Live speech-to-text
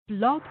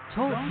Blog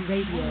Talk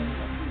Radio.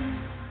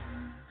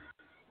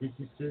 This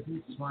is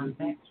Susan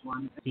Swanbeck,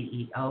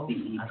 CEO of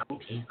the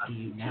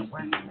ACU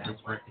Network. This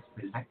work is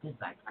protected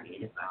by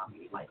Creative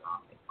Commons licensing.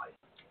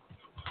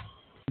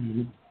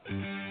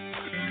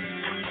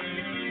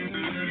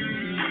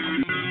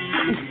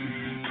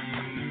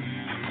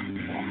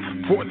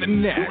 For the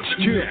next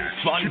 2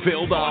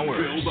 fun-filled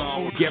hours,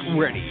 get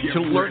ready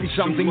to learn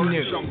something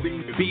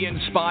new, be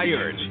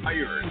inspired,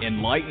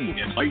 enlightened,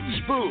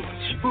 spooked,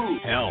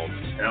 helped,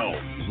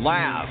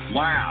 laugh,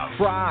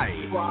 cry,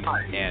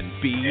 and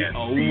be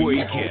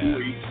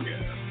awakened.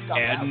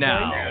 And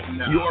now,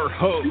 your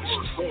host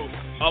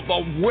of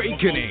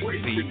Awakening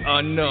the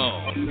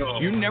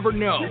Unknown. You never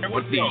know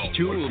what these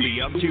two will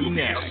be up to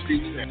next.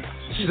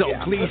 So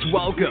please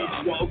welcome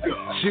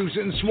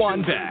Susan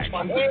Swanbeck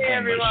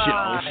and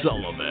Michelle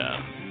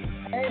Sullivan.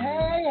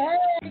 Hey,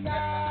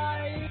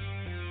 guys!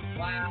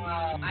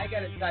 Wow, I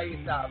gotta tell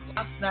you something.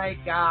 Last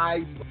night,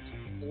 guys,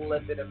 was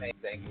flippin'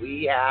 amazing.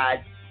 We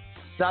had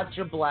such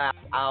a blast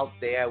out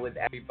there with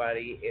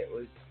everybody. It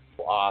was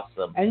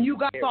awesome. And you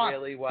guys it thought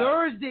really was.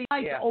 Thursday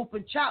night the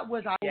open chat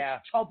was our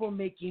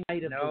troublemaking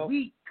night of the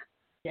week.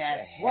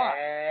 Guess what?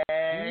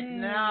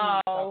 No.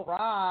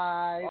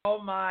 Surprise.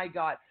 Oh my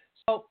God.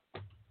 So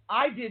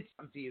I did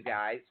something to you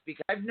guys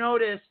because I've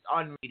noticed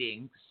on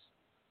readings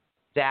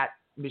that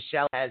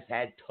Michelle has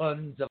had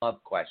tons of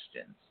love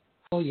questions.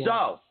 Oh yeah.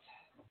 So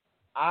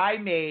I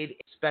made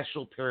a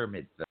special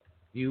pyramid for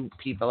you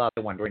people out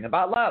there wondering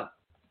about love.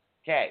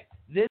 Okay,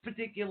 this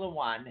particular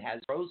one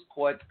has rose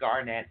quartz,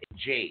 garnet, and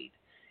jade.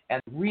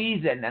 And the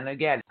reason, and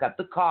again, it's got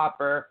the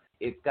copper,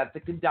 it's got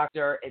the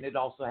conductor, and it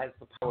also has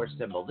the power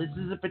symbol. This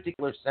is a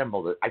particular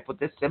symbol. I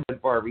put this symbol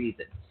for a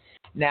reason.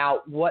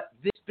 Now, what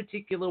this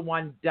particular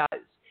one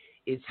does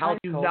is help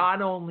you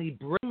not only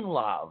bring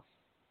love,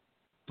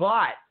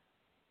 but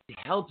it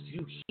helps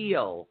you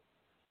heal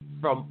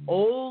from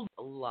old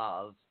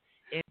love.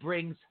 It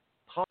brings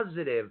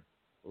positive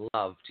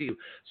love to you.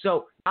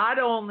 So not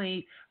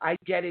only are you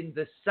getting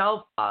the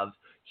self-love,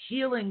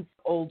 healing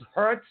old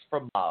hurts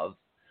from love,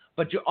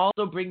 but you're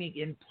also bringing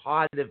in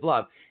positive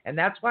love. And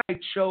that's why I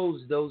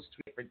chose those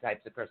 3 different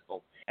types of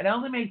crystals. And I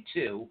only made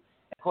 2.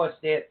 Of course,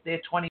 they're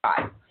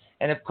 25.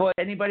 And of course,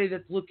 anybody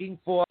that's looking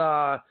for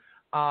the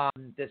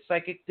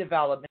psychic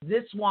development,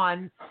 this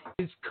one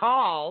is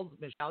called,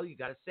 Michelle, you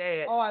got to say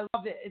it. Oh, I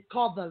love it. It's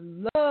called the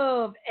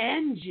Love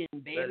Engine,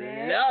 baby.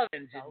 The Love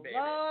Engine, baby.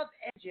 Love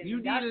Engine. You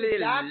need a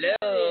little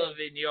love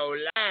in your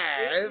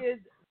life. It is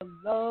the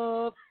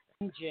Love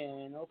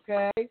Engine,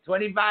 okay?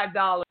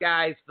 $25,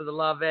 guys, for the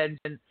Love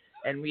Engine.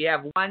 And we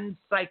have 1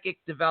 psychic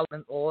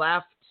development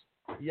left.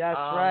 Yes,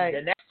 right.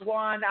 The next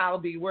one I'll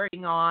be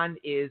working on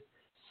is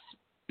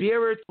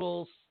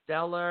Spiritual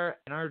Stellar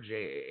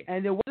Energy.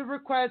 And there was a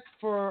request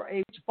for a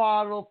witch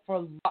bottle for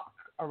luck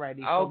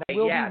already. So Okay, there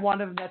will yes. be one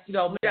of them that's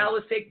So Michelle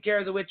is taking care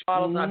of the witch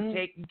bottles. Mhm. I'm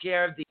taking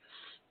care of the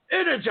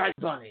Energized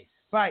Bunnies.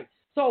 Right.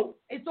 So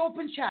it's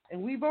open chat,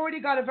 and we've already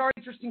got a very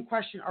interesting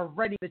question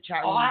already in the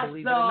chat room.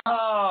 Believe it or not.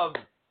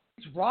 Awesome.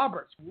 It's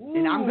Robert's.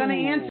 And I'm going to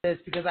answer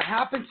this because I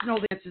happen to know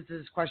the answer to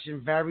this question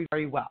very,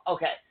 very well.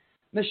 Okay.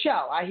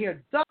 Michelle, I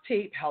hear duct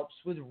tape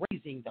helps with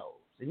raising those.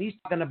 And he's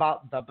talking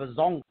about the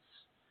bazongas.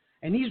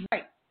 And he's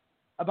right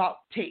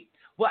about tape.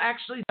 Well,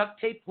 actually, duct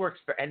tape works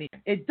for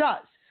anything. It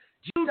does.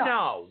 Do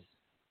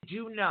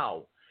you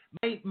know?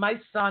 My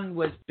son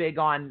was big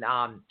on.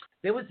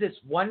 There was this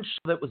one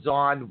show that was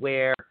on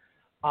where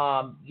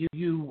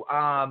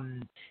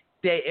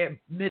they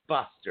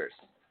Mythbusters.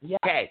 Yeah.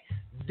 Okay,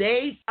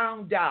 they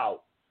found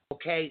out.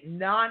 Okay,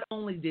 not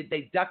only did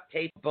they duct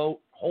tape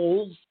boat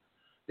holes,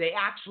 they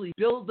actually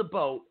build the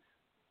boat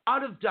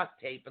out of duct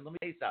tape. And let me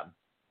tell you something.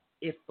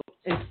 If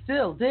it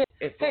still did.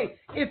 If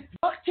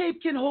duct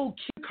tape can hold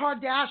Kim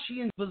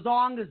Kardashian's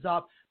bazongas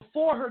up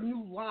before her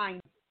new line,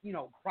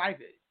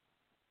 private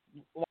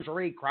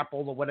lingerie,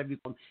 crapple, or whatever you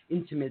call them,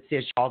 intimates,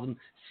 she calls them,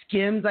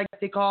 skims, I guess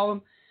they call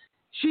them.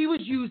 She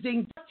was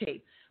using duct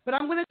tape. But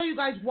I'm going to tell you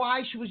guys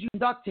why she was using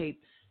duct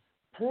tape.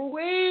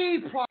 Way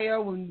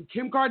prior, when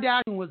Kim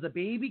Kardashian was a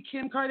baby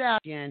Kim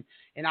Kardashian,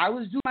 and I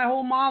was doing my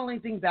whole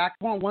modeling thing back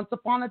home once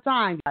upon a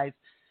time, guys,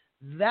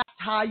 that's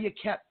how you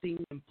kept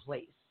things in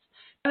place.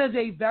 That is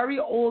a very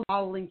old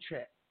modeling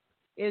trick,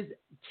 is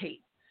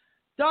tape.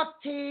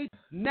 Duct tape,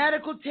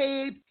 medical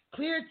tape,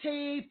 clear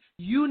tape,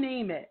 you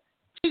name it.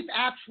 Tape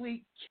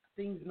actually kept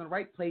things in the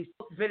right place.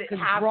 But it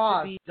has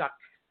to be duct.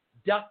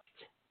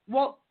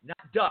 Well,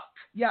 not duck.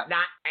 Yeah.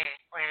 Not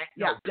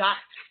no, duct.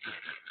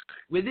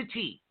 With a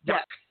T.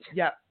 Duct.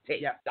 Yeah.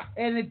 Tape. Yeah. Duct.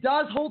 And it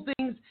does hold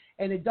things,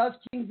 and it does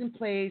keep things in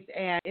place,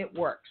 and it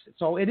works.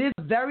 So it is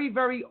a very,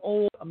 very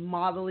old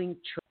modeling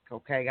trick,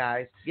 okay,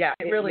 guys? Yeah,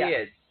 it really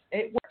is.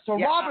 It works. So,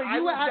 yeah, Robert,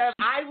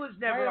 I was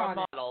never a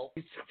model.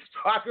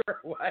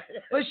 What?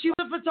 But she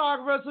was a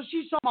photographer, so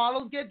she saw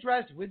models get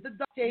dressed with the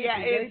duct tape. Yeah,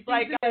 it's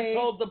like I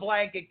told the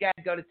blanket,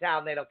 go to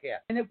town, they don't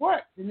care. And it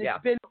works. And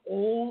it's been an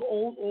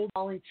old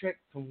modeling trick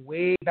from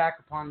way back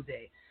upon the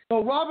day.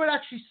 So Robert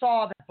actually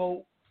saw that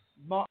boat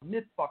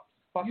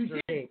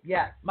Mythbusters tape.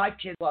 Yes. My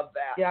kids love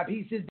that. Yeah,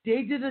 he says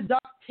they did a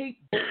duct tape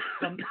boat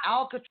from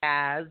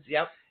Alcatraz.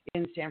 Yep.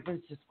 In San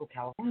Francisco,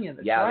 California.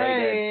 That's Yeah,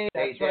 right.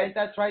 they did.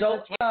 That's right. So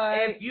that's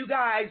right. if you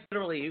guys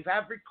literally, you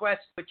have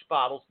requests for which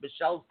bottles,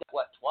 Michelle's got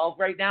what, 12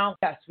 right now?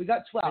 Yes, we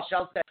got 12.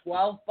 Michelle's got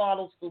 12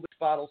 bottles for which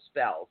bottle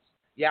spells.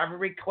 You have a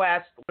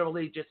request,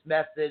 literally just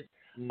message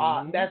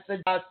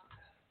us.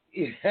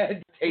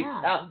 Tape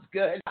sounds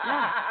good.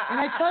 Yeah. And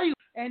I tell you,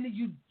 and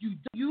you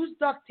use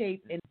duct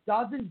tape and it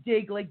doesn't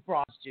dig like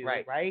bras do,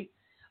 right?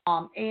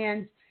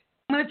 And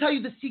I'm going to tell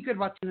you the secret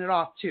about taking it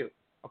off too,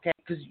 okay?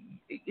 Because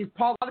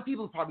a lot of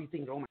people probably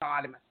think, oh my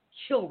God, it must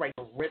kill right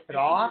to rip it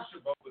off.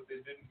 But they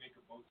didn't make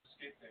a boat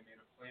escape. They made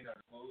a plane out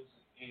of clothes,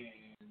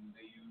 and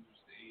they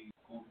used a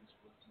golden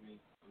spoon to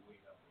make the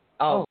wing up.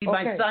 Oh, see,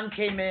 okay. my son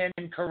came in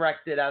and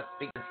corrected us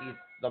because he's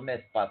the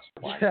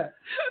Mythbuster one.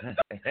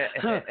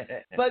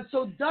 But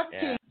so duct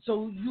tape,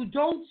 so you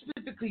don't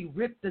specifically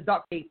rip the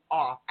duct tape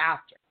off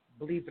after,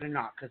 believe it or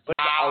not. Cause but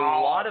it's a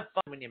lot of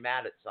fun when you're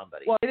mad at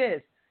somebody. Well, it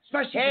is.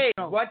 Especially hey,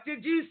 what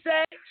did you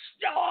say?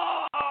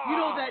 Stop! You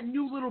know that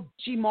new little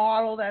bitchy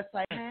model that's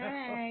like,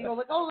 hey, go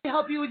like, oh, let me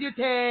help you with your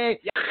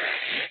tape.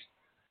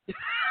 Yeah.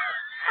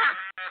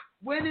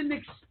 When an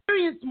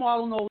experienced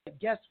model knows,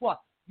 guess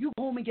what? You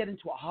go home and get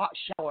into a hot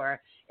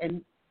shower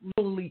and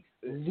literally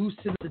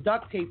loosen the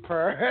duct tape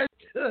first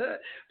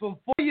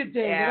before you take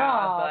it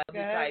off. But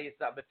let me tell you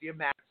something. If you're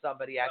mad at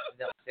somebody,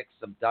 accidentally stick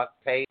some duct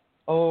tape.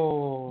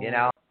 Oh. You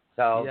know?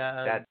 So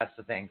yeah. that's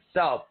the thing.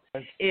 So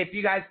if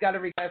you guys got a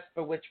request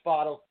for which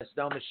bottle, just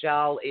know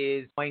Michelle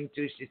is going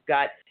to. She's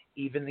got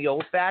even the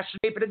old-fashioned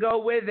paper to go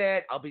with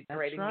it. I'll be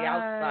creating the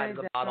outside of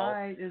the bottle.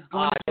 Right.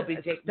 I'll be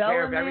taking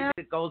care of everything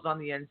that goes on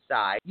the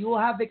inside. You will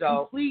have the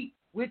complete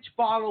which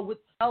bottle with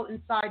spell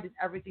inside and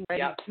everything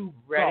ready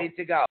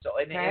to go. So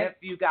and if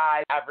you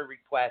guys have a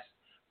request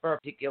for a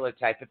particular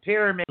type of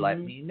pyramid, let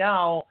me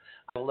know.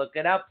 I'll look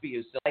it up for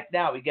you. So like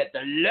now we get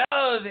the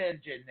love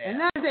engine there. And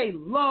that is a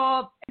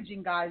love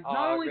engine, guys.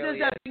 Not only really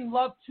does that bring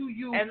love to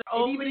you, and it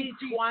only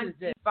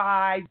 $25.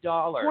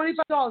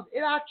 $25.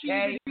 It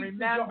actually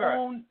remember, your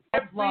own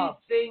love.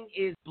 Everything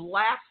is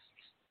blessed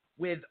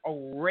with a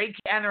Reiki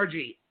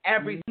energy.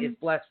 Everything is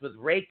blessed with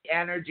Reiki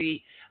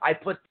energy. I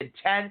put the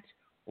tent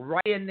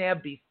right in there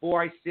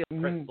before I seal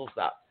crystals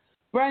up.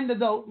 Brenda,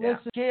 though,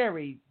 it's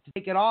scary to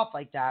take it off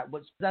like that.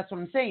 That's what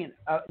I'm saying.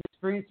 An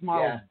experienced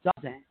model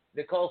doesn't.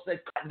 Nicole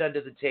said cutting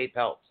under the tape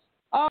helps.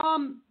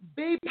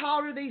 Baby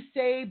powder, they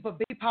say, but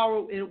baby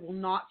powder, it will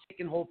not stick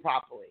and hold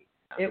properly.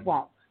 It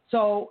won't.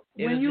 So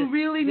when you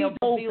really need to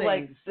hold things,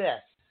 like this.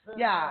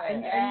 Yeah,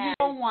 and you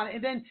don't want it.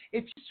 And then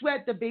if you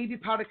sweat, the baby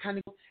powder kind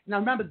of. Now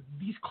remember,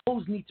 these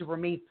clothes need to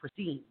remain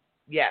pristine.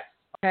 Yes.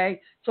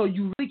 Okay, so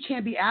you really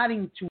can't be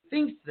adding two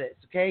things to this.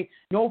 Okay,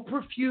 no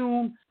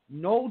perfume,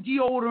 no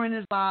deodorant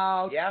is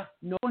allowed. Yeah.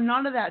 No,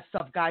 none of that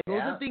stuff, guys.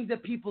 Those are things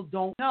that people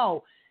don't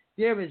know.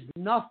 There is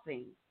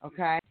nothing.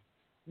 Okay,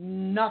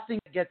 nothing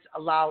gets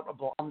allowed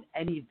on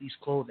any of these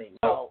clothing.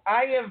 So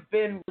I have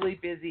been really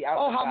busy out.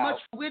 Oh, how much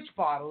for which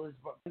bottle is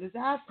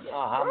asking?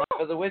 How much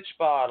for the which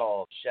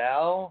bottle,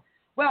 Shell?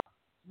 Well,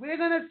 we're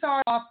gonna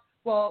start off.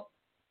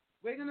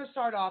 We're gonna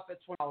start off at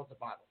 $20 a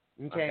bottle.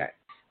 Okay.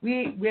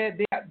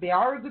 They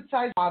are a good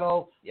size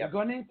bottle. Yep. We're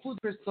going to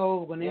include crystal.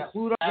 We're going to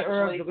include the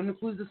herbs. We're going to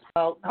include the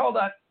spell. Hold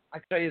on. I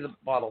can show you the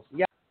bottles.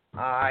 Yeah.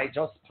 I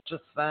just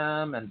purchased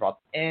them and brought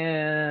them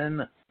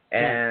in.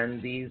 And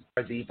these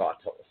are the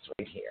bottles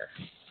right here.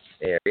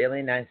 They're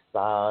really nice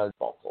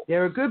bottles.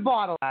 They're a good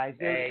bottle, guys.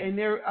 And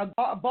they're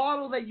a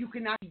bottle that you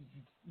can actually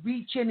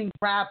reach in and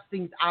grab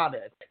things out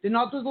of. They're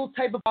not those little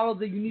type of bottles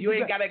that you need You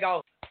ain't got to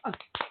go.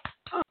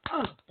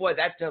 Boy,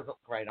 that doesn't look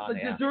right on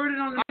there. Deserted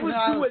on the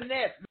I was doing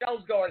this.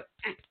 Michelle's going.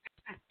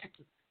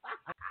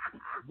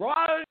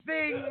 Wrong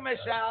thing,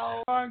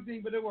 Michelle. Wrong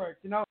thing, but it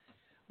worked, you know.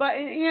 But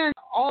and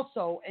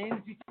also, and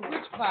if you take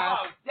witch class.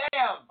 Oh,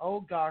 damn.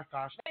 Oh, gosh.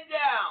 Lay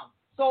down.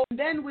 So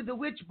then with the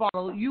witch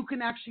bottle, you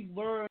can actually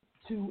learn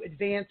to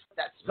advance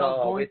that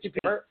spell going to be.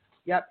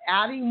 Yep,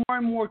 adding more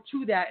and more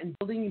to that and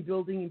building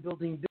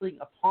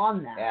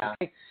upon that. Yeah.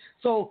 Okay?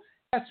 So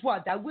guess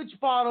what? That witch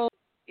bottle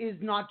is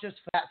not just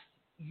for that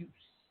use.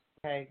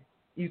 Okay,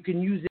 you can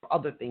use it for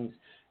other things.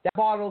 That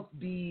bottle could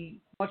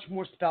be much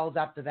more spells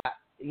after that.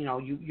 You know,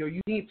 you're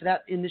using it for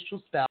that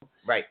initial spell.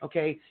 Right.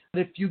 Okay. But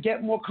if you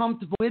get more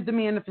comfortable with the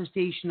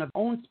manifestation of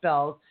your own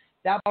spells,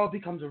 that bottle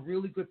becomes a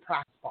really good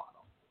practice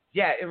bottle.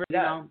 Yeah, it really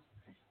does. Know?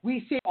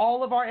 We save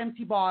all of our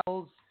empty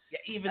bottles. Yeah,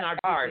 even our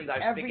jars,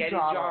 our spaghetti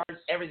jars,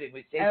 everything.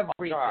 We save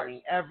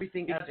jars.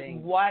 Everything.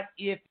 What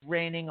if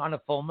raining on a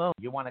full moon?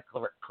 You want to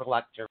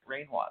collect your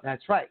rainwater.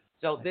 That's right.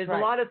 So there's a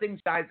lot of things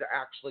guys are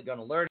actually going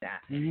to learn that.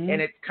 Mm-hmm.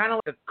 And it's kind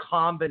of like a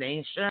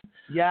combination.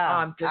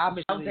 Yeah, because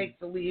Michelle takes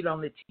the lead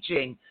on the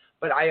teaching,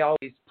 but I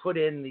always put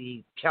in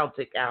the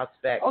Celtic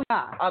aspect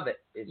of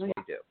it is what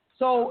we do.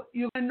 So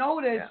you're going to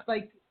notice,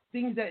 like,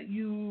 things that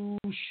you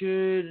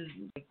should,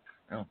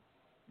 you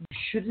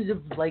should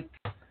have, like,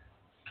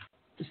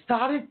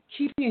 started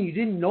keeping and you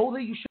didn't know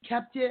that you should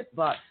have kept it,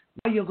 but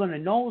now you're going to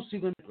know, so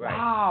you're going to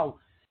wow.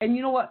 And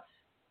you know what?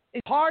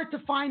 it's hard to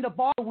find a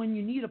bottle when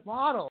you need a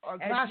bottle or a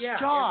glass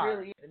jar. It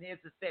really is. And here's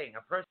the thing.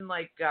 A person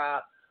like,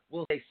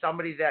 we'll say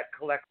somebody that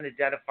collects and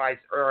identifies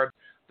herbs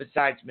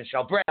besides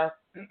Michelle Brer.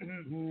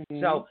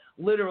 So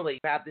literally,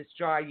 you have this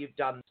jar, you've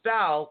done the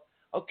spell.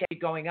 Okay,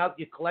 going out,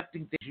 you're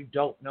collecting things you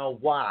don't know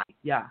why.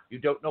 Yeah. You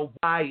don't know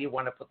why you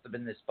want to put them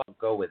in this bottle.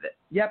 Go with it.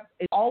 Yep.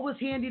 It's always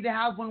handy to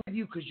have one with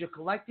you because you're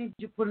collecting,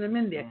 you're putting them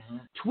in there.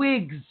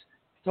 Twigs,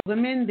 throw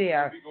them in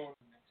there.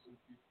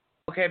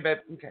 Okay, babe.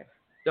 Okay.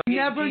 You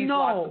never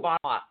know.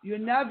 You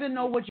never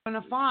know what you're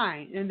going to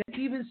find. And then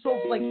even so,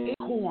 like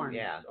acorns,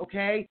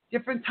 okay?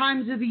 Different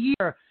times of the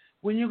year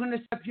when you're going to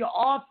set up your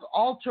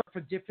altar for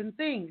different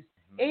things.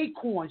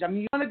 Acorns. I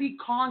mean, you're going to be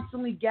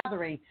constantly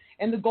gathering.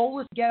 And the goal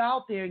is to get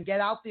out there and get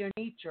out there in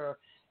nature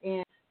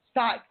and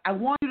start. I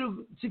want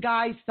you to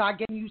guys start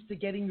getting used to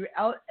getting your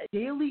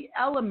daily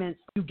elements.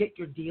 You get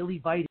your daily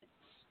vitamins.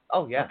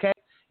 Oh, yeah. Okay?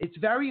 It's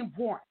very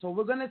important. So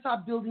we're going to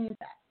start building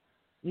that.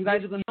 You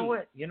guys are going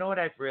to You know what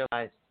I've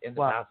realized in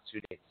the past 2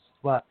 days?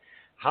 What?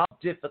 How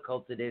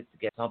difficult it is to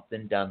get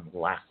something done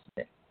last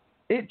minute.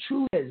 It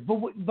truly is.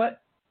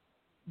 But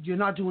you're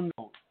not doing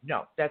it.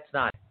 No, that's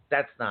not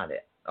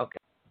it. Okay.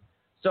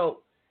 So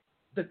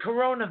the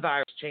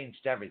coronavirus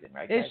changed everything,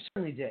 right, guys? It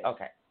certainly did.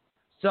 Okay.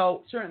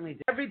 So certainly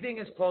did. Everything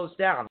is closed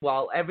down.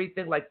 Well,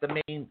 everything like the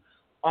main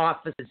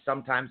offices,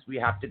 sometimes we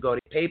have to go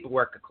to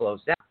paperwork to close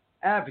down.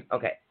 Everything.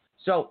 Okay.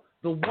 So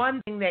the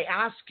one thing they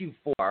ask you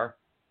for,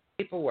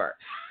 paperwork.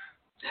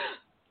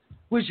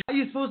 Which, how are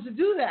you supposed to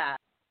do that?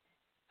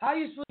 How are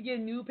you supposed to get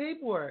new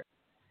paperwork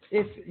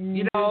if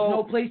there's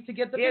no place to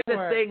get the paperwork?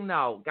 Here's the thing,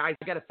 though, guys.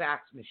 I got a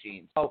fax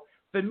machine, so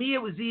for me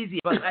it was easy.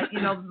 But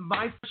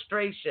my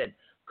frustration: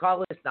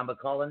 calling this number,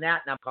 calling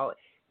that number, calling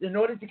in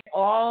order to get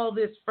all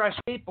this fresh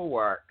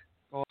paperwork.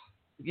 All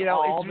it's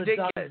the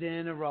ridiculous. ducks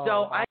in a row.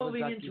 So I'm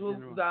moving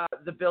into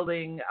the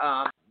building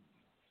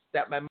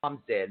that my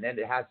mom's in, and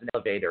it has an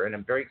elevator, and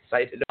I'm very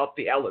excited about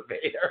the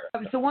elevator.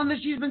 It's the one that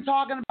she's been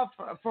talking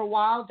about for a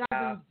while, guys.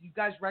 And you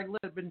guys regularly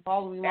have been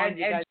following along.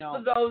 You guys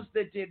know. For those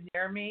that didn't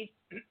hear me,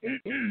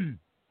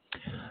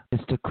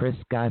 Mr. Chris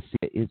Garcia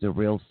is a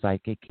real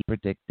psychic. He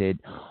predicted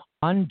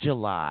on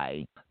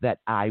July that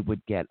I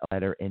would get a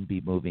letter and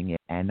be moving in,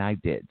 and I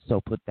did.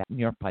 So put that in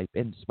your pipe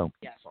and smoke.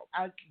 Yes.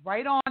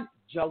 Right on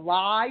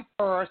July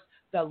 1st,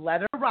 the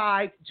letter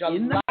arrived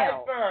in the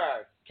mail.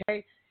 1st.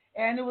 Okay?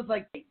 And it was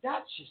like, hey,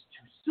 that's just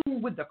too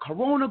soon with the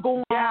corona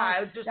going on.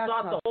 Yeah, I just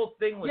thought the whole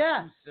thing was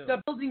too soon.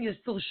 The building is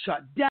still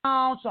shut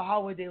down, so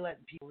how are they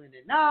letting people in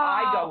and out?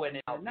 I go in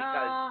and out because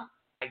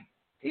I take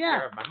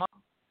care of my mom.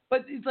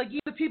 But it's like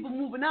even people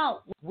moving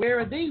out, where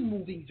are they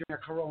moving during the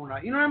corona?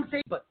 You know what I'm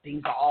saying? But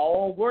things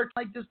all work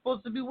like they're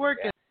supposed to be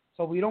working. Yeah.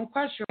 So we don't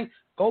question.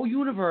 Go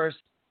universe.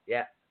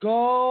 Yeah.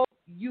 Go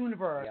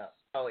universe. Yeah.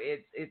 So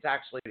it's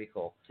actually pretty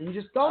cool. And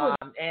you just go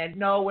with and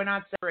no, we're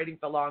not separating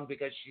for long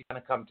because she's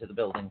going to come to the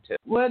building too.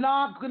 We're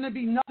not going to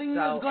be, nothing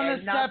that's going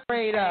to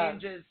separate us. Nothing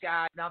changes,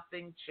 guys.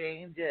 Nothing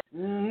changes.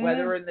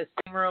 Whether we're in the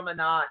same room or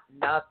not,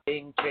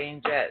 nothing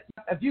changes.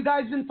 If you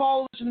guys been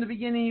following us from the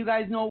beginning, you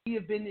guys know we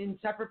have been in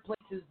separate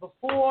places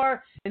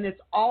before, and it's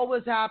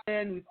always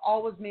happened. We've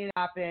always made it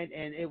happen,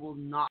 and it will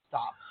not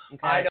stop.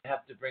 Okay? I don't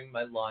have to bring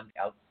my lawn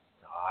outside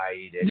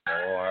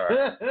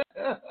anymore.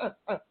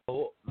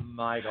 Oh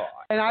my God.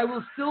 And I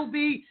will still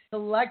be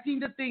selecting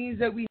the things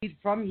that we need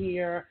from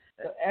here.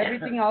 So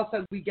everything else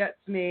that we get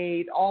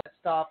made, all that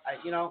stuff,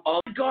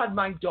 Oh my God,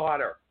 my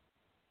daughter.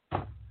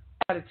 I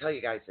got to tell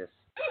you guys this.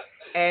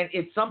 And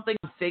it's something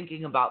I'm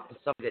thinking about for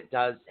somebody that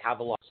does have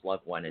a lost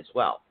loved one as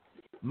well.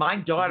 My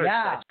daughter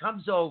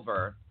comes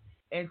over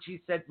and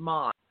she said,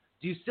 Mom,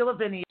 do you still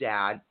have any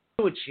dad?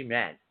 I knew what she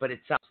meant, but it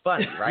sounds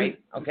funny, right?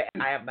 Okay,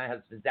 I have my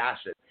husband's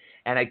ashes.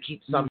 And I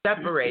keep some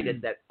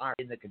separated that aren't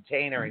in the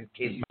container in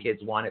case my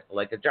kids want it for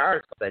like a jar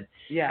or something.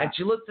 Yeah. And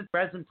she looks at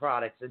resin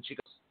products and she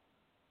goes,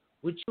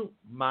 would you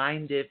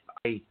mind if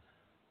I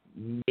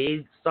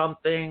made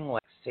something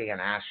like, say, an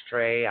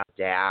ashtray out of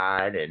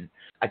Dad and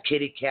a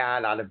kitty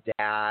cat out of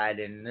Dad?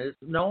 And there's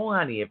no,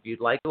 honey, if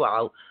you'd like to,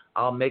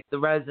 I'll make the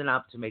resin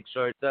up to make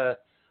sure it's the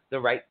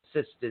right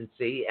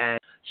consistency. And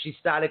she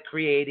started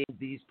creating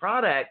these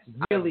products,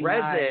 really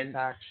resin,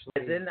 nice,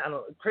 resin,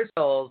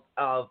 crystals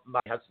of my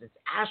husband's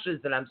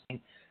ashes. And I'm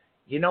saying,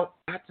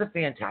 that's a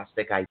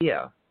fantastic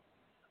idea.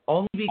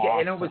 Only because,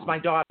 and it was my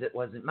daughter, it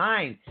wasn't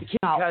mine.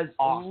 Because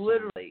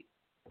literally,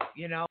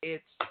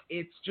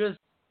 it's just,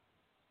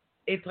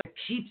 it's like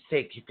a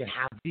keepsake you can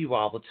have with you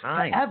all the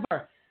time.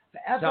 Forever.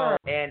 So,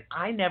 and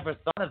I never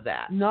thought of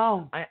that.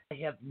 No. I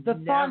have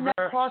thought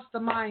never crossed the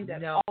mind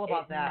at all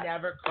about that. It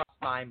never crossed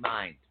my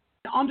mind.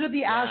 Under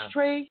the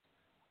ashtray,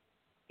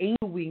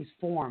 angel wings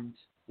formed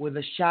with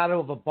a shadow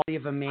of a body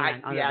of a man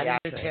I under the didn't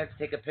ashtray. get a chance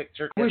to take a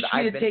picture Wish because we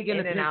I've had been taken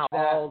in a and picture out of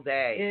that. all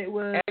day. It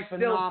was and I still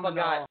phenomenal.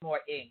 forgot more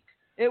ink.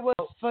 It was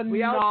phenomenal.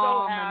 We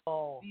also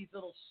have these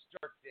little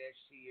starfish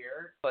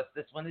here. But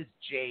this one is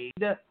jade.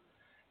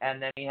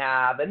 And then we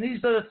have, and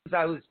these are the things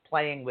I was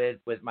playing with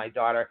my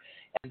daughter.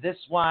 And this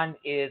one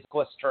is, of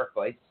course,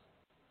 turquoise.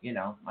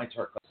 my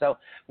turquoise. So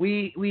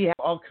we have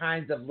all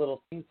kinds of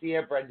little things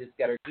here. Brenda's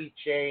got her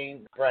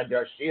keychain.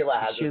 Sheila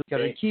has her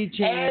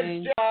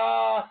keychain.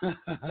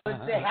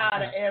 Let's say hi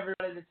to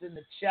everybody that's in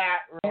the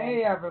chat room.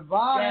 Hey,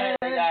 everybody. Yeah,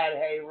 we got,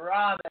 hey,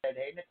 Robin.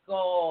 Hey,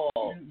 Nicole.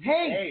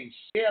 Hey,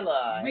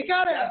 Sheila. We hey,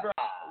 got Deborah.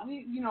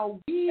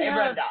 Hey,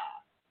 Brenda.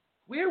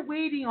 We're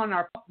waiting on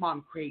our Pup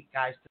Mom crate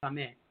guys to come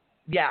in.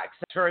 Yeah,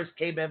 except hers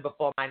came in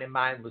before mine, and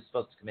mine was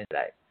supposed to come in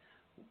today.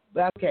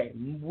 Okay,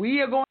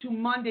 we are going to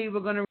Monday. We're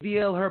going to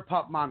reveal her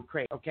Pup Mom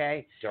crate.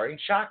 Okay, During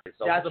Shockers,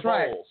 that's the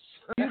right. bowls.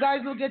 You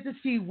guys will get to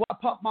see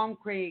what Pup Mom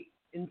crate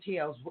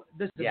entails.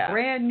 This is a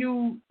brand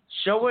new.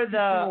 Show her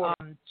the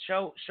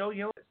show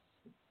yours.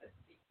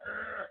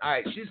 All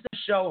right, she's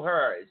gonna show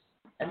hers,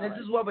 and this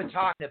is what we're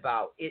talking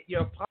about.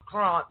 Your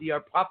popcorn.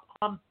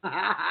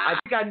 I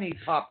think I need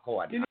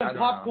popcorn. You need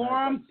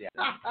popcorn?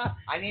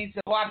 I need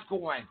some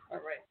popcorn. All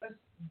right.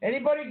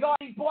 Anybody got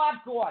any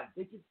popcorn? I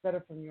think it's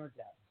better from your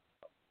dad.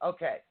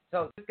 Okay,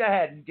 so just go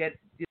ahead and get,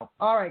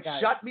 All right,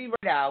 guys. Shut me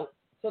right out.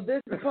 So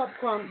this is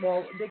popcorn. Well,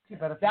 it makes you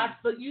better. That's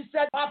you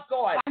said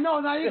popcorn. I know.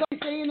 Now you're going to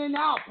be saying it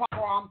now.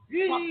 Popcorn.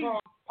 Popcorn.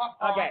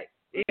 Okay.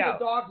 The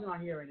dog's not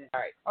hearing it.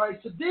 All right.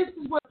 So this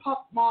is what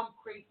Pup Mom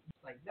crate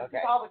looks like. This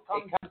is how it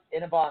comes. It comes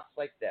in a box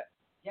like this.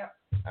 Yep.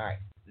 All right.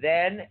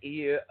 Then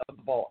you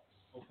box.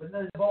 Open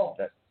the box.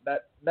 Look.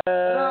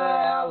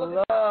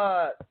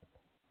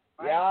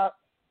 Right. Yep.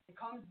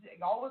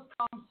 It always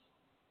comes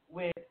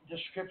with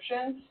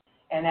descriptions,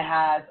 and it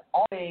has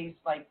always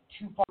like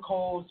coupon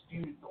codes.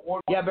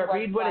 But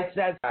read what it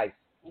says, guys.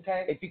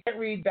 Okay. If you can't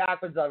read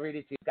backwards, I'll read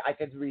it to you. I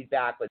can read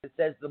backwards. It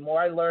says, the more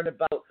I learn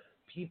about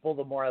people,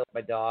 the more I like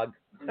my dog.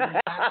 That's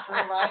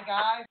right,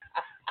 guys.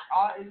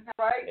 Isn't that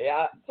right?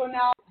 Yeah. So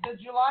now the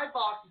July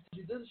box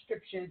is the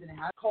descriptions, and it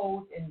has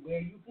codes and where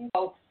you can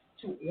go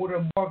to order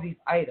more of these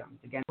items.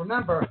 Again,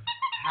 remember,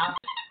 half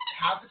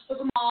is for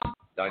the mom,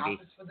 Doggy.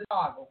 half is for the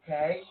dog.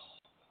 Okay.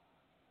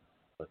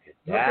 Look at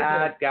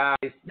that,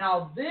 guys.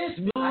 Now this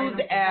smooth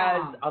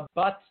as a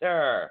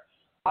butter.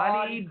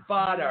 Body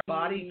butter,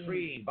 body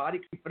cream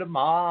for the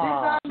mom.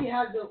 This actually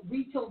has a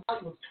retail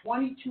value of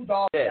 $22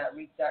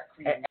 that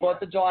cream. What's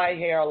the dry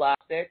hair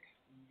elastic?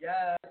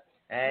 Yes.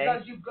 Hey.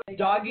 Because you've got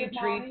doggy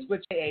treats,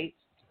 which I ate.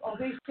 Oh,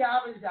 they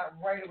scavenged that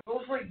right away.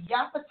 Those were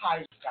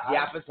yappetizers, guys.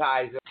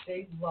 Yappetizers.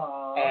 They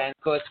love. And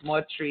of course,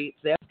 more treats.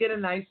 They'll get a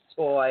nice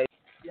toy.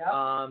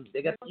 Yep.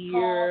 They got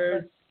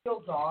ears.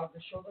 Steel dog.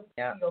 They show them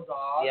steel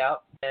dog.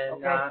 Yep.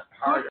 And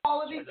good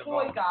quality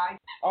toy, guys.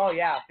 Oh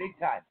yeah, big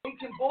time. They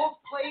can both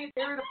play it,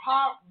 tear it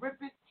apart, rip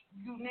it,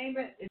 you name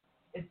it.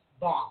 It's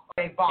bomb.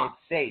 Okay, bomb.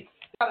 It's safe.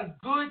 It's got a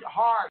good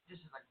hard. This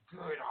is a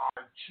good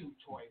hard chew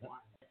toy one.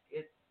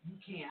 You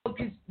can't.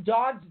 Because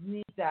dogs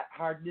need that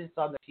hardness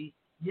on the teeth.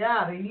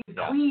 Yeah, they need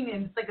to clean,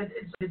 and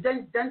it's a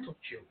dental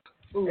chew.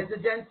 Ooh. It's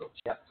a dental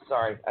chew. Yep.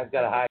 Sorry, I've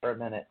got to hide for a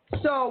minute.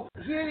 So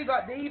here you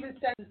got. They even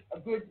sent a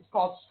good. It's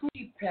called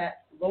Scooty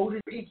Pet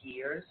Loaded Pig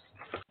Ears.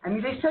 I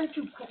mean, they sent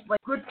you like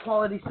good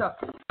quality stuff.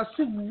 Now,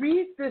 so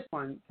read this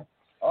one.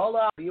 Hold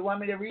on. You want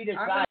me to read it?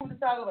 I'm going to put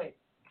this out of the way.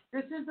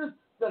 This is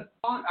the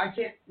I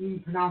can't even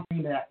pronounce the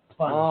name of that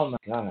sponge. Oh my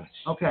gosh.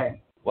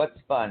 Okay. What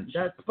sponge?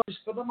 That sponge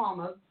for the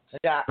mamas.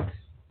 Jack.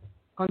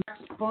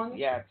 Sponge?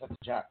 Yeah, it's a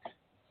jack.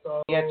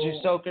 So, get your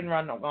soak and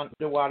run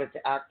underwater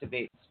to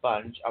activate the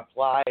sponge.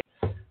 Apply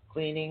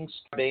cleaning,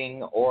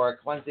 scrubbing, or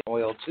cleansing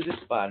oil to the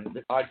sponge.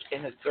 Massage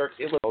in a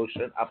circular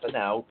motion up and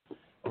out.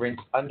 Rinse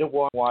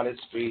underwater,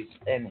 squeeze,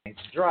 and hang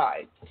to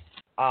dry.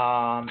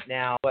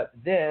 Now, but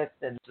this,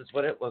 and this is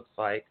what it looks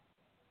like.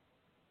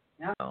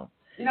 Yeah.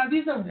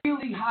 These are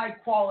really high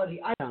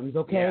quality items,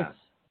 okay? Yeah.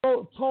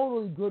 So,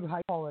 totally good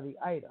high quality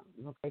items,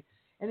 okay?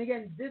 And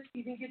again, this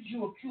even gives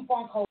you a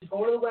coupon code to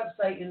go to the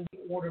website and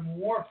order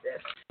more of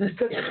this.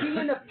 Because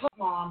being a Pup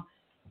Mom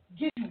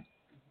gives you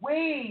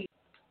way,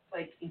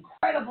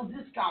 incredible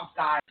discounts,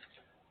 guys,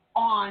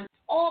 on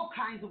all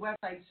kinds of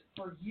websites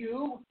for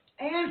you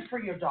and for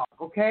your dog,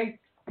 okay?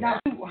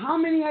 Now, how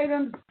many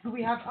items do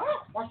we have?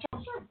 Oh, watch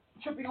out, sir.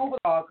 Tripping over the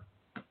dog.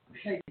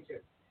 Okay,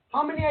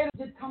 how many items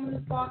did come in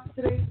this box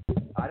today?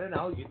 I don't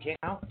know. You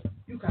can't count?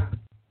 You count.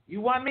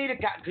 You want me to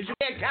count? Because you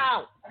can't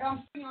count.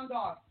 I'm sitting on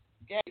dog.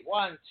 Okay,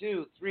 1,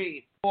 2,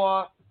 3,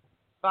 4,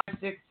 5,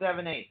 6,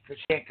 7, 8. Because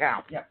you can't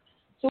count. Yep.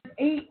 So it's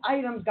 8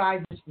 items,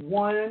 guys. It's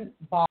one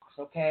box,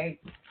 okay?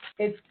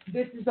 This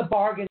is a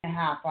bargain and a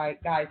half,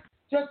 right, guys?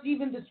 Just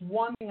even this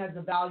one thing has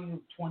a value of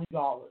 $20.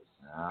 Okay,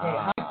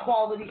 high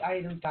quality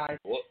items, guys.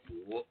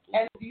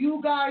 And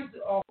you guys,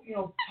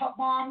 Pup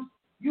Moms,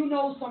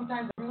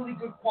 sometimes a really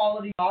good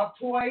quality dog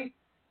toy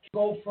can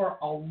go for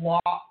a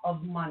lot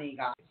of money,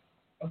 guys.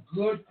 A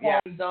good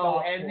quality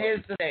dog toy.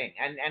 Here's the thing,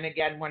 and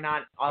again, we're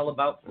not all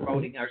about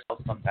promoting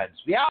ourselves sometimes.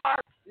 We are,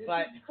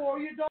 but this is for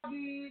your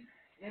doggies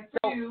and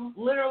for you.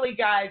 Literally,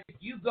 guys, if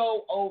you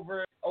go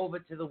over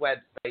to the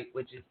website,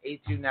 which is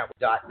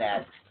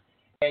atunetwork.net,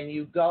 and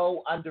you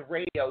go under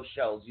radio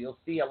shows, you'll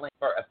see a link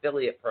for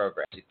affiliate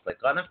programs. You click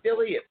on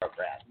affiliate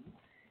program,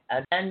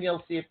 and then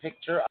you'll see a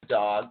picture of a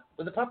dog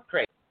with a pup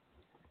crate.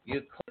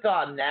 You click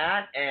on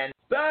that, and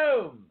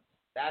boom,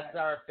 that's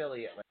our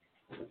affiliate link.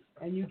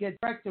 and you get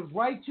directed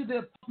right to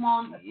the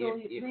Mom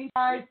affiliate link,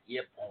 guys.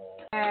 Yep.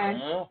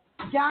 And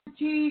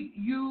guaranteed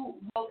you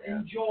will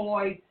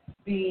enjoy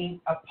being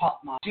a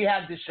pup mom. She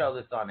had to show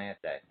this on air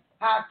day.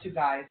 Had to,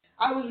 guys.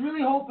 I was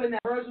really hoping that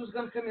hers was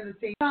going to come in at the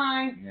same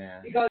time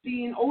because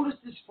being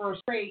Otis's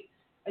first rate,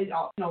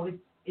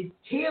 it's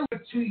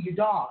tailored to your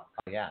dog.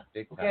 Yeah,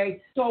 big time.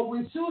 Okay, so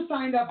when Sue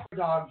signed up for a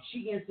dog,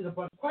 she answered a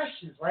bunch of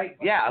questions, right?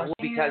 Because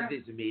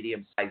it's a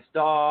medium-sized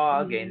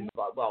dog and,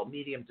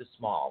 medium to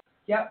small.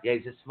 Yep. Yeah,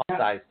 he's a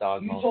small-sized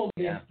dog. You told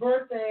me his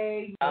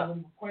birthday. You told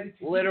him quite a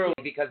few literally,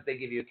 because they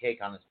give you a cake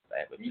on his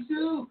birthday. You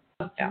do.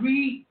 A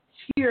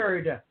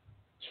 3-tiered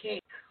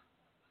cake.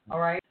 All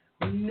right?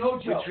 No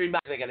joke. Which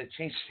reminds me, I got to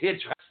change the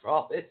address for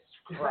all this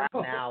crap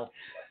now.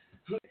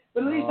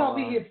 But at least I'll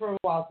be here for a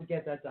while to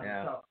get that done.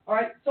 Yeah. So, all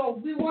right,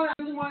 so I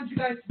really wanted you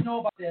guys to know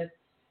about this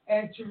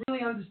and to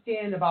really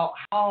understand about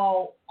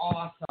how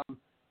awesome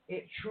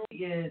it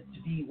truly is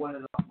to be one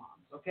of the pup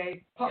moms,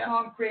 okay? Pup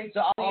mom creates...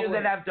 So all you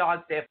that have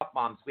dogs, they're pup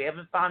moms. We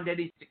haven't found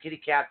any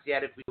kitty cats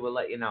yet. If we will,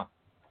 let you know.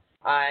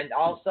 And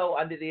also,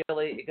 under the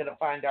affiliate, you're going to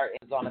find our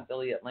Amazon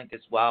affiliate link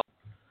as well.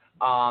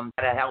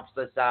 That helps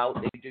us out.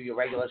 If you do your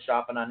regular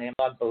shopping on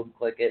Amazon, boom,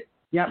 click it.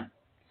 Yep.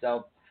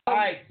 So... All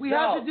right, we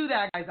have to do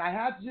that, guys. I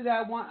have to do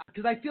that one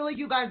because I feel like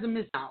you guys are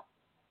missing out.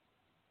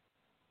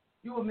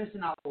 You were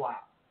missing out for a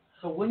while.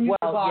 So when you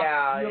you're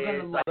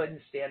going to I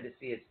couldn't stand to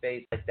see his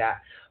face like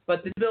that.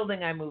 But the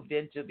building I moved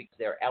into, because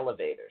they're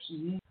elevators,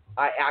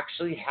 I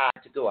actually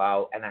had to go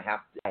out and I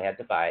had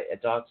to buy a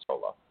dog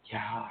stroller.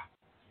 Yeah.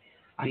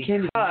 I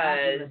can't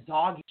imagine a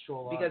doggy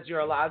stroller. Because you're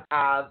allowed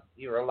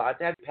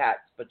to have pets,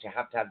 but you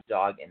have to have a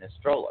dog in a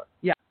stroller.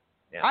 Yeah.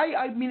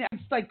 I mean,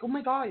 it's like, oh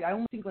my God, I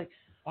only think like,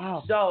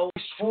 wow. So,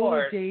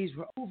 stroller days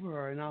were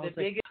over, and I was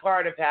the biggest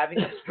part of having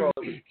a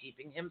stroller is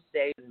keeping him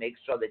safe and make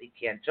sure that he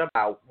can't jump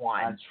out.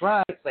 One, that's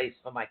right. A place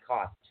for my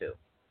coffee too.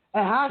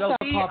 It has to have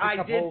a coffee I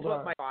cup did holder.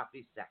 put my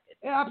coffee second.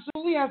 It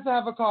absolutely has to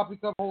have a coffee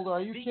cup holder.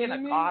 Are you Speaking kidding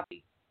of me?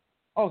 coffee.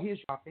 Oh, here's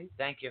coffee.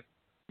 Thank you.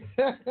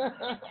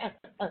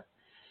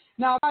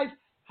 Now, guys,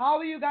 how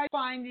are you guys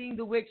finding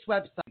the Wix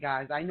website,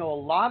 guys? I know a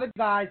lot of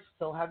guys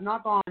still have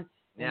not gone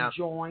and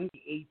joined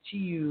the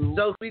ATU.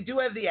 So we do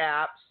have the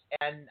apps.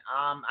 And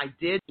I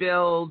did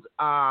build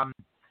a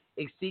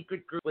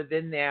secret group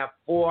within there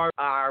for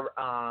our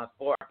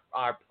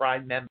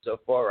Prime members, or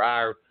for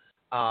our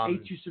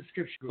ATU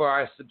subscription group. For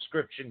our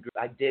subscription group.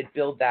 I did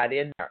build that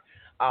in there.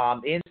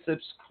 In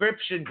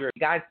subscription group, you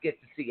guys get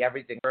to see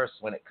everything first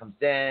when it comes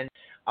in,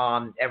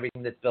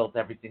 everything that's built,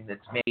 everything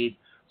that's made.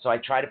 So I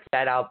try to put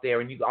that out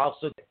there, and you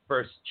also get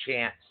first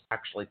chance to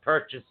actually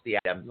purchase the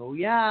items. Oh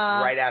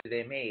yeah. Right after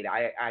they're made.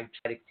 I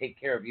try to take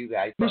care of you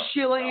guys. Miss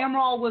Sheila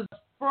Amaral was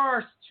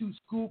first to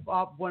scoop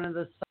up one of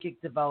the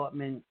psychic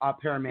development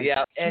pyramids.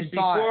 Yeah, and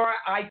before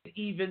I could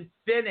even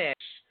finish,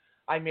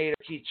 I made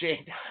a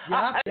keychain.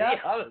 But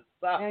that's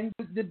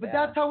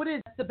how it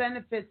is. That's the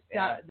benefits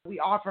that we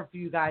offer for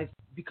you guys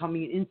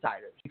becoming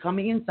insiders,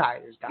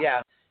 guys.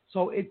 Yeah.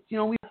 So it's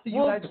we have to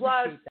you guys.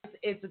 Plus,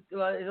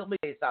 it'll be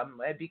something,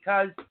 and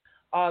because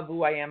of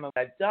who I am and what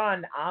I've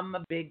done, I'm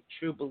a big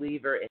true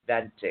believer in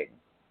venting.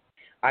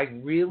 I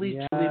really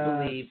truly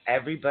believe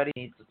everybody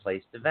needs a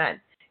place to vent.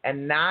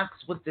 And that's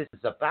what this is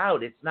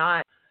about. It's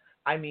not,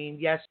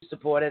 yes, you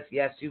support us.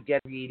 Yes, you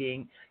get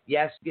reading.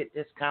 Yes, you get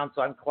discounts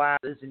on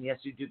classes. And yes,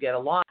 you do get a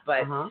lot.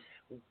 But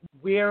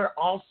we're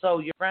also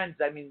your friends.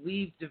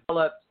 We've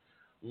developed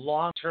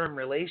long-term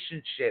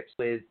relationships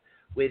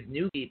with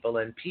new people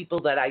and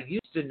people that I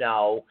used to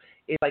know.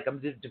 It's like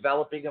I'm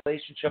developing a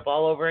relationship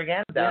all over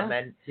again with them.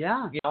 And,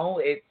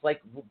 it's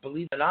like,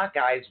 believe it or not,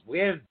 guys,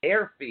 we're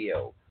there for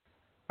you.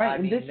 Right,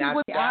 and this is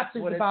what the app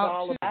is what about, it's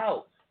all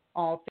about.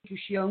 Oh, thank you,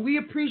 Sheila. And we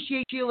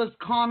appreciate Sheila's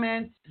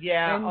comments.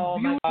 Yeah, and oh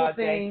my God,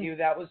 thank you.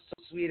 That was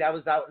so sweet. I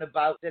was out and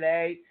about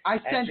today. I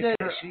sent it.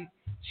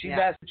 She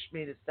messaged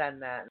me to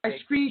send that. I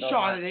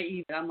screenshotted it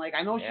even. I'm like,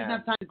 I know she didn't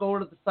have time to go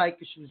to the site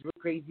because she was really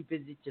crazy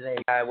busy today.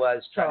 I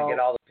was trying to get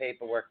all the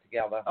paperwork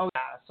together. Oh,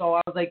 yeah. So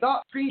I was like,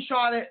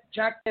 screenshot it,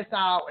 check this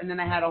out. And then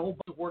I had a whole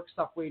bunch of work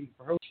stuff waiting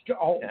for her to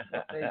go.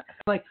 I'm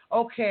like,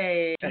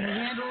 okay, can you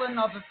handle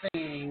another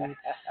thing?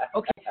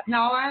 Okay,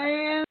 now I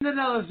handle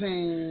another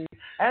thing.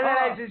 And then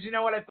I said, you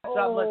know what? I put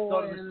something, let's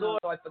go to the store.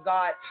 So I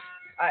forgot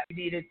I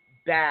needed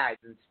bags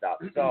and stuff.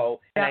 So,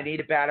 and I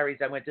needed batteries.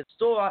 I went to the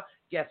store.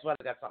 Guess what?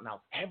 I got something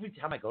else. Every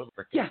time I go to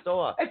the freaking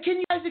store. And can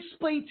you guys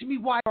explain to me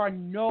why there are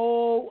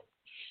no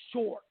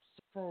shorts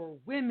for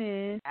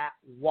women at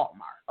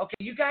Walmart? Okay,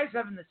 you guys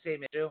having the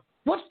same issue?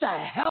 What the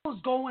hell is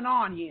going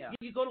on here?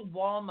 You go to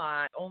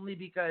Walmart only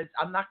because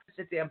I'm not going to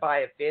sit there and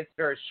buy a fancy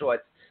pair of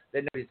shorts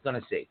that nobody's going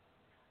to see.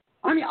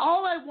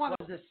 All I want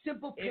is a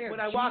simple pair. When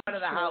I walk out of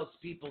the house,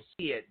 people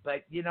see it.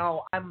 But,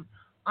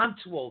 I'm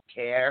too old to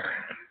care.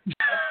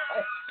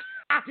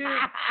 Dude,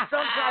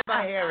 sometimes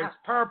my hair is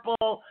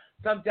purple.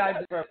 Sometimes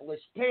it's purplish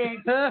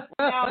pink. Now,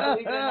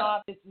 believe it or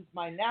not, this is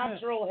my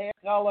natural hair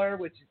color,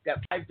 which has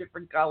got 5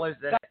 different colors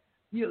in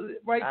it.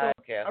 Right,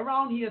 so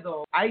around here,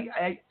 though,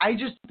 I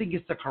just think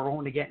it's the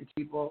corona getting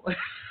people. We're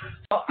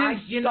going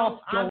to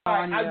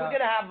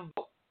have a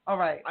vote. All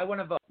right. I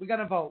want to vote. We're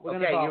gonna vote. We're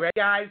Okay, gonna vote. you ready,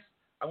 guys?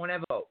 I want to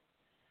vote.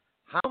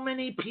 How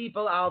many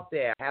people out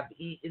there have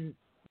eaten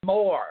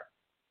more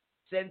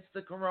since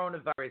the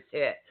coronavirus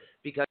hit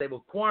because they were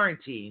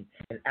quarantined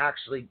and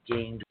actually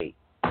gained weight?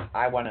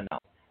 I want to know.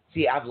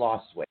 See, I've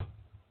lost weight.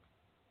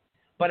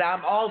 But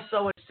I'm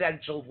also an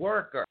essential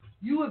worker.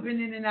 You have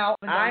been in and out.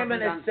 I'm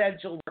an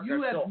essential worker,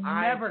 You have so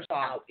never I'm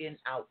stopped.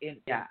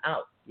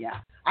 out. Yeah.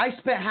 I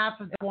spent half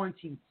of the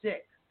quarantine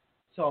sick,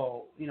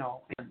 so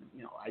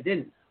I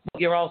didn't.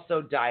 You're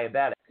also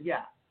diabetic.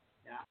 Yeah.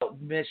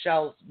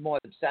 Michelle's more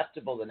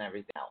susceptible than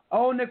everything else.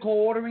 Oh, Nicole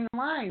ordering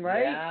online,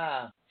 right?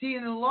 Yeah. See,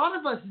 and a lot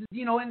of us,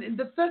 and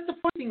that's the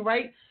funny thing,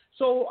 right?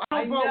 So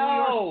I don't know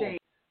about your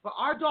state, but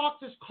our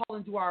doctors call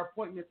into our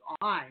appointments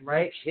online,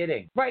 right? No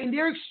kidding. Right, and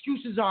their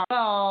excuses are,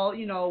 well,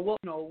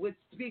 it's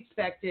to be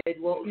expected.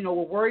 Well,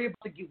 we'll worry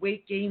about the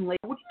weight gain later.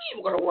 What do you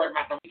mean we're going to worry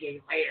about the weight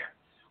gain later?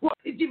 Well,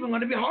 it's even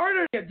going to be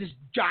harder to get this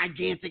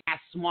gigantic ass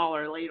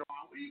smaller later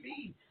on. What do you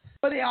mean?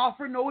 But they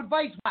offer no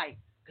advice. Why?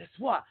 Guess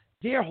what?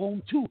 They're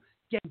home too,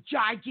 getting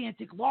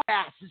gigantic large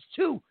asses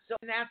too. So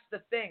and that's the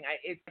thing.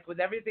 It's with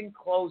everything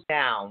closed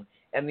down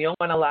and the only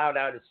one allowed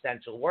out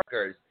essential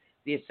workers.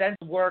 The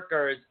essential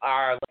workers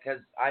are, because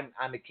I'm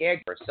a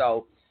caregiver,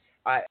 so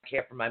I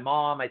care for my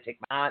mom. I take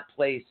my aunt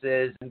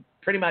places, and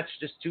pretty much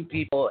just two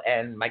people,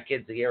 and my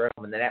kids are here at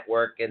home in the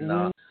network and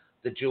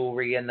the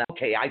jewelry and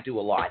I do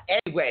a lot.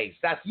 Anyways,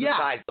 that's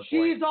besides the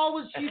point.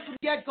 She's from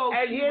get-go.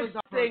 And here's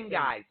the thing,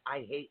 guys.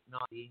 I hate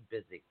not being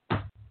busy.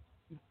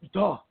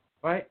 Duh,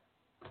 right?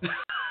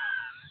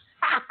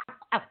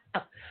 But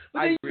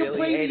then you really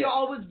complain hate that you're it.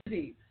 always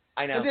busy.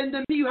 I know. But then the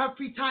minute you have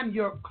free time,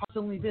 you're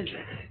constantly busy.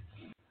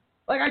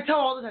 Like I tell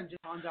all the time,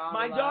 just calm down.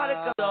 My daughter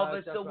comes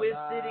over, so we're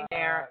sitting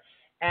there,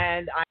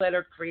 and I let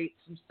her create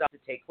some stuff to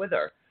take with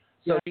her.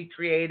 So she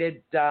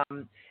created,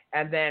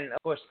 and then,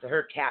 of course,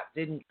 her cat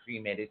didn't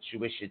cremate it. She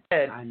wished it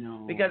did. I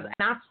know. Because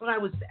that's what I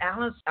was,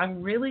 Alice,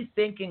 I'm really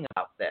thinking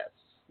about this.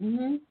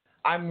 Mm-hmm.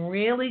 I'm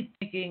really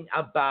thinking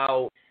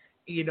about,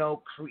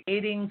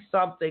 creating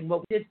something.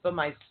 What we did for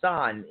my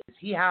son is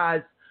he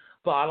has a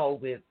bottle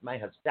with my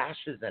husband's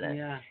ashes in it.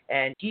 Yeah.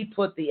 And he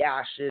put the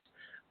ashes,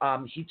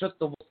 he took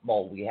the wolf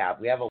mold we have.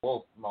 We have a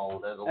wolf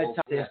mold. There's a wolf It's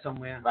up there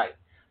somewhere. Right.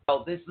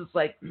 So this is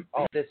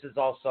this is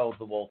also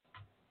the wolf.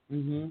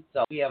 Mm-hmm.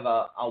 So we have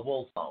a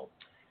wolf mold.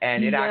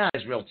 And it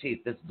actually has real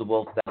teeth. This is the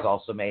wolf that's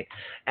also made.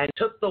 And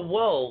took the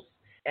wolf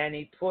and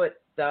he put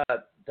the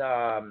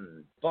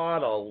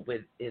bottle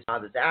with his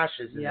mother's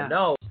ashes in the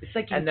nose. It's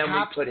like and then we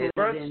put his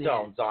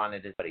birthstones on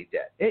it is what he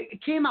did.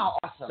 It came out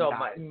awesome. So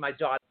my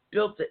daughter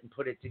built it and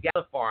put it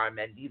together for him,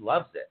 and he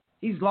loves it.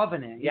 He's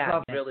loving it. He's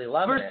really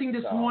loving it. First thing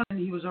this morning,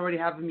 he was already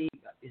having me,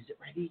 is it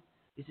ready?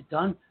 Is it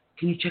done?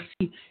 Can you check?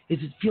 Does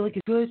it feel like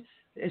it's good?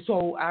 And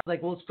so I was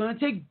like, well, it's going to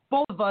take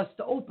both of us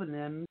to open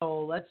them,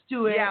 so let's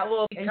do it. Yeah,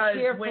 well, because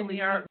when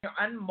you're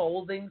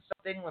unmolding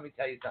something, let me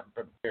tell you something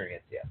from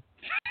experience here.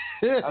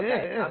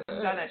 Okay,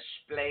 I'm going to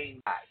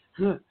explain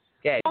that.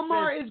 Okay.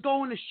 Walmart is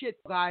going to shit,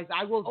 guys.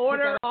 I will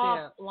order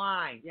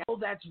offline. Yeah. Oh,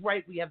 that's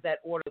right. We have that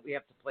order that we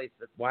have to place.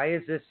 Why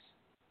is this?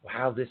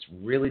 Wow, this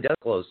really does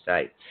close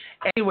tight.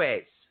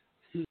 Anyways,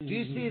 do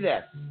you see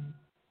this?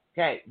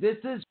 Okay, this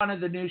is one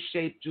of the new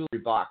shaped jewelry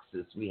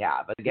boxes we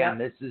have. Again,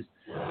 this is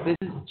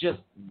just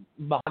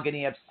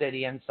mahogany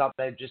obsidian,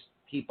 something I just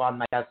keep on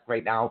my desk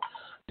right now.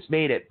 Just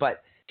made it.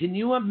 But can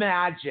you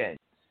imagine?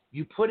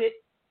 You put it.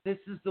 This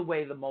is the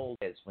way the mold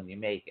is when you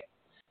make it.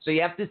 So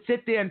you have to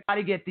sit there and try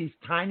to get these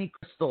tiny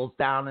crystals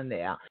down in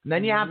there. And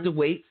then you have to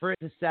wait for it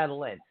to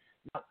settle in.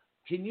 Now,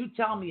 can you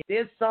tell me,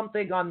 there's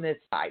something on this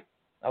side,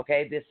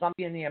 okay? There's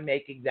something in here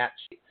making that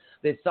shape.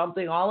 There's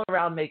something all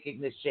around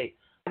making this shape.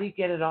 How do you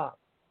get it off?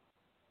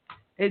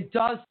 It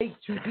does take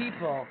two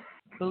people.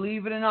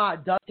 Believe it or not,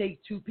 it does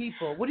take two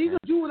people. What are you going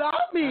to do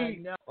without me? I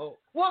know.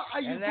 What are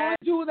you going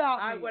to do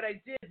without me? What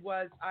I did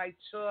was I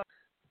took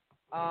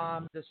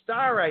the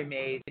star I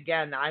made.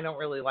 Again, I don't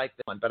really like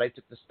this one, but I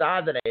took the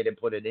star that I made and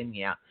put it in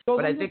here.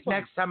 But I think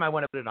next time I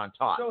want to put it on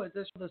top. Show it,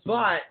 this one.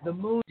 But the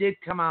moon did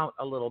come out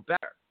a little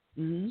better.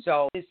 Mm-hmm.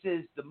 So this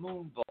is the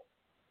moon bowl.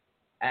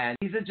 And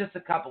these are just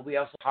a couple. We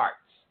also have hearts.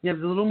 Yeah,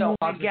 the little moon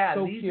box. Again,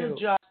 so these cute. are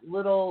just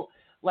little,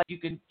 like you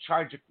can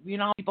charge it.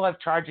 People have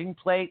charging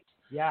plates.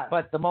 Yeah.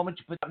 But the moment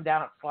you put them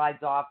down, it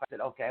slides off. I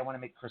said, okay, I want to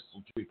make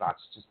crystal jewelry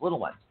boxes, just little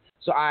ones.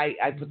 So I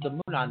put the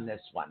moon on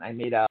this one. I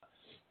made a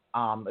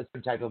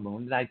certain type of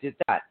moon, and I did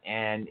that.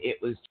 And it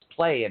was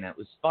play, and it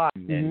was fun.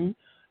 Mm-hmm. And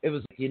it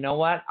was like, you know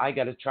what? I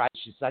got to try.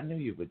 She said, I knew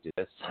you would do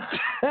this.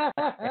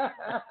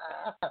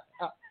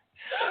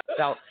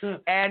 So,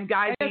 and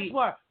guys, guess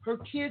what? Her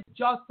kids,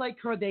 just like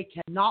her, they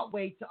cannot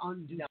wait to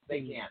undo. No,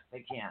 they can't.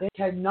 They can't. They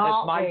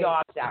cannot. My wait.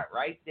 dog sat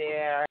right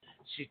there.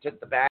 She took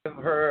the bag of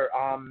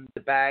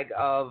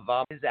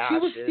his ashes. She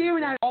was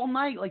staring at it all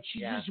night, like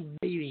she's just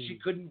waiting. She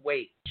couldn't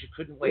wait.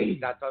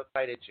 That's how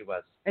excited she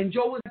was. And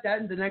Joe was at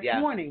that the next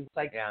morning. It's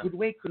like,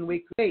 couldn't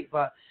wait.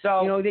 But,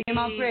 so they came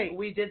out great.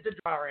 We did the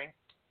drawing.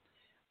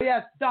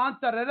 Yes, dun,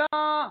 da, da,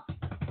 da.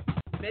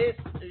 Miss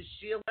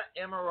Sheila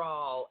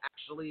Emerald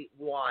actually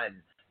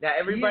won. Now,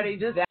 everybody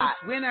This that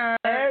winner.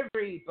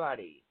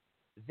 everybody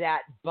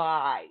that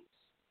buys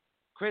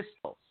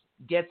crystals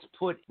gets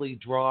put in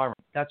drawing.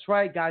 That's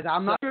right, guys.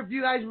 I'm not sure if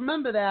you guys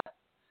remember that,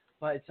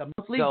 but it's a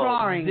monthly So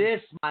drawing.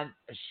 this month,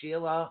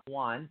 Sheila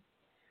won,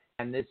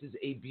 and this is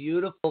a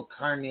beautiful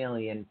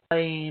carnelian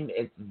flame.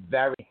 It's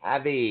very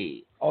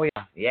heavy. Oh, yeah.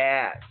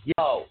 Yes.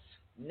 So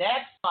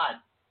next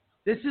month.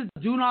 This is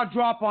do not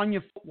drop on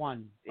your foot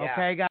one. Yeah.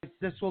 Okay, guys?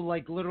 This will,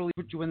 like, literally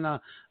put you in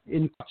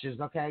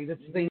touches, okay? This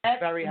thing's Next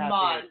very heavy.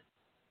 month,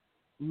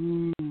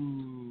 Ooh.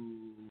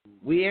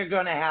 we are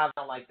going to have,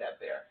 I don't like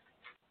that bear.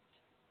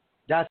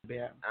 That's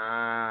bad.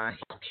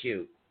 He's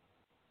cute.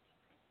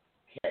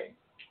 Okay.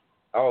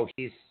 Oh,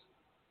 he's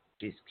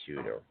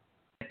cuter.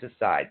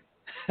 Decide.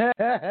 All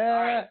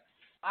right.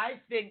 I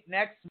think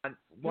next month,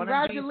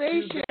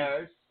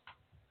 Congratulations.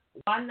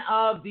 one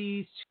of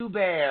these two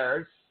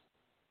bears,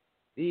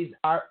 these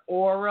are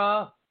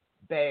Aura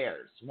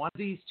bears. One of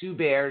these two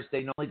bears,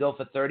 they normally go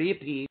for $30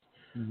 apiece.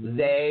 Mm-hmm.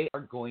 They are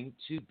going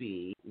to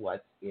be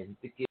what's in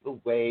the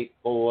giveaway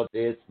for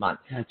this month.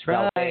 That's The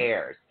right.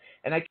 bears.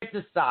 And I get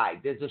to decide.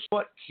 There's a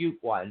short, cute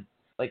one,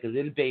 like a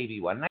little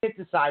baby one. And I get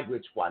to decide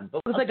which one.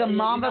 But It's I'll like tell a you,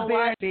 mama you know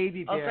bear, what?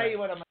 baby bear. I'll tell you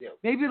what I'm going to do.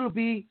 Maybe it'll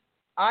be.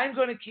 I'm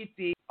going to keep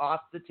these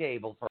off the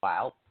table for a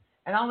while,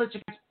 and I'll let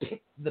you guys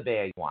pick the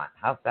bear you want.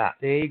 How's that?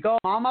 There you go.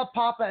 Mama,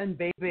 Papa, and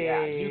baby.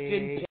 Yeah, you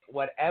can pick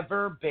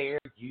whatever bear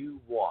you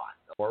want,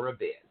 or a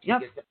bear. You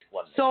Yep. get to pick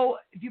one. So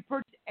if you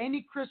purchase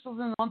any crystals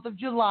in the month of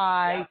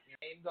July, Yep, your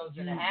name goes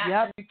in a hat,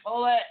 Yep. and you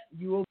pull it.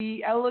 you will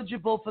be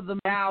eligible for the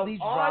Now, monthly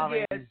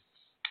drawing. August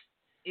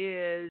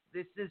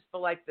this is for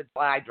like the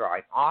July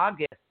drawing.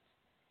 August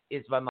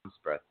is my mom's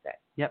birthday.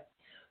 Yep.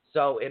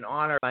 So in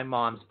honor of my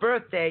mom's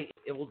birthday,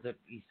 it will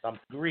be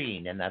something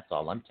green, and that's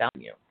all I'm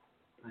telling you.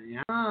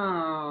 Yeah.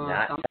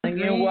 Not Something telling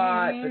you green,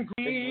 what. But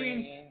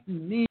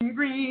green,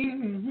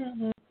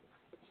 green.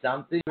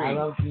 something green. I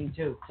love green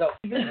too. So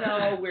even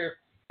though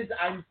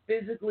I'm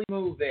physically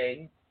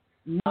moving,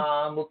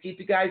 we'll keep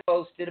you guys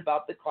posted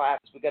about the class.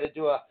 We got to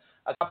do a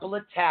couple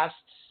of tests.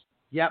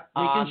 Yep.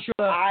 Making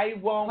sure. I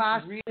won't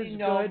class really is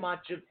know good.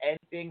 much of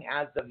anything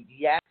as of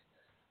yet.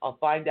 I'll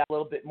find out a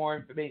little bit more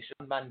information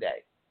on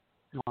Monday.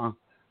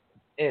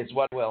 Is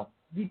what will.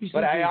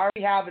 But I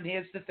already have, and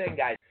here's the thing,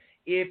 guys.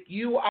 If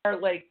you are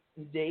like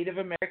Native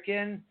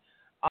American,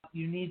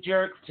 you need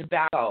your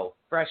tobacco,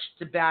 fresh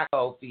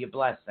tobacco for your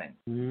blessing.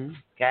 Mm-hmm.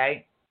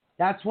 Okay?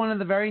 That's one of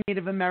the very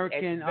Native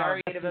American. It's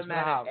very Native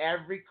American.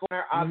 Every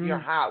corner of your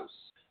house,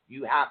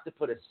 you have to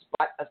put a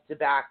spot of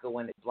tobacco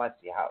in it to bless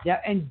your house. Yeah,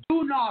 and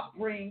do not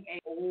bring an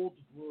old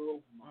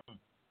broom.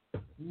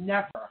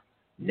 Never.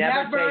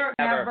 Never.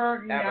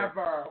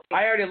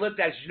 I already looked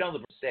at it. You know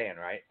the saying,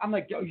 right? I'm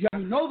like, you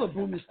know the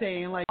broom is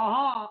staying. Like,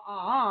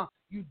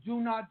 You do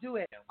not do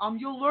it.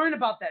 You'll learn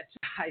about that too,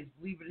 guys.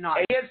 Believe it or not.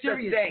 And here's the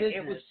Serious thing.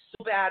 business. It was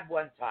so bad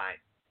one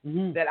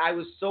time that I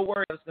was so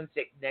worried I was going to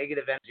take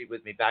negative energy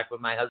with me back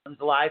when my husband's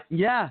alive.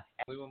 Yeah.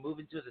 And we were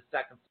moving to the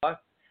second floor.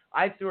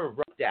 I threw a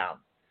rope down.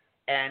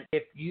 And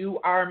if you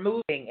are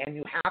moving and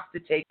you have to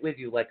take with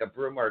you like a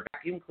broom or a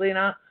vacuum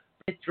cleaner,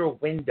 put it through a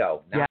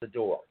window, not the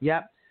door.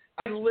 Yep.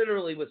 I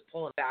literally was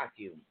pulling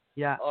vacuum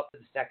up to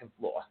the second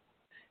floor.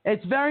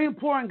 It's very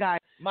important, guys.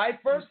 My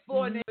first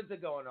floor neighbors are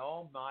going,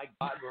 oh, my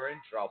God, we're in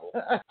trouble.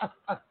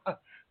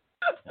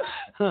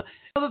 The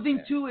other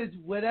thing, too, is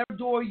whatever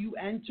door you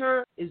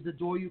enter is the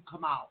door you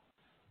come out.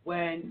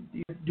 When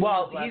you do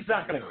he's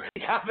not going to really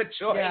have a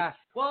choice. Yeah.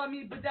 Well, I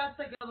mean, but that's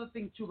like another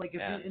thing, too. Like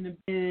if you're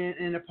in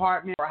an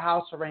apartment or a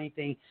house or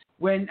anything,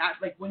 when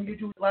you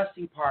do the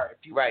blessing part,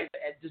 if you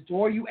the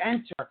door you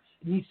enter,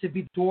 it needs to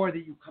be the door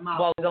that you come out.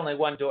 Well, there's only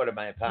one door to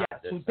my apartment.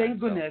 Yeah, so thank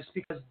goodness,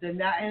 because then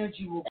that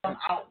energy will come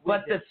out.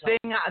 But the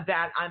thing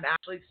that I'm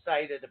actually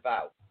excited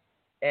about,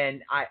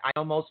 and I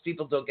know most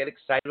people don't get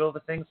excited over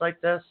things like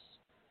this,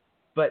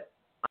 but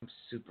I'm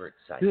super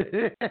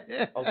excited.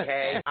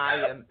 Okay? I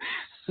am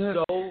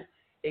so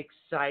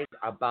excited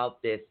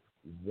about this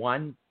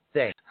one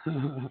thing.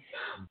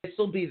 This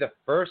will be the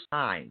first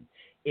time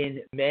in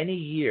many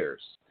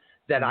years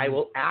that I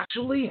will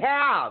actually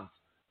have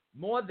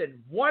more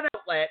than one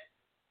outlet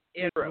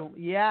in a room.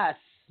 Yes.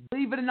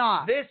 Believe it or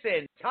not. This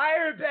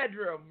entire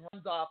bedroom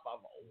runs off of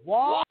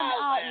one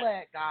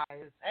outlet,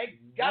 guys. Thank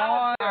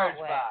God.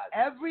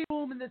 Every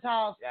room in this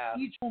house,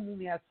 each room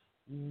only has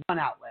one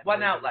outlet.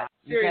 One outlet.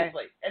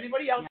 Seriously. Okay?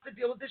 Anybody else to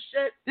deal with this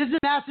shit? This is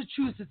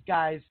Massachusetts,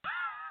 guys.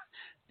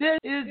 This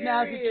is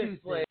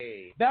Massachusetts.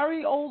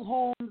 Very old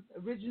homes,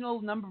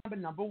 original number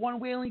one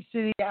Whaling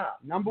City. Yeah.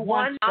 Number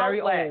one,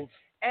 very old.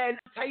 And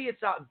I'll tell you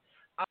something.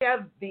 I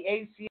have the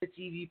AC and the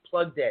TV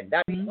plugged in.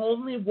 That's the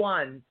only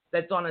one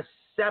that's on a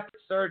separate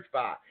surge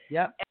bar.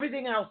 Yep.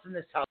 Everything else in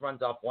this house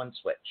runs off one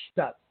switch.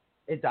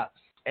 It does.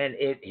 And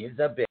it is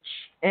a bitch.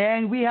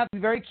 And we have to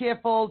be very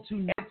careful to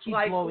not keep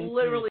blowing.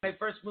 Literally, when I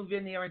first moved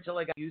in here until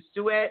I got used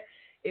to it,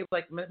 it was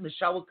like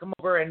Michelle would come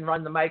over and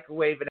run the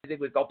microwave and everything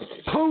would go boom.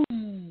 Son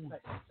of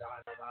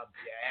a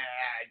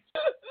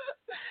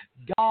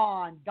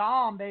bitch.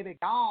 Gone, baby,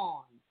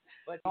 gone.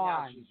 But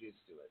now she's used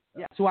to it. So.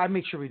 Yeah, so I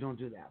make sure we don't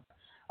do that.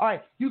 All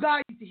right, you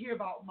guys need to hear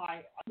about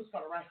I almost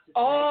got arrested today.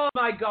 Oh,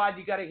 my God.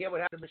 You got to hear what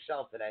happened to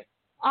Michelle today.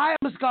 I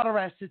almost got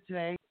arrested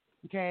today,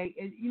 okay?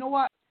 And you know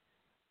what?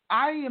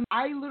 I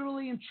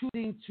literally am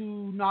choosing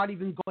to not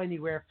even go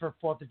anywhere for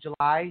 4th of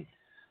July.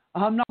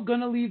 I'm not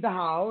going to leave the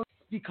house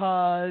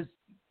because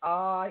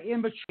I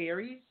am a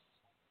Aries.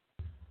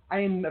 I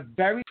am a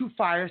very true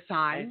fire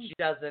sign. And she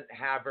doesn't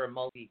have her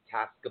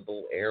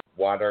multitaskable air,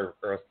 water,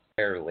 earth,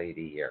 air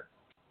lady here.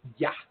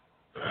 Yeah.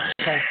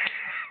 Okay.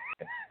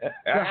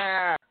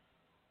 Yeah.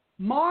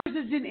 Mars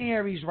is in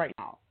Aries right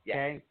now.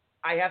 Okay.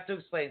 I have to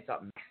explain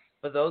something.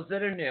 For those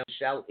that are new,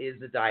 Michelle is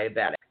a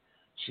diabetic.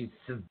 She's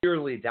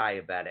severely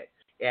diabetic.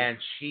 And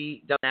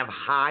she doesn't have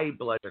high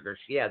blood sugar.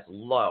 She has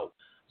low.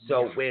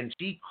 So when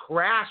she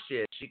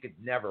crashes, she could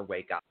never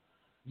wake up.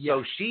 Yeah.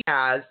 So she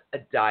has a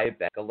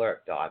diabetic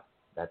alert dog.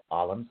 That's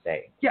all I'm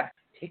saying. Yeah.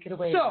 Take it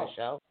away, so,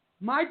 Michelle.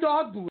 My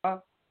dog,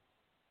 Buddha,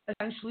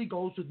 essentially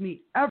goes with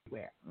me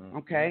everywhere.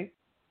 Okay?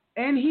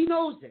 And he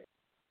knows it.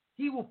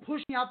 He will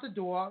push me out the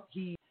door.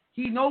 He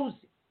knows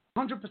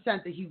 100%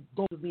 that he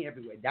goes with me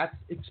everywhere. That's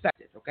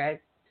expected, okay?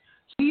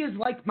 He is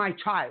like my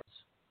child,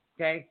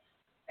 okay?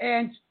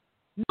 And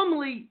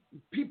normally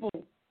people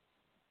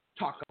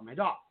talk about my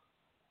dog.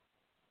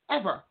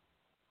 Ever.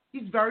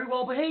 He's very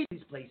well behaved in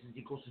these places.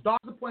 He goes to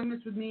doctor's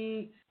appointments with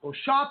me, goes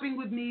shopping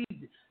with me,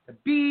 the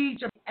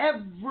beach,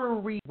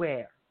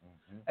 everywhere.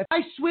 If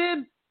I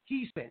swim,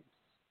 he swims.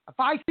 If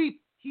I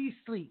sleep, he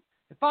sleeps.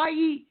 If I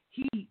eat,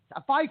 he eats.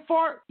 If I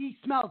fart, he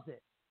smells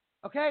it.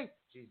 Okay?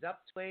 She's up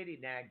to 80,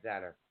 nags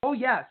at her. Oh,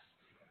 yes.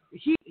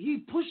 He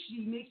makes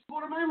me go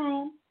to my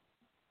room.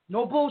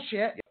 No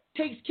bullshit.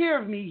 Takes care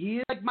of me. He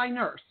is like my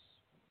nurse.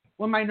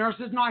 When my nurse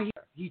is not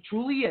here. He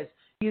truly is.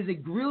 He is a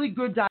really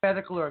good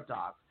diabetic alert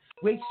dog.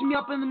 Wakes me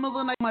up in the middle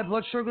of the night, my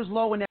blood sugar's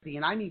low and everything.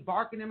 And I mean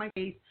barking in my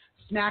face,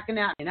 smacking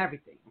at me and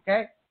everything.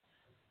 Okay?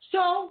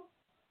 So,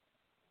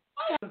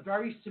 I have a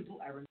very simple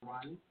errand to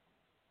run.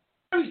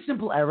 Very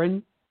simple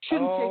errand.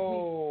 Shouldn't take me.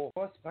 Oh,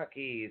 horse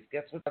puckies.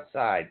 Guess what's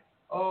outside?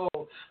 Oh,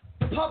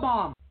 the pub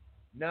bomb.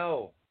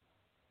 No.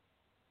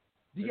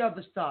 The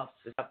other stuff.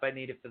 The stuff I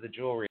needed for the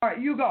jewelry. All right,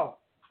 you go.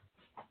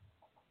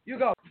 You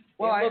go.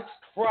 Well, it looks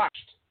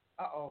crushed.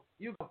 Uh-oh.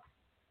 You go.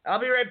 I'll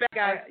be right back,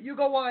 guys. Right, you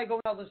go while I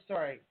go tell the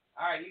story.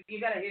 All right, you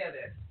got to hear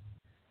this.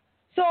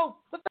 So,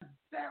 with a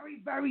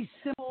very, very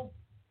simple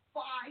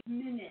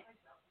 5-minute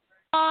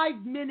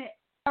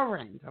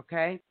errand,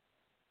 okay?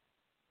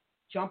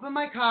 Jump in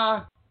my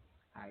car.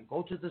 I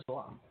go to the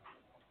store.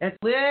 It's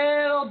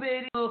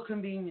little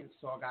convenience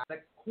store, guys.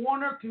 Like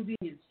corner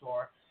convenience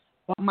store.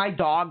 But my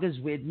dog is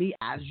with me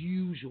as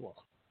usual,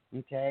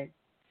 okay?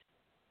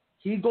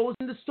 He goes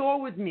in the store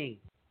with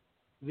me.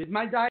 With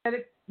my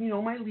diabetic,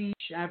 my leash,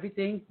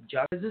 everything,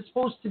 just as it's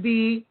supposed to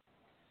be.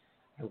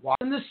 I walk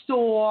in the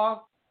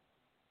store.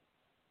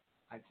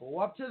 I go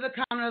up to the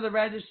counter of the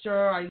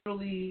register. I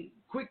literally,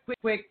 quick,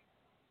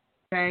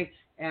 okay?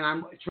 And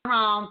I'm turn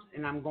around,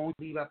 and I'm going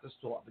to leave at the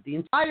store. But the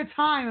entire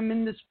time I'm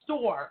in the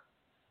store,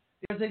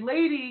 there's a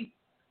lady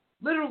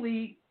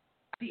literally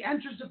at the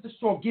entrance of the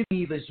store giving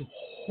me this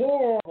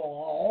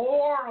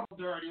horrible,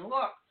 dirty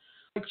look.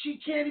 Like she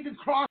can't even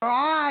cross her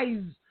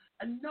eyes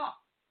enough.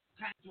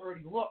 Kind of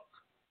dirty look.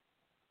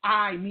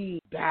 I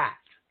mean bad.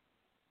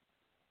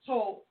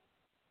 So,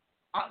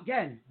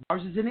 again,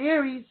 Mars is in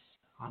Aries.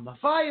 I'm a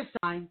fire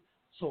sign.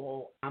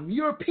 So, I'm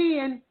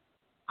European.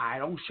 I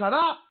don't shut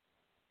up.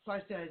 So I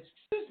said,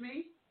 excuse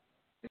me,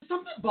 is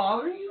something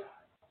bothering you?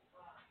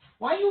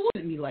 Why are you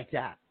looking at me like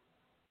that?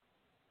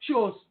 She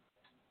goes,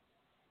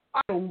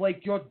 I don't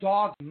like your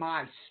dog in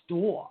my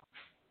store.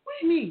 What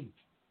do you mean?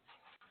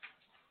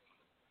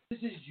 This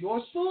is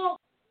your store?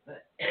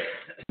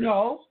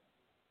 No,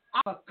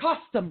 I'm a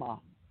customer.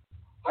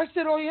 I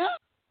said, oh yeah?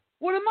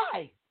 What am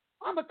I?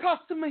 I'm a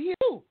customer here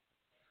too.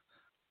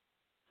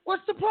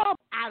 What's the problem?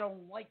 I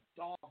don't like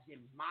dogs in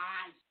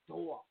my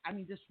store. I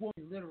mean, this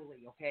woman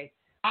literally, okay?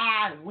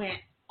 I went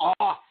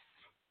off.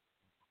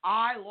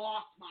 I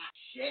lost my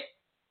shit.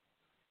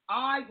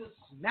 I was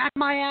smacking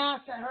my ass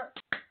at her.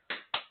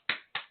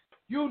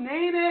 You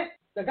name it.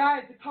 The guy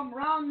had to come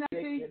around that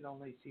thing. They can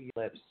only see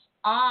lips.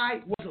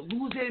 I was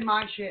losing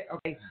my shit.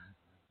 Okay,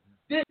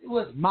 this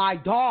was my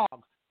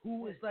dog,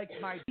 who was like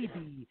my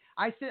baby.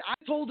 I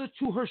told her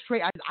to her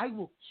straight. I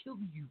will kill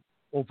you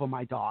over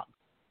my dog.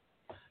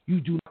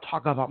 You do not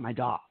talk about my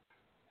dog.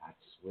 That's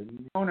when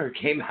the owner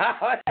came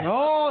out.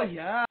 Oh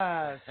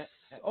yes.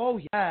 Oh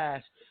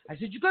yes. I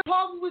said, you got a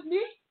problem with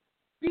me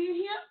being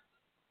here?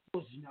 He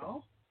goes,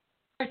 no.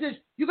 I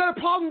said, you got a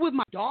problem with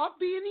my dog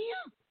being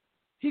here?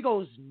 He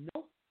goes,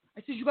 no.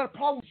 I said, you got a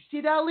problem? You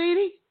see that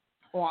lady?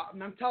 Oh,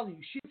 I'm telling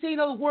you, she didn't say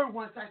another word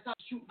once I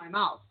started shooting my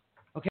mouth.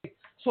 Okay,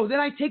 so then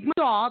I take my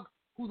dog,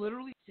 who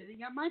literally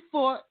sitting at my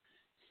foot,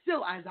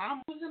 still as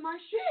I'm losing my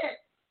shit,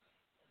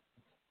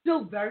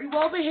 still very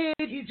well behaved.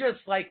 He's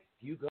just like,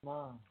 you go,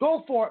 Mom.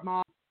 Go for it,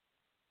 Mom.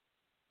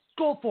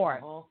 Go for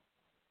it. Uh-huh.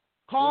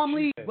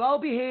 Calmly, well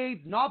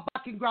behaved, not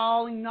barking,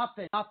 growling,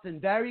 nothing.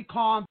 Very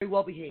calm, very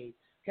well behaved.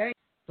 Okay,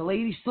 the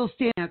lady's still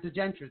standing at the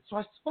entrance. So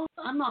I said, well,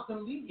 I'm not going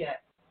to leave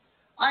yet.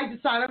 I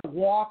decided to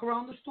walk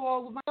around the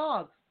store with my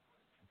dogs.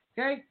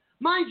 Okay?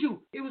 Mind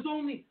you, it was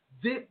only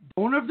the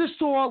owner of the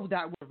store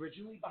that was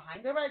originally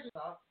behind the register,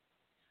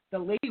 the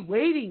lady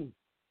waiting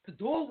at the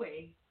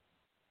doorway,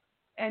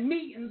 and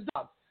me and the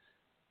dog.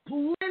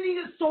 Plenty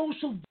of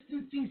social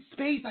distancing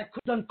space. I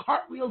could have done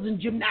cartwheels and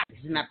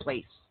gymnastics in that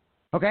place.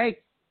 Okay?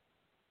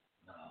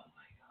 Oh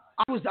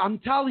my God. I'm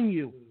telling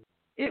you,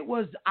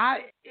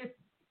 I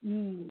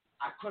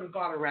could have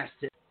got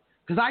arrested.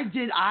 Because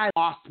I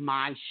lost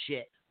my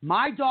shit.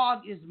 My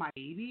dog is my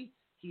baby.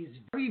 He's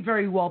very,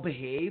 very well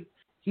behaved.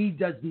 He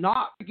does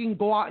not freaking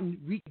go out and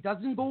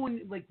doesn't go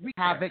and wreak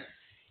havoc.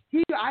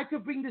 I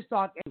could bring this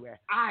dog anywhere.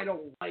 I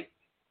don't like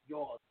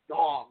your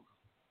dog.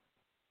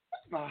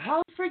 What the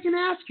hell freaking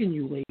asking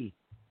you, lady?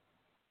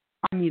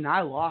 I mean,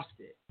 I lost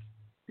it.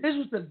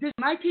 When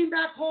I came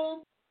back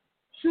home,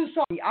 she was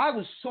sorry. I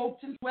was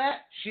soaked and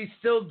wet. She's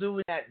still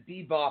doing that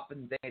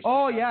bebopping thing.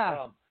 Oh,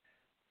 yeah.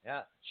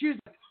 Yeah. She's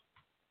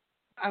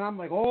and I'm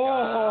like,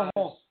 oh.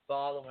 God,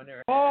 following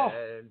her. Oh.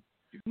 Head.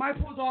 My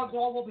poor dog's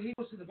all over. He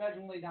goes to the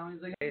bedroom, lay down.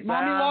 He's like, Hey,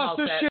 Mommy lost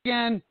her shit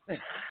again.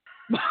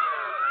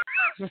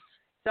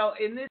 So,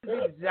 and this is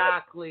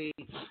exactly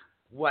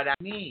what I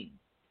mean.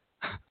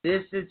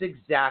 This is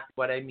exactly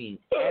what I mean.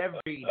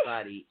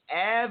 Everybody,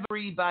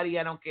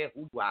 I don't care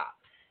who you are,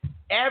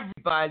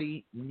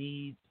 everybody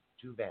needs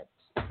to vent.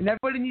 And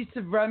everybody needs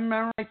to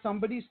memorize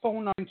somebody's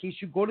phone number in case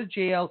you go to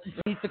jail. You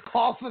need to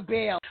call for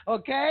bail,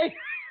 okay?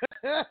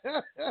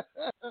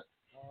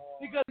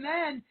 Because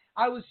then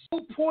I was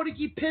so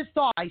porticky pissed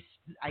off. I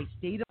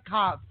stayed in the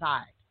car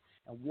outside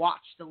and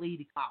watched the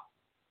lady come out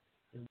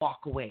and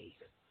walk away.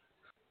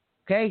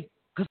 Okay?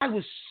 Because I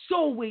was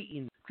so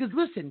waiting. Because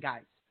listen,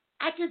 guys,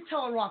 I can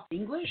tell her off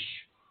English.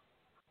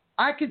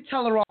 I can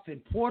tell her off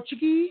in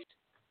Portuguese.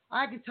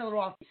 I can tell her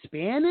off in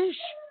Spanish.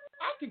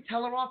 I can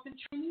tell her off in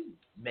Chinese.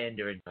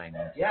 Mandarin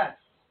language. Yes.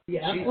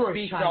 Yeah, she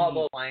speaks all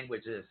those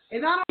languages.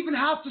 And I don't even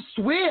have to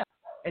swear.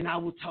 And I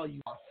will tell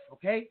you off,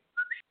 okay?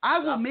 I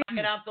will make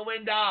you out the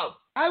window.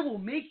 I will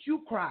make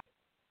you cry.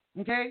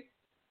 Okay?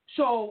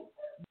 So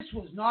this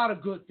was not a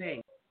good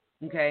thing.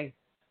 Okay?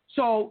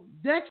 So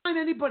next time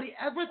anybody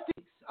ever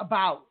thinks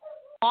about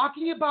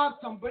talking about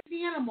somebody's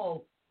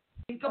animal,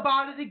 think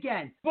about it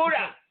again.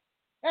 Buddha!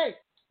 Hey,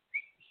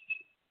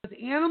 because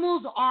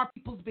animals are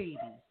people's babies,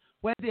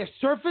 whether they're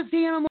surface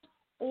animals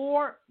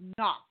or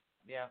not.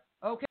 Yeah.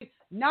 Okay?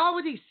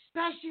 Nowadays,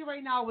 especially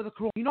right now with the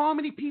corona, you know how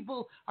many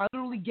people are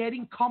literally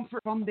getting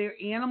comfort from their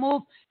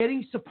animals,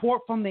 getting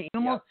support from the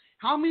animals? Yep.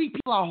 How many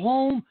people are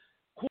home,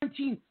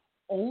 quarantined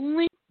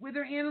only with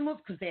their animals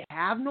because they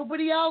have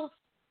nobody else?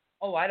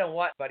 Oh, I don't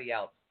want anybody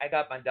else. I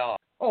got my dog.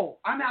 Oh,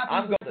 I'm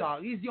happy with the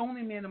dog. He's the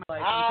only man in my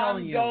life. I'm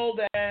telling you.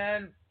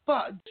 Golden.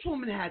 But this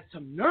woman had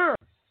some nerve.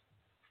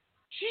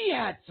 She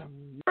had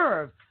some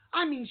nerve.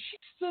 I mean, she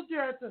stood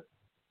there at the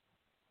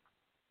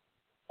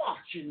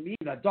watching me,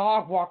 the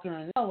dog walking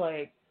around.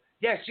 Like,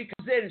 yeah, she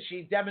comes in and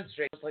she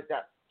demonstrates like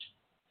that.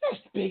 This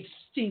big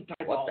stink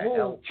the what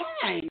whole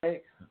time.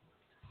 Like,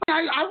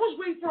 I was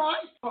waiting for her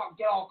eyes to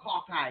get all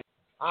cockeyed.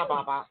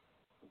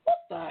 What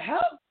the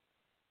hell?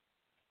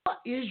 What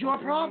is your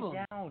problem?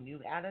 Down.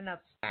 You've had enough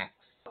snacks.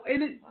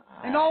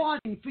 And all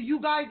honesty, for you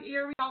guys,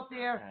 Aries out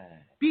there,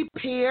 be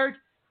prepared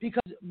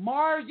because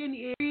Mars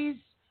in Aries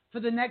for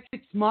the next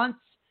 6 months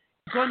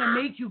is going to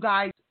make you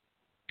guys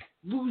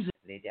lose it.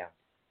 Lay down.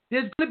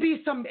 There's going to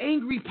be some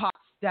angry pops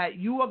that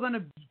you are going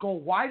to go,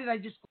 why did I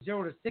just go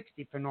 0 to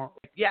 60 for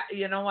normal? Yeah,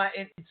 you know what?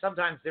 And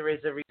sometimes there is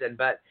a reason,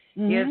 but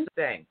here's the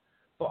thing.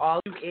 For all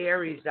you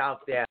Aries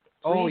out there,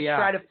 please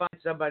try to find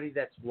somebody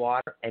that's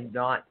water and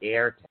not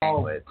air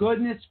with.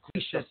 Goodness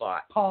gracious.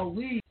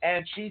 Police.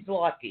 And she's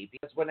lucky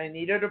because when I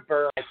need her to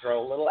burn, I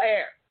throw a little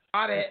air.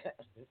 Got it.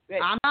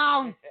 I'm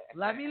down.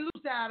 Let me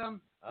loose at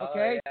him.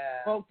 Okay? Oh, yeah.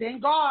 Well,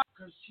 thank God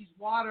because she's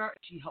water.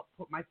 She helped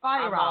put my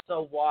fire out. I'm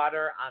also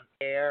water. I'm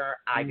air.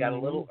 I got a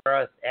little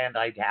earth, and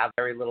I have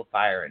very little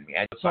fire in me.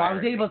 So I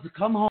was able to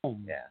come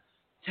home. Yeah.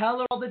 Tell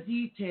her all the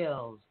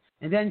details.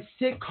 And then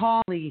sit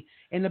calmly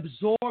and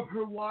absorb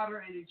her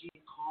water energy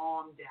and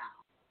calm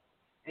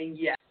down. And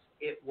yes,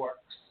 it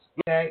works.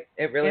 Okay?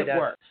 It really does.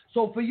 Works.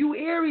 So for you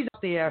Aries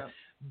out there,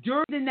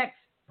 during the next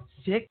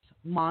 6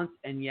 months,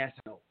 and yes,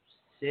 I know,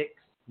 6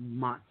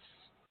 months.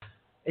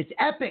 It's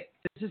epic.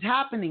 This is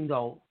happening,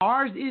 though.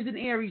 Ours is in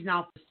Aries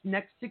now for the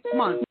next 6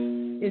 months.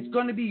 It's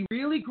going to be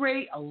really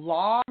great. A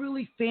lot of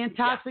really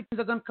fantastic things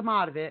are going to come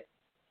out of it.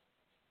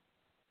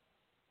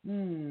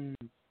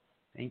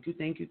 Thank you.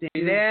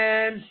 And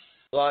then,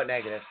 blow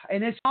negative.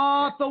 And it's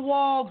not the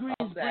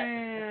Walgreens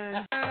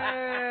brand.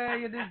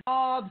 Hey, it is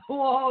not the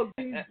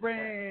Walgreens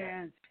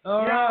brand.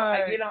 All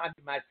right. You know, I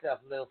give myself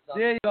a little something.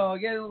 There you go.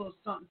 Get a little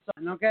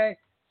something, okay?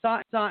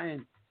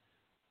 Something.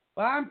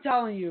 But I'm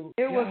telling you,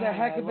 it was a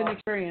heck of an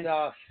experience.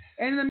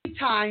 And in the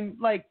meantime,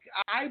 like,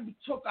 I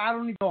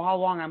don't even know how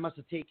long I must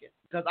have taken.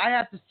 Because I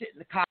had to sit in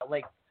the car,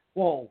 like,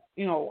 whoa,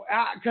 you know,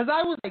 because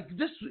I was like,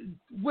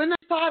 when I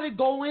started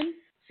going,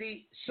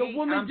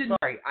 I'm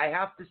sorry. I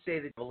have to say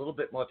that you have a little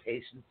bit more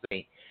patience than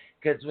me.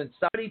 Because when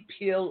somebody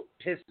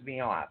pissed me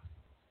off,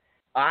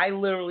 I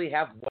literally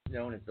have what's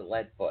known as the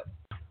lead foot.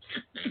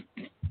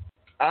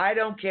 I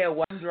don't care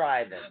what I'm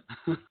driving.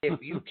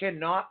 If you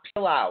cannot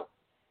peel out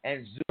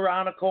and zoom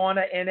around a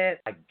corner in it,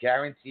 I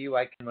guarantee you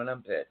I can when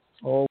I'm pissed.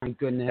 Oh, my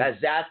goodness. Because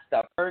that's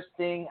the first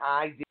thing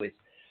I do is...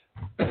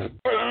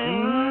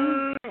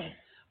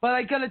 But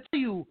I got to tell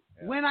you,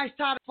 when I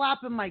started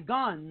flapping my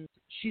guns,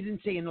 she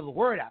didn't say another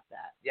word after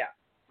that. Yeah.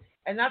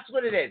 And that's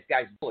what it is,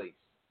 guys. Bullies.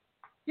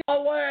 Yeah.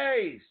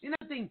 Always. You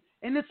know, thing.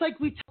 And it's like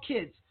we tell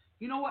kids,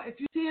 you know what? If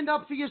you stand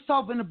up for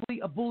yourself and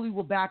a bully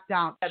will back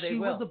down. Yeah, she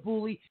will. was a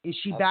bully, and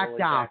she backed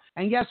down. Back.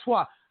 And guess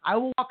what? I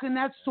will walk in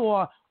that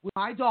store with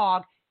my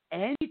dog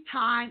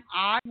anytime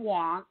I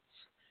want,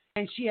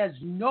 and she has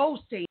no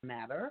say in the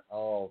matter.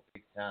 Oh,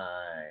 big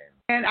time.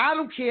 And I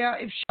don't care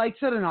if she likes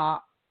it or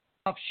not.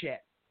 Tough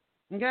shit.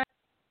 Okay?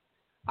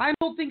 I'm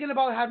still thinking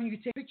about having you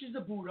take pictures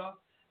of Buddha,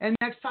 and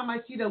next time I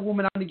see that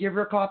woman, I'm going to give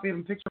her a copy of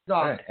a picture of the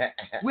dog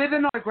with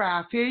an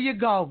autograph. Here you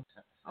go.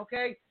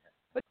 Okay?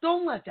 But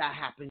don't let that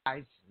happen,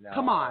 guys. No,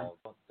 Come on.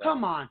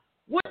 Come on.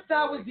 What if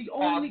that was the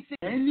only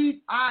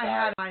thing I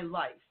had in my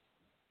life?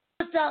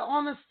 What if that,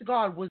 honest to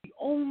God, was the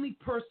only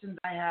person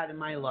that I had in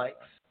my life?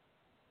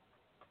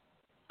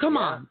 Come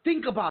on.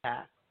 Think about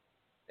that.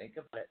 Think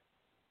about it.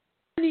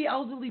 Many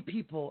elderly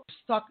people are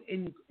stuck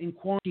in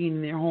quarantine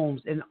in their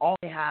homes, and all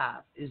they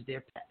have is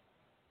their pet.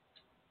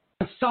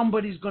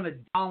 Somebody's going to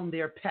down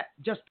their pet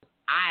just,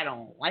 I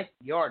don't like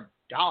your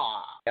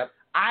dog. Yep.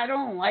 I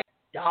don't like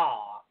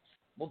dogs.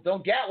 Well,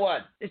 don't get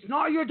one. It's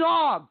not your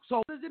dog, so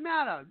what does it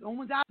matter? No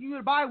one's asking you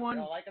to buy one.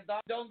 You don't like a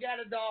dog? Don't get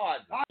a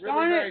dog.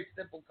 Darn Very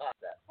simple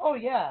concept. Oh,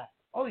 yeah.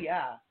 Oh,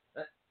 yeah.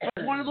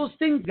 It's one of those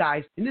things,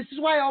 guys, and this is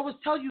why I always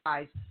tell you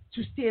guys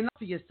to stand up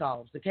for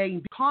yourselves, okay,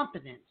 and be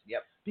confident.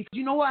 Yep. Because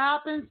you know what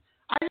happens?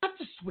 I didn't have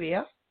to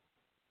swear.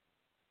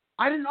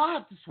 I did not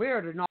have to swear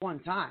at her not one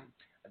time.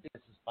 I think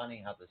this is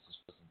funny how this is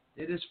frozen.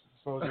 It is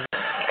frozen.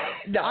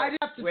 No, I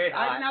didn't have to swear.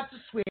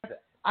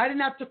 I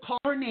didn't have to call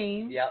her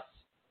name. Yep.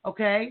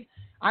 Okay?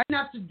 I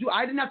didn't have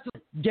to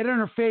get in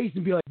her face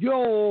and be like,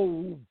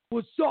 yo,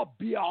 what's up,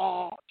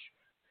 biatch?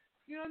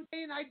 You know what I'm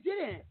saying?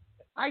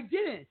 I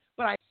didn't.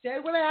 But I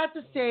said what I had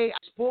to say. I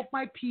spoke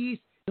my piece.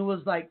 It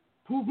was like,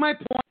 prove my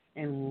point.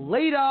 And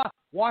later,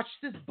 watch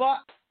this butt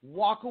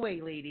walk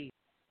away, lady.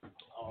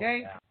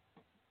 Okay? Oh,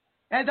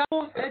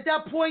 yeah. At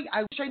that point,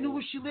 I wish I knew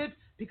where she lived,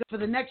 because for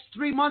the next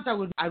 3 months,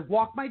 I'd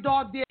walk my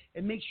dog there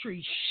and make sure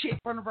he shit in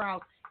front of her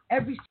house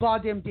every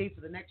goddamn day for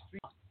the next 3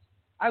 months.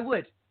 I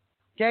would.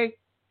 Okay?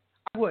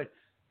 I would.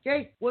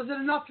 Okay? Was it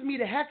enough for me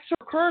to hex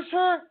her, curse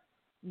her?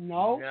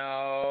 No.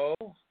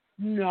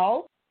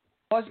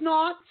 Was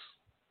not.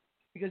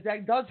 Because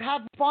that does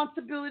have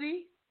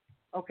responsibility.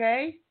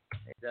 Okay?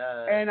 It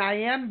does. And I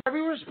am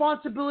very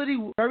responsible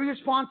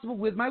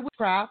with my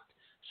witchcraft.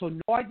 So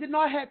no, I did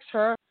not hex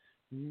her.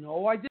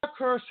 No, I did not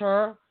curse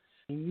her.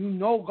 And you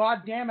know,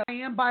 goddamn it, I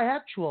am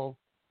bisexual.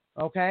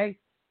 Okay?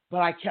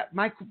 But I kept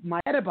my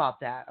head about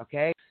that.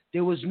 Okay?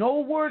 There was no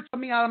words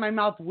coming out of my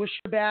mouth, wish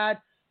her bad,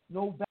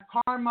 no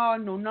bad karma,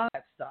 no none of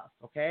that stuff.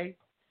 Okay?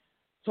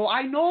 So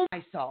I know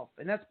myself,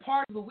 and that's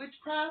part of the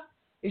witchcraft,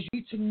 is you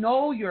need to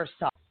know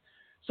yourself.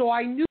 So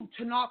I knew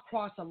to not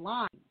cross a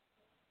line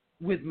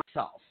with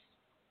myself.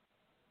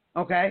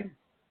 Okay?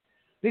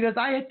 Because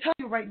I tell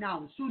you right now,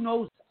 and Sue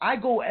knows, I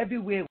go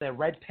everywhere with a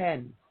red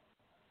pen.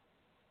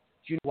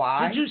 Do you know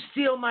why? Did you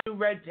steal my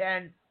red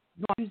pen?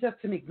 No, I used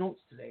that to make notes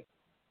today.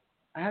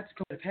 I had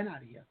to get a pen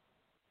out of here.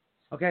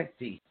 Okay?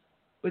 See.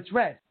 It's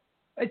red.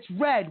 It's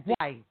red.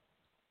 Why?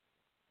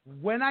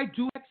 When I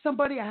do hex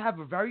somebody, I have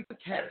a very good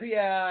hex.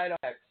 Yeah, I don't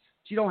hex.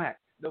 She don't hex.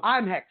 Nope.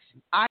 I'm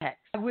hexing. I hex.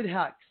 I would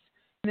hex.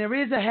 And there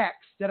is a hex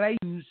that I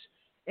use,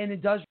 and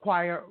it does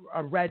require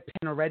a red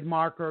pen, a red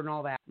marker, and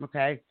all that.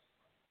 Okay?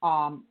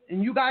 And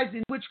you guys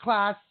in which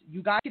class,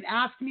 you guys can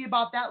ask me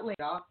about that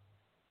later.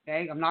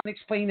 Okay? I'm not going to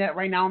explain that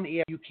right now in the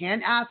air. You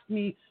can ask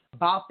me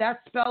about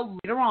that spell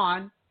later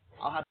on.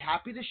 I'll be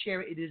happy to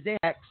share it. It is a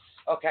hex.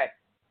 Okay.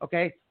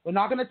 Okay? We're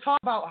not going to talk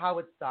about how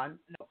it's done.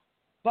 No.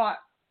 But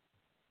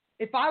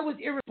if I was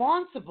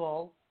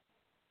irresponsible,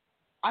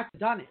 I could have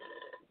done it.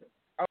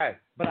 Okay.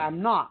 But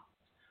I'm not.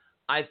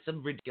 I have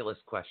some ridiculous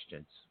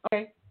questions.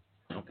 Okay?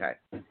 Okay.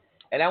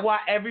 And I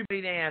want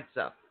everybody to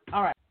answer.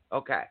 All right.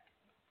 Okay.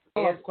 I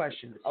love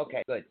questions.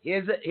 Okay, good.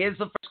 Here's the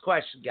first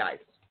question, guys.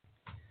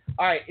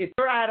 All right, if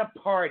you're at a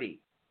party,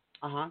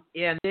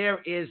 and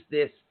there is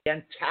this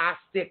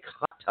fantastic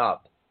hot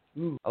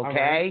tub,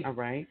 okay? All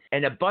right.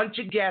 And a bunch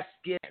of guests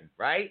get in,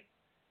 right?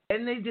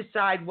 Then they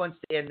decide once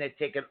they're in, they're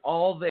taking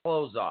all their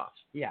clothes off.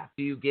 Yeah.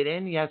 Do you get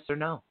in, yes or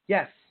no?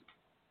 Yes.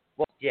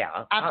 Well,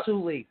 yeah.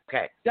 Absolutely.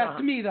 Okay.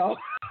 That's me, though.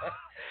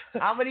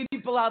 How many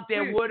people out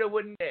there Dude, would or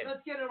wouldn't get in?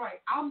 Let's get it right.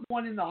 I'm the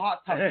one in the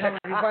hot tub telling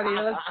everybody,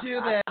 let's do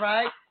that,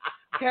 right?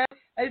 Okay?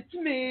 It's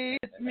me.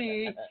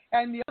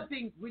 And the other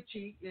thing,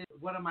 witchy, is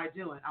what am I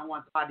doing? I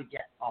want the body to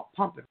get all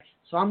pumping.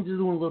 So I'm just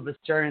doing a little bit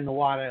stirring the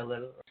water a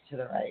little to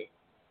the right.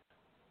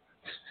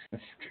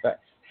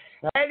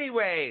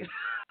 Anyways,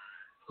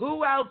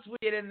 who else would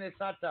get in this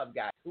hot tub,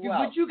 guys? Who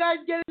else? Would you guys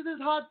get into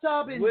this hot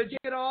tub and take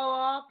it all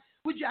off?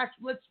 Would you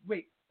actually, let's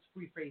wait.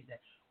 rephrase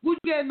that. Would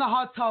you get in the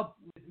hot tub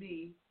with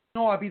me?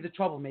 No, I'd be the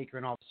troublemaker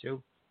and all this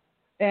too.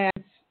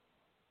 And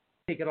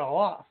take it all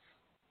off.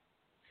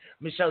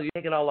 Michelle, you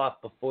take it all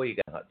off before you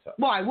get in the hot tub.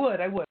 Well, I would.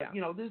 Yeah.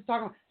 You know, this is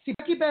talking. See,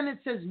 Becky Bennett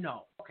says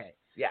no. Okay.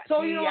 Yeah.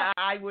 So see, you know what?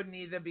 I wouldn't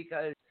either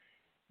because,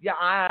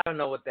 I don't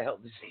know what the hell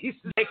disease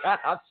they got.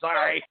 I'm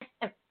sorry.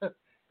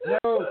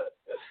 No.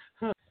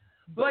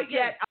 But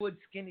yet, I would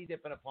skinny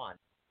dip in a pond.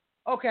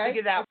 Okay.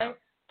 Figure that out.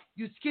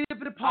 You skinny dip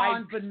in a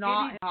pond, but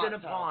not in a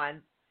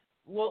pond.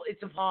 Well,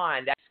 it's a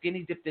pond. I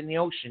skinny dipped in the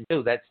ocean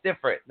too. That's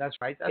different. That's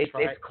right.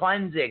 It's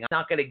cleansing. I'm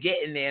not going to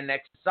get in there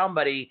next to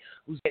somebody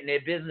who's getting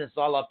their business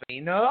all up in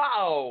me. No.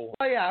 Oh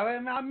yeah,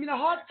 I mean,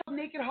 a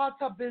naked hot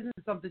tub business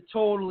is something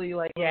totally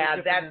like.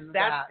 Yeah, that's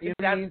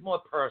that's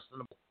more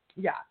personable.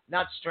 Yeah,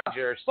 not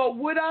strangers. But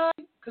would I?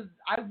 Because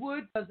I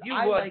would. You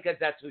would because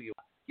that's who you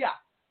are. Yeah,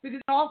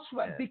 because also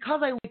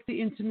because I like the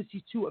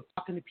intimacy too of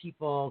talking to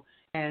people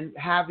and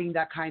having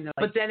that kind of.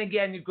 But then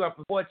again, you grew up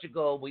in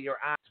Portugal where your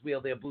aunts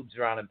wheel their boobs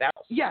around in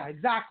barrels. Yeah,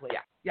 exactly.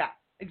 Yeah,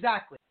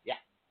 exactly. Yeah.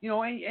 You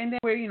know, and then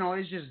where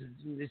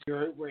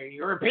we're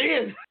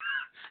European.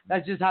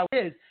 That's just how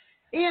it is.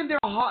 And they're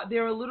hot.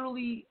 They're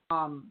literally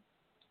what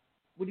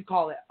do you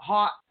call it?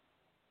 Hot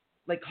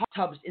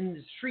tubs in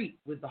the street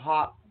with the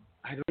hot.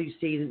 I don't know how you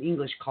say it in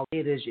English. Called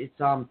it is. It's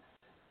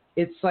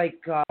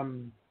like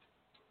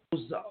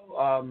those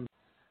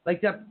like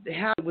that they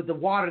have with the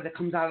water that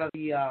comes out of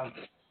the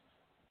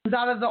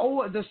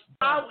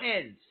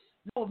fountains.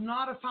 No,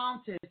 not a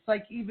fountain. It's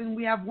like even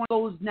we have one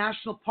of those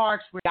national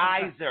parks where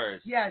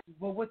geysers. Yes,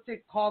 well, what's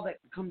it called that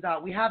comes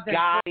out? We have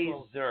that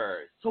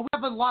geysers. So we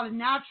have a lot of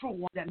natural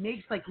ones that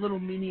makes like little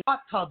mini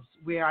hot tubs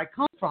where I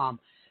come from.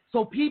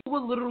 So people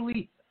would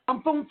literally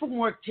come home from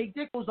work, take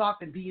their clothes off,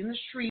 and be in the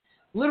street,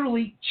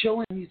 literally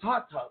chilling in these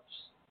hot tubs,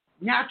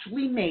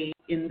 naturally made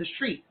in the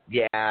street.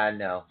 Yeah, I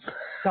know.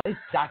 So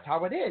that's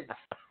how it is.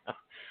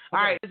 All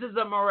right, this is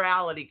a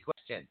morality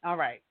question. All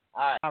right.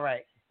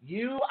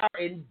 You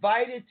are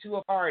invited to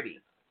a party.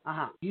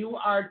 You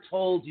are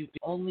told you can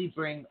only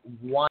bring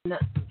one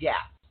guest.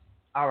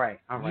 All right.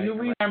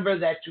 You remember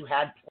that you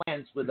had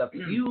plans with a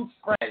few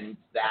friends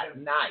that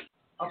night.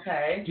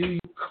 Okay. Do you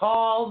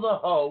call the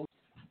host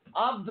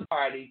of the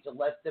party to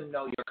let them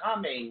know you're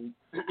coming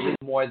with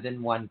more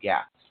than one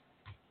guest?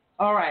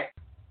 All right.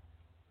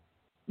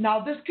 Now,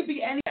 this could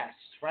be any guest,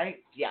 right?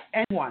 Yeah.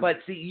 Anyone. But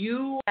see,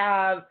 you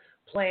have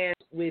plans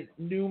with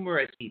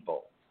numerous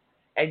people,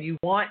 and you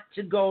want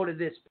to go to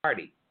this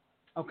party.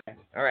 Okay.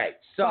 All right.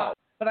 So.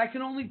 But I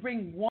can only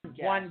bring one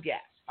guest. One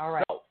guest. All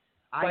right. So,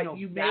 but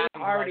you may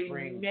already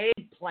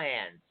made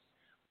plans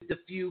with a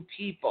few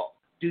people.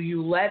 Do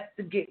you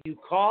you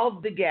call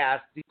the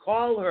guest, you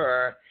call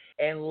her,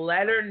 and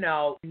let her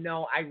know,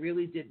 no, I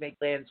really did make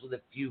plans with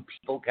a few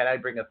people. Can I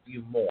bring a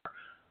few more?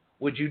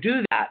 Would you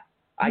do that?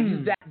 Are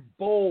you that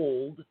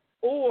bold?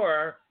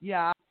 Or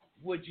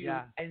would you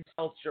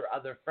insult your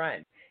other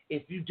friend?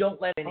 If you don't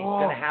let him, he's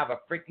going to have a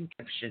freaking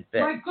conniption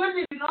fit. My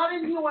goodness, you're not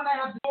in here when I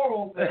have the door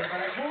open. But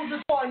I close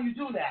the door and you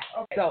do that.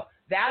 Okay. So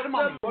that's a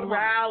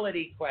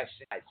morality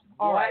question, guys.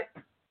 What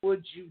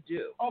would you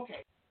do?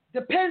 Okay.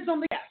 Depends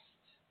on the guest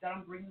that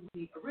I'm bringing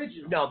the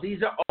original. No,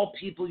 these are all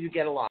people you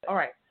get along with. All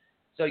right.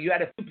 So you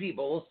had a few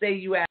people. We'll say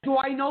you had. Do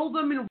I know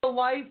them in real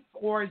life,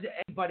 or is it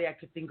anybody I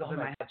could think of in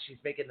my head? She's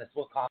making this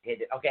look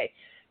complicated. Okay.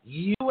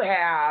 You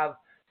have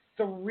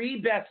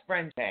 3 best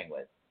friends to hang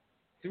with.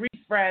 3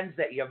 friends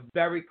that you're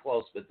very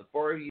close with. The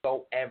 4 of you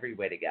go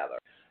everywhere together.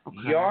 Okay.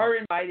 You're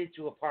invited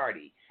to a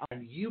party,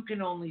 and you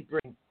can only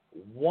bring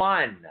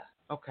one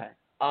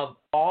of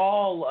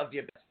all of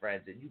your best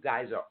friends, and you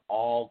guys are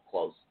all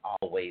close,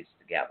 always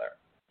together.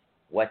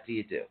 What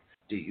do?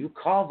 Do you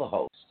call the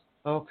host?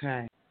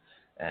 Okay.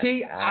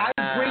 See, I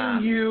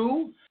bring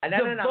you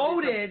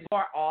devoted.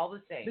 No, all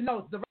the same.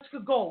 No, the rest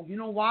could go. You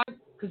know why?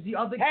 Because the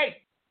other. Hey!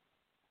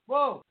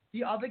 Whoa!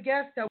 The other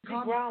guest that would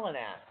come. Growling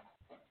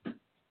at?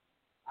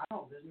 I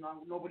don't know. There's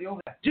nobody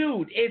over there.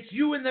 Dude, it's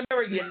you in the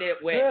mirror, you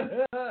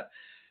nitwit.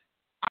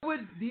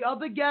 The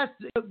other guest,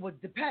 it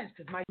would depend,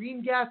 because my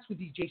dream guest would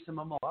be Jason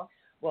Momoa.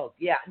 Well,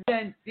 yeah.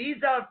 Then these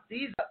are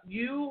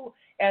you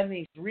and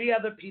these 3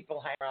 other people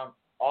hang around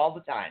all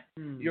the time.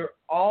 You're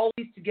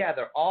always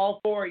together, all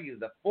 4 of you,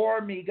 the 4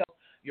 amigos.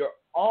 You're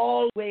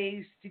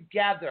always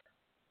together.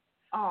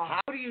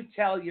 How do you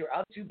tell your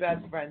other 2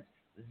 best friends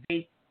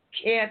they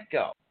can't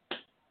go?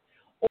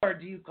 Or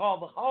do you call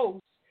the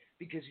host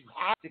because you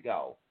have to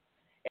go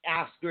and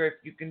ask her if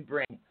you can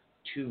bring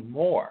 2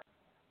 more?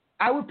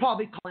 I would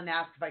probably call and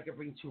ask if I could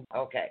bring 2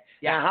 more. Okay.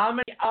 Yeah. Now, how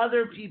many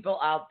other people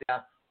out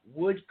there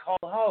would call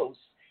the host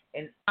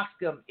and ask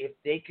them if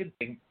they could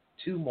bring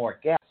 2 more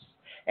guests?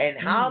 And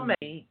how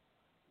many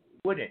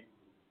wouldn't?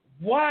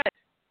 What?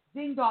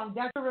 Ding dong,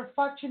 that's a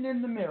reflection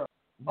in the mirror.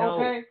 No,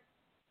 okay?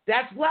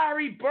 That's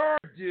Larry Bird,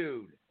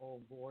 dude. Oh,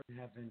 Lord in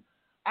heaven.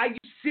 Are you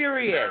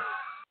serious?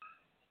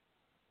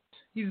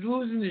 He's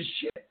losing his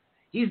shit.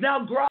 He's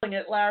now growling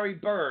at Larry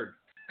Bird.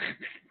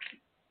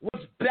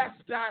 What's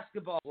best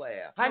basketball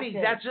player? Honey,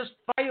 that's just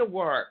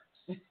fireworks.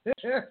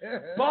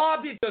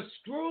 Bob, if you're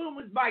screwing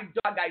with my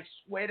dog, I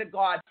swear to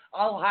God,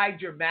 I'll hide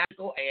your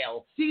magical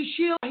ale. See,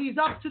 Sheila, he's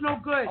up to no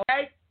good.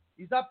 Okay?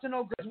 He's up to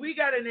no good. 'Cause we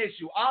got an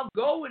issue. I'll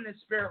go in the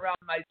spirit realm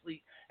in my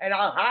sleep, and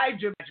I'll hide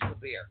your magical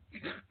beer.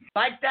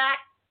 Like that?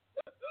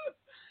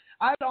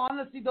 I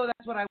honestly, though,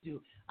 that's what I would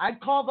do. I'd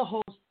call the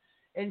host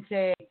and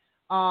say,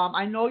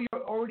 I know you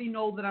already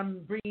know that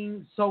I'm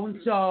bringing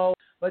so-and-so,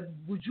 but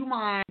would you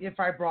mind if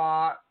I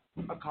brought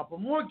a couple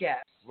more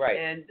guests? Right.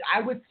 And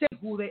I would say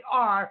who they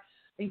are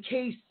in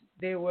case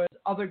there was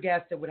other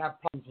guests that would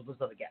have problems with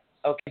those other guests.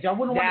 Okay. I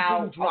wouldn't Now,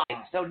 want to bring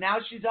drama. okay, so now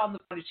she's on the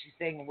phone and she's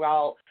saying,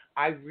 well,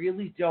 I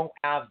really don't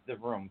have the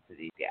room for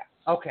these guests.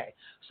 Okay.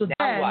 So Now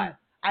then what?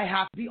 I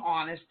have to be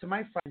honest to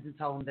my friends and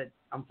tell them that,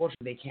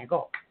 unfortunately, they can't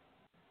go.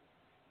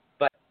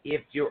 But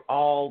if you're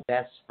all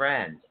best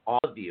friends, all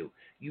of you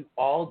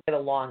all get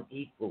along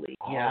equally.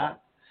 Yeah.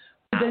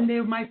 But then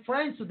they're my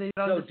friends, so they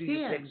don't So understand. do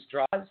you take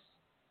straws?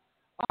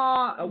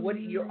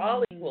 You're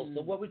all equal,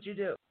 so what would you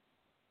do?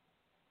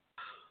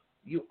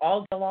 You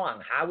all get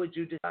along. How would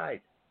you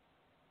decide?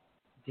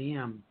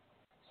 Damn.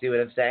 See what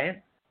I'm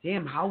saying?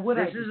 Damn, how would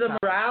I This is decide?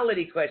 a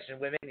morality question.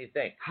 What makes you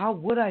think? How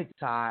would I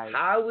decide?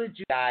 How would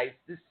you guys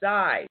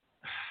decide?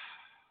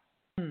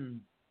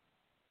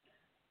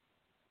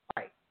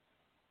 Right.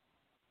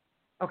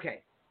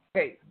 Okay.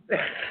 Okay.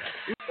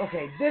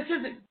 Okay.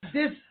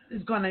 This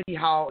is gonna be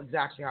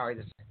exactly how I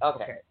decide.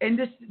 Okay. And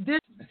this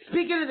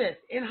speaking of this,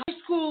 in high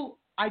school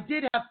I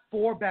did have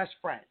 4 best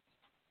friends.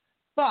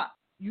 But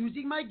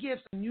using my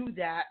gifts, I knew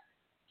that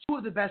 2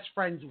 of the best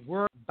friends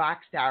were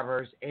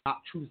backstabbers and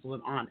not truthful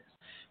and honest.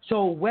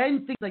 So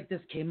when things like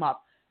this came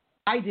up,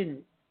 I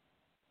didn't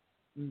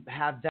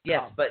have that.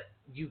 Yes, but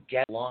you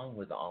get along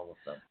with all of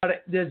them.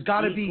 But there's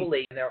got to be.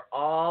 Equally, and they're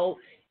all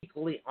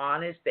equally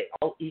honest. They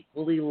all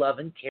equally love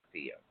and care for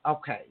you.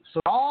 Okay,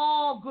 so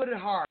all good at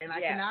heart, and I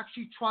Yes. can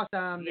actually trust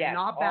them. They're Yes,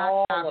 not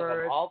all of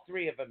backstabbers. them, all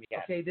 3 of them,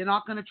 yes. Okay, they're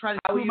not going to try to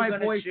How are screw you my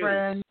gonna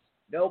boyfriend.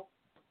 Nope.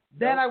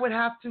 Then Nope. I would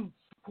have to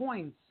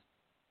coins.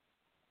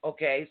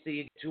 Okay, so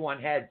you get 2 on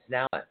heads.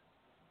 Now what?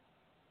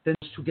 Then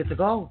just to get to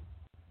go.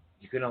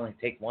 You can only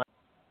take 1.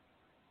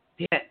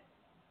 Damn it.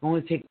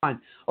 Only take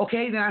 1.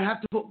 Okay, then I have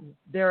to put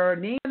their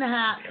name in a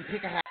hat and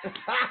pick a hat.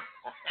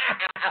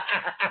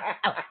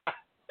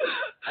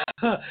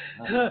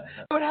 I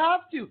would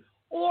have to.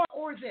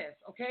 Or this,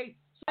 okay?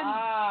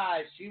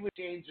 She would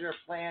change her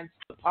plans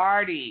to the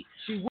party.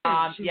 She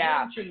wouldn't. She yeah.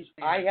 wouldn't change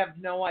things. I have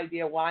no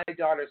idea why my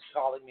daughter's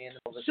calling me in the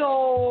middle of the day. So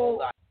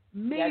Hold on.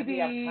 maybe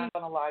Yes,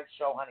 I'm on a live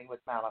show, honey, with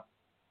Mala.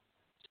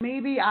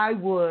 maybe I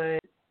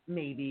would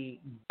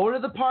go to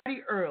the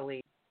party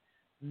early,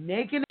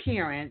 make an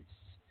appearance,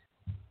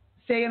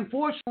 say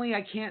unfortunately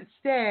I can't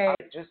stay, All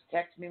right, just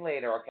text me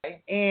later,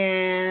 okay?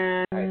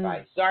 and All right,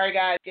 bye. Sorry,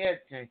 guys. Kids.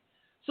 Okay.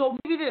 So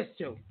maybe this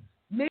too.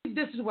 Maybe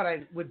this is what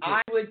I would do.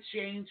 I would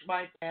change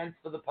my plans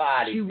for the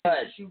party.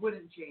 She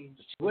wouldn't change.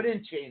 She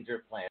wouldn't change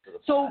her plans for the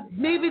So party.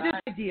 maybe all this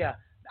right? idea.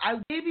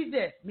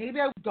 Maybe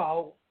I would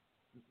go,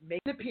 make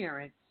an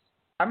appearance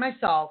by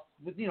myself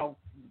with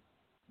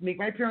make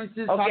my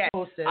appearances. Okay, talk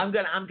hostess. I'm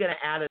gonna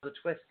add a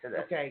twist to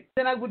this. Okay.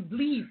 Then I would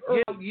leave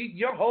early.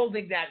 You're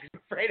holding that because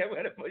I'm afraid I'm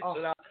gonna push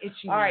it up.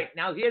 Itchy. All right,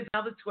 now here's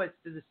another twist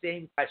to the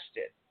same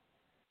question.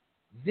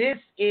 This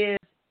is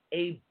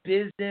a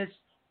business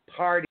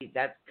party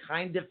that's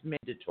kind of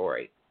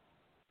mandatory.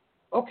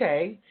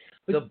 Okay.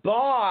 The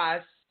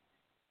boss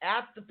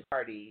at the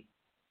party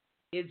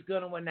is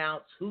going to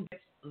announce who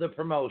gets the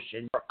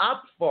promotion. You're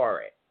up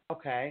for it.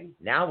 Okay.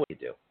 Now what do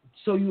you do?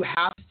 So you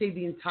have to stay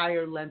the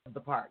entire length of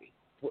the party.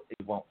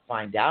 You won't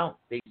find out.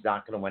 He's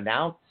not going to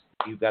announce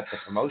you got the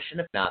promotion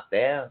if not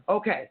there.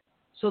 Okay.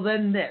 So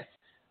then this.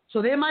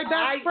 So they're my best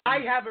I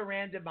friends. have a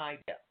random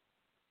idea.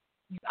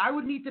 I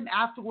would meet them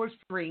afterwards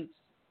for drinks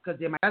because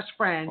they're my best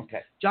friends.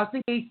 Okay. Just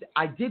in case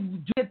I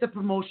did get the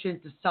promotion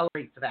to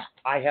celebrate for that.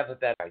 I have a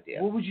better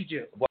idea. What would you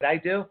do? What I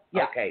do?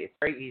 Yeah. Okay, it's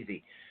very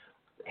easy.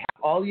 Have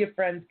all your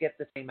friends get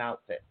the same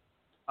outfit.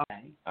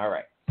 Okay. All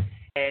right.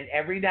 And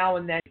every now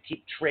and then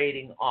keep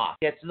trading off.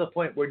 Get to the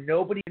point where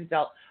nobody can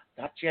tell,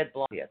 I thought you had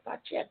blonde hair. I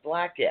thought you had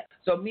black hair.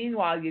 So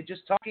meanwhile, you're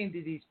just talking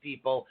to these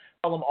people,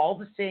 tell them all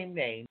the same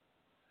name.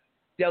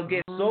 They'll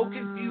get so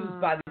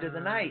confused by the end of the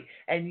night.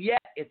 And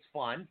yet, it's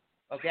fun,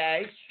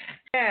 okay?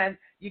 And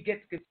you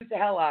get to confuse the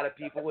hell out of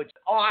people, which is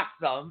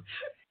awesome.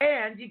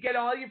 And you get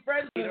all your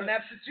friends. You don't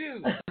have to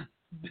choose.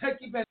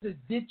 Becky better to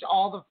ditch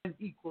all the friends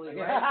equally,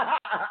 right?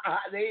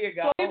 There you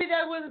go. So maybe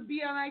that would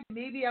be an idea.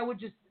 Maybe I would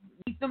just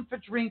meet them for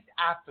drinks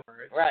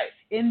afterwards. Right.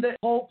 In the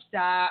hopes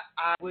that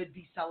I would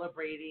be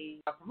celebrating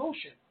a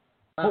promotion.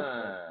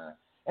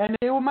 And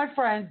they were my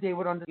friends. They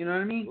would you know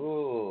what I mean?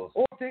 Ooh.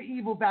 Or if they're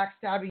evil,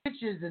 backstabbing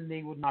bitches, then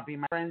they would not be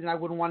my friends, and I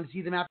wouldn't want to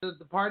see them after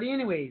the party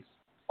anyways.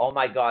 Oh,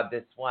 my God,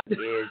 this one is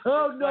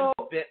Oh, no.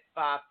 a bit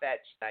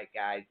far-fetched tonight,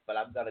 guys, but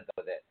I'm going to go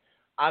with it.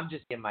 I'm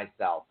just being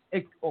myself.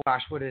 Oh,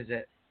 gosh, what is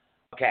it?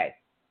 Okay.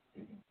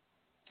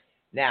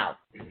 Now,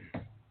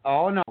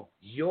 Oh, no.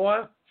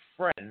 your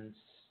friend's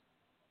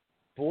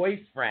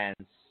boyfriend's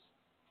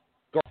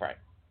girlfriend.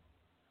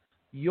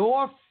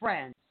 Your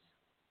friend's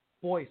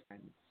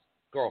boyfriend's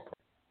girlfriend.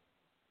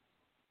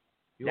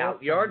 Now,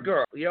 you're a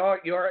girl.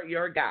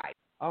 You're a guy.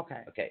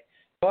 Okay. Okay.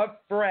 Your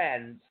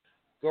friend's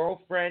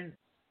girlfriend,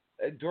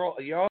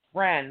 your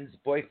friend's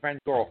boyfriend,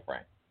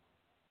 girlfriend.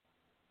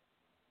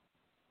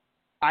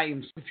 I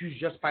am confused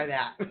just by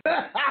that.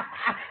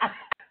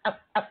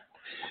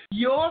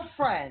 Your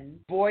friend.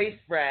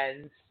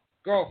 Boyfriend's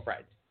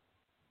girlfriend.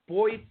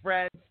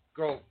 Boyfriend's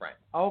girlfriend.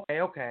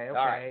 Okay.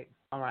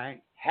 All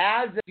right.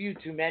 Has a few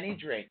too many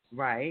drinks.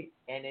 Right.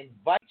 And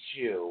invites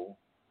you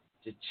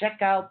to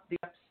check out the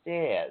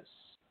upstairs.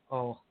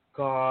 Oh,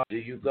 God. Do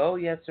you go,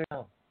 yes or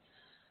no?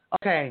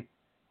 Okay.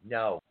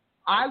 No.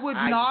 I would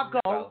not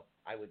go.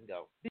 I wouldn't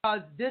go.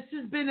 Because this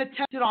has been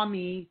attempted on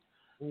me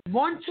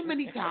one too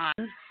many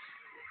times.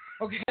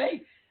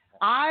 Okay?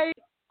 I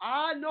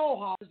know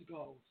how this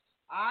goes.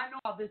 I know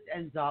how this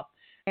ends up.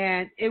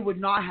 And it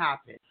would not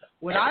happen.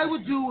 What I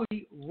would do would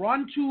be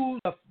run to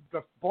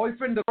the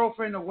boyfriend, the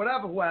girlfriend, or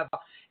whoever,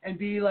 and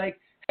be like,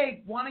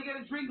 hey, want to get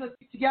a drink? Let's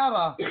get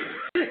together.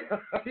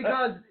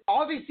 Because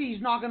obviously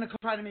he's not going to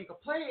try to make a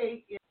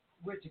play if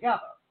we're together.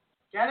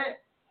 Get it?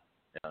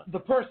 Yeah. The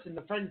person,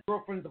 the friend,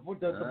 girlfriend, the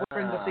boyfriend,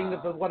 the thing, the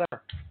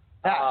whatever.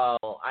 I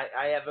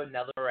have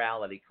another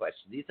morality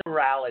question. These are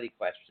morality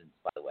questions,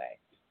 by the way.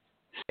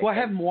 Do I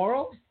have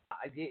morals?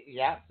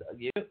 Yes,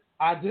 you.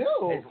 I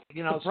do.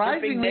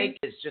 Stripping naked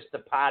is just a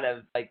part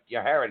of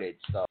your heritage.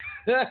 So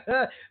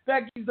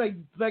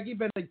Becky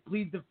been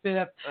plead the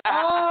fifth.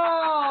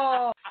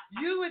 Oh,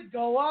 you would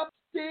go upstairs.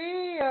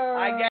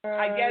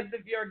 I guess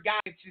if you're a guy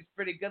and she's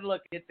pretty good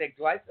looking, you think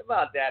twice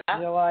about that.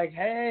 Huh? You're like,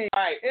 hey,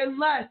 all right.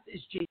 Unless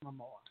it's Jay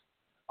Momoa.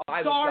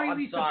 I'm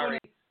Lisa sorry.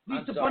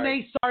 Lisa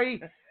Bonet,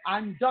 sorry.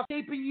 I'm duct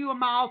taping you a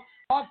mouth,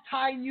 dog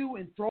tying you,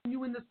 and throwing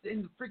you in the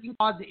freaking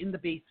closet in the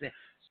basement.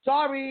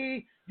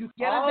 Sorry, you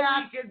get it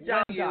back. We can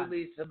tell you,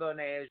 Lisa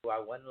Bonet, is you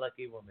are one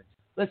lucky woman.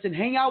 Listen,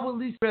 hang out with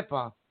Lisa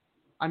Ripper.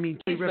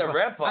 Lisa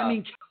Ripper. I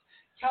mean,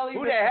 Kelly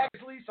Who Ripper. the heck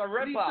is Lisa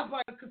Ripper?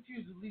 I'm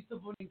confused with Lisa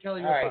Bonet and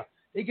Kelly All Ripper. right.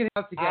 They can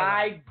have together.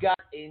 I got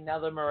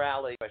another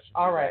morality question.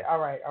 All right.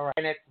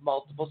 And it's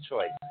multiple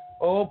choice.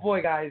 Oh,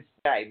 boy, guys.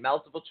 Okay,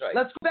 multiple choice.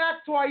 Let's go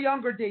back to our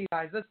younger days,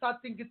 guys. Let's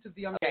not think to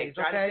the younger days,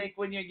 Try to think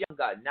when you're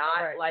younger,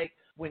 not like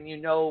when you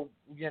know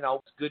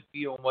it's good for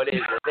you and what is.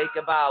 Think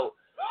about,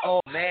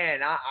 oh, man,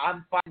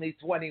 I'm finally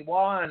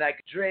 21. I can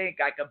drink.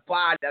 I can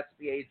party. That's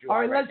the age you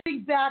are. All right, let's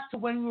think back to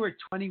when we were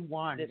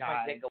 21, This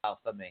guys. might take a while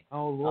for me.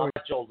 Oh, Lord.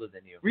 I'm much older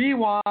than you.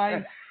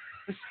 Rewind.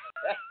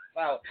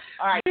 So, all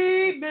right.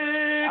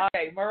 Remix.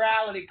 Okay,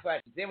 morality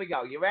questions. Here we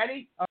go. You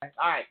ready? All right.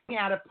 All right. We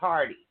had a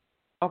party.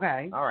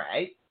 Okay. All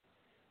right.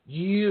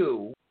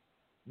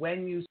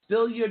 When you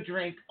spill your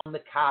drink on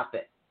the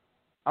carpet,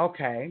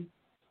 okay,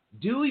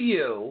 do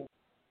you,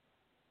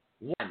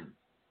 1,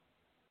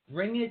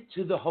 bring it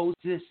to the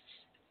hostess'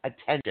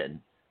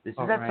 attention? This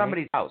is at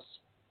somebody's house.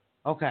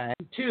 Okay.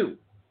 2,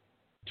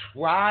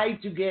 try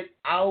to get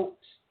out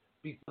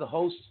before the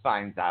host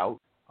finds out.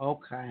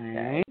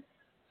 Okay.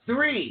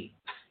 3,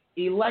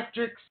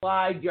 electric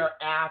slide your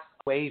ass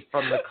away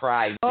from the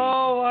cry.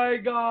 Oh my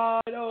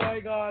God.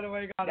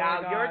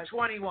 Now you're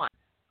 21.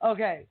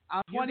 Okay,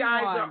 I'm 21. You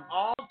guys are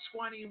all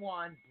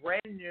 21,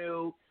 brand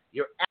new.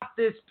 You're at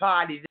this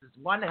party. This is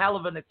one hell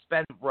of an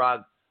expensive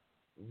rug.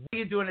 What are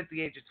you doing at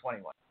the age of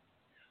 21?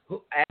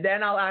 And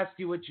then I'll ask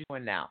you what you're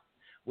doing now.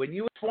 When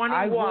you were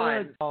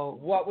 21,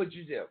 what would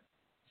you do?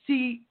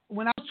 See,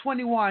 when I was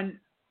 21,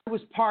 I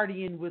was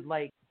partying with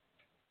a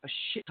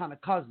shit ton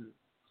of cousins.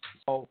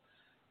 So,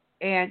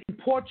 and in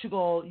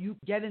Portugal, you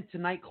get into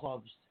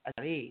nightclubs at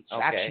that age.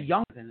 Okay. Actually,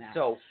 younger than that.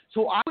 So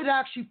I would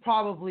actually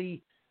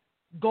probably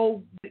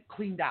go get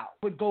cleaned out.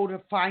 I would go to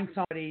find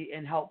somebody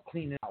and help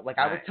clean it out.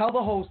 I would tell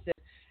the hostess,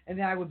 and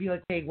then I would be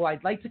like, hey, well,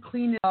 I'd like to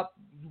clean it up.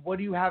 What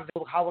do you have?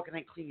 How can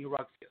I clean your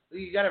rug for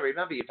you? You got to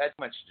remember, you've had too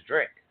much to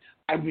drink.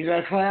 I'd be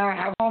like, I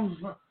have something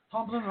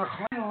to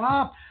clean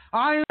up.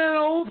 I ain't an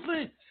old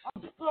thing.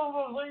 I'm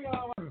still the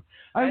thing.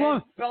 I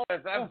want.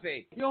 It's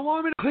empty. You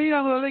want me to clean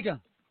up the liquor?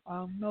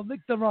 I'll lick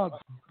the rug.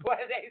 What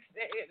do they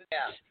say?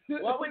 Yeah.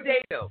 What would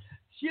they do?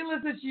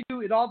 Sheila says she do.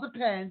 It all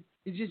depends.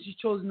 It's just she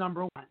chose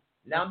number 1.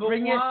 Number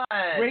bring 1.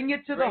 Bring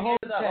it to the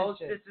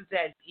hostess's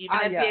head, even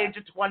at the age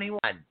of 21.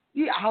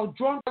 Yeah, how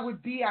drunk I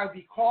would be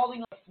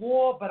crawling on the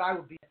floor, but I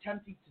would be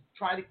attempting to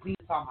try to clean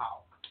it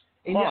somehow.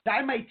 And yes,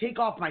 I might take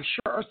off my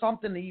shirt or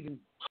something to even.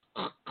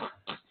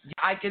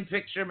 I can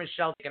picture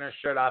Michelle taking her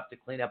shirt off to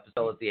clean up the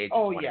spill at the age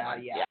of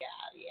 21. Yeah.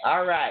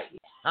 All right.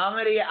 How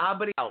many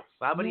else?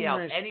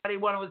 Anybody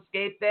want to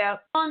escape there?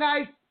 Come on,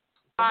 guys.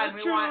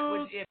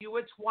 If you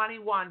were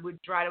 21,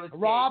 we'd try to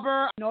escape.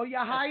 Robert, I know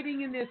you're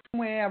hiding in this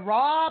somewhere.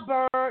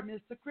 Robert,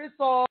 Mr.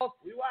 Crystal.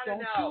 We want to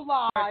know. Don't you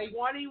lie. You're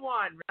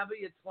 21. Remember,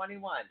 you're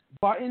 21.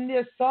 But in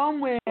there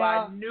somewhere.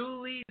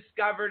 Newly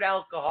discovered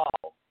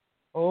alcohol.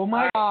 Oh,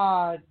 my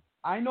God.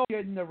 I know you're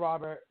in there,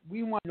 Robert.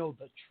 We want to know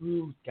the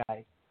truth,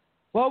 guys.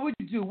 What would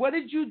you do? What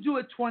did you do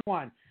at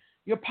 21?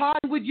 You're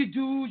partying with your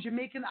dudes. You're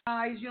making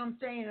eyes. You know what I'm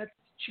saying?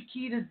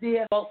 Chiquita's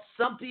there. Well,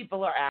 some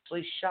people are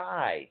actually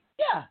shy.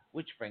 Yeah.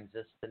 Which brings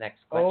us to the next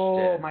question.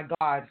 Oh, my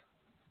God.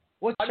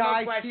 What's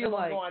shy feel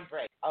like? We'll go on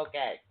break.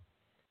 Okay.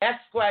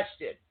 Next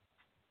question.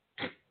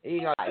 Here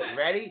you go, guys.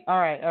 Ready? All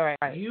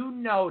right. You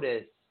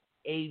notice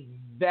a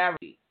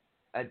very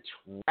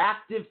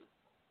attractive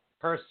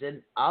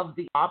person of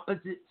the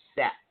opposite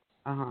sex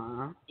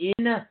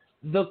in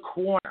the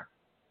corner.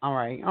 All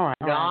right.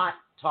 Not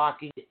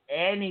talking to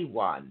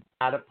anyone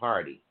at a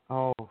party.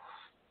 Oh.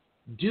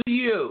 Do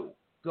you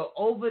go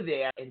over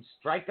there and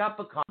strike up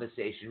a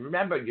conversation?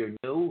 Remember, you're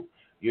new,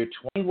 you're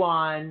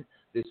 21,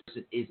 this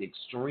person is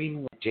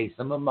extremely,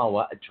 Jason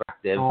Momoa,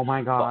 attractive. Oh,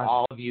 my God. For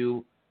all of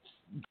you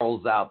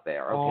girls out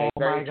there, okay? Oh,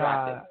 Very my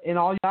attractive. God. And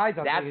all you guys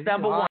out That's there.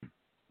 number one.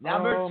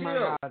 Number oh, my two,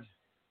 God.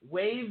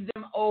 wave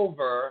them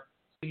over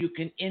so you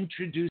can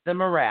introduce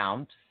them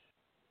around.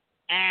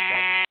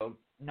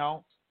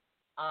 No.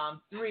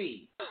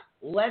 3,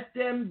 let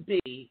them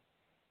be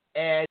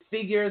and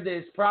figure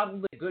there's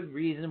probably a good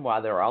reason why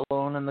they're all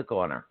alone in the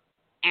corner.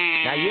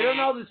 Now, you don't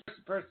know this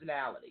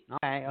personality.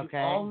 Okay. You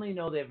only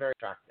know they're very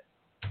attractive.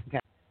 Okay.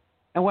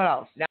 And what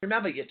else? Now,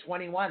 remember, you're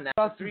 21.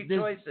 That's 3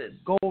 choices.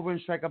 Go over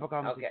and strike up a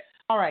conversation. Okay.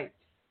 All right.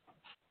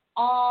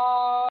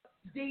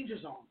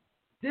 Danger zone.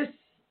 This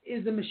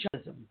is the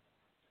Michelleism.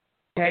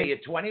 Okay, you're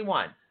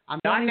 21. I'm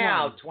Not 21.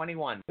 now,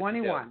 21.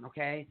 21,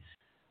 okay?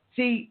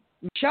 See,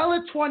 Michelle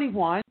at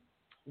 21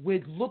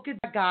 would look at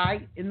the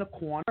guy in the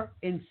corner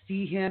and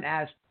see him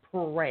as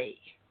prey.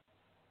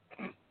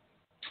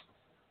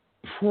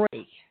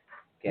 Prey.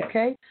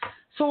 Okay?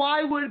 So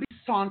I would be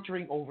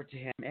sauntering over to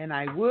him, and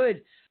I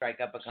would strike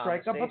up a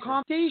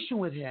conversation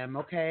with him,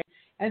 okay?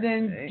 And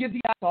then give the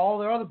guys all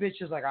their other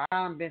bitches like,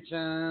 I'm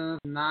bitches,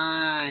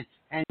 9,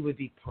 and it would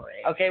be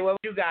prey. Okay, what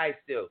would you guys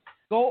do?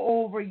 Go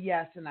over,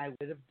 yes, and I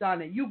would have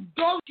done it. You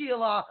go,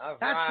 Sheila. All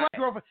That's right. right,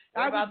 girlfriend.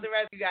 What about the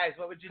rest of you guys?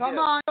 What would you do?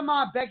 Come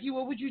on, Becky.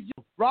 What would you do?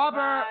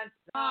 Robert,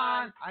 come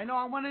on. I know.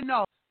 I want to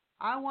know.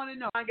 Come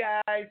on,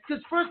 guys.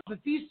 Because first, if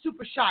he's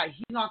super shy,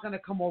 he's not going to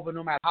come over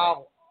no matter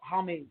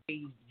how many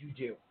things you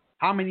do,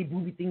 how many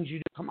booby things you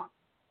do. Come on.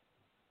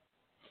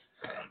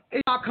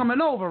 It's not coming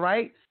over,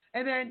 right?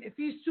 And then if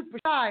he's super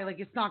shy, like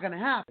it's not going to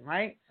happen,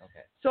 right?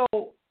 Okay. So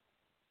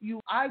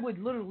I would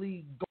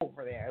literally go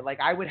over there. Like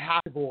I would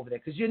have to go over there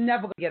because you're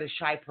never going to get a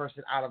shy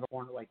person out of the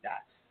corner like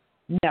that.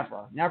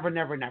 Never.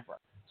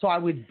 So I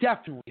would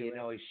definitely. You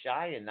know, he's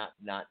shy and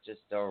not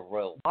just a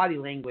real body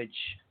language.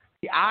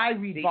 I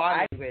read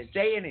body language. I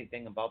say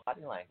anything about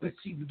body language. But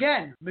see,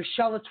 again,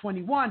 Michelle at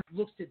 21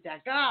 looks at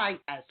that guy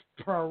as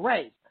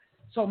prey.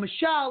 So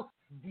Michelle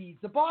reads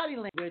the body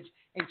language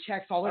and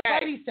checks all her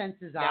body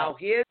senses out. Now,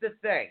 here's the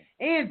thing.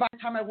 And by the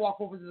time I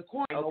walk over to the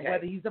corner, I know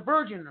whether he's a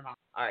virgin or not.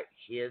 All right,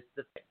 here's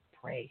the thing.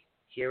 Prey.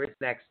 Here is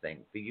the next thing.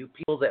 For you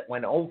people that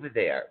went over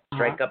there,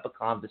 strike up a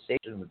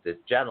conversation with this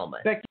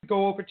gentleman. Becky,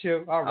 go over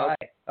too. All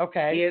right.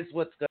 Okay. Here's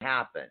what's going to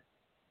happen.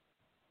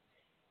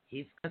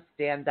 He's going to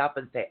stand up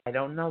and say, I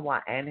don't know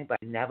why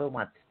anybody never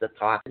wants to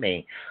talk to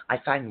me. I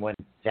find one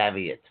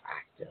very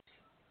attractive.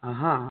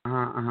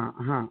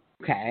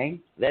 Okay.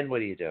 Then what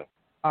do you do?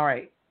 All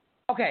right.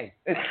 Okay.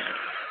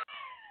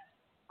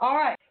 All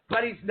right.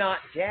 But he's not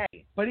gay.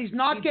 He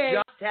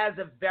just has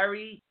a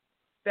very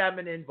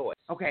feminine voice.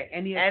 Okay.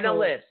 And a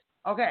list.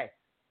 Okay.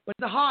 But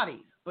the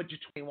hottie. But you're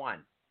 21.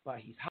 But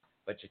he's hot.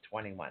 But you're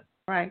 21.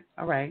 All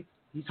right.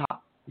 He's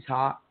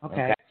hot.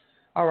 Okay.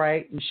 All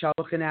right. Michelle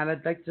looking at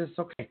it like this.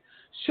 Okay.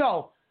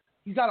 So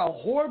he's got a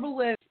horrible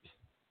list.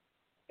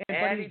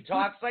 And he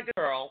talks like a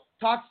girl.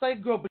 Talks like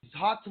a girl, but he's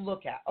hot to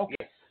look at. Okay.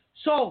 Yes.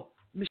 So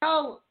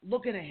Michelle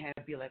looking at him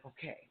and be like,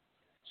 okay.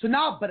 So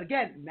now, but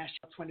again,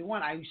 Michelle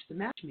 21, I used to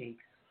matchmake.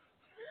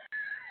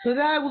 So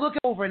then I would look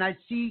over and I'd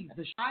see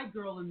the shy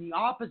girl in the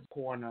opposite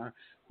corner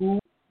who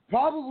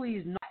probably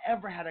has not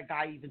ever had a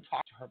guy even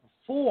talk to her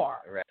before.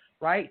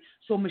 Right?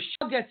 So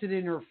Michelle gets it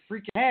in her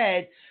freaking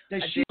head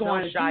that she's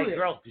going to shy do it.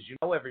 girl because you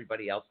know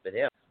everybody else but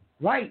him.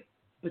 Right.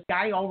 But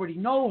I already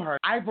know her.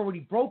 I've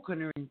already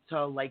broken her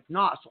into like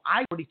not. So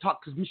I already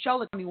talked because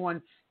Michelle at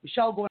 21,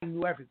 Michelle going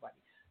knew everybody.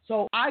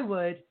 So I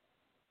would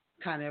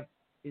kind of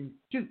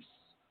induce.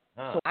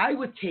 So I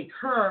would take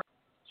her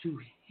to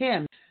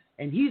him,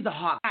 and he's a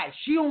hot guy.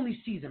 She only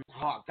sees him as a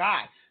hot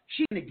guy.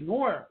 She can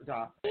ignore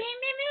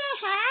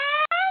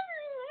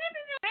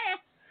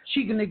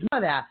She can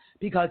ignore that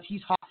because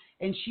he's hot,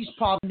 and she's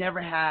probably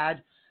never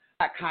had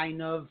that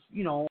kind of,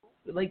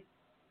 like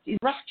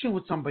interaction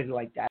with somebody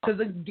like that. Because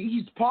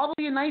he's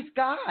probably a nice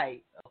guy.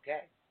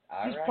 Okay.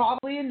 He's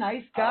probably a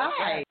nice guy.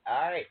 Okay.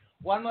 All right.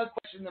 One more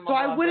question. So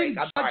I wouldn't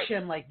judge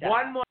him like that.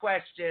 One more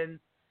question,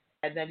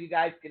 and then you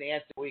guys can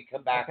answer when we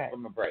come back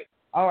from a break.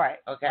 All right.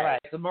 Okay. All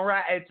right. It's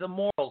a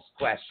morals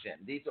question.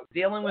 These are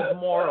dealing with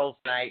morals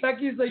tonight.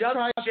 Becky's like just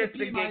trying shits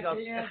to and giggles.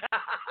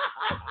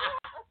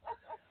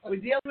 We're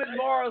dealing with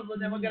morals,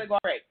 and then we're going to go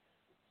break.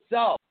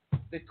 So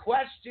the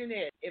question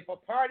is, if a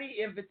party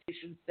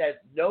invitation says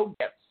no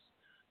gifts,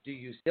 do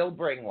you still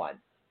bring one?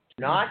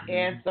 Do not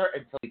answer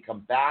until we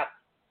come back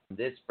from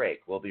this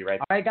break. We'll be right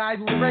back. All right, guys.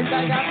 We'll be right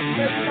back after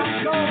this.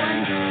 Let's go.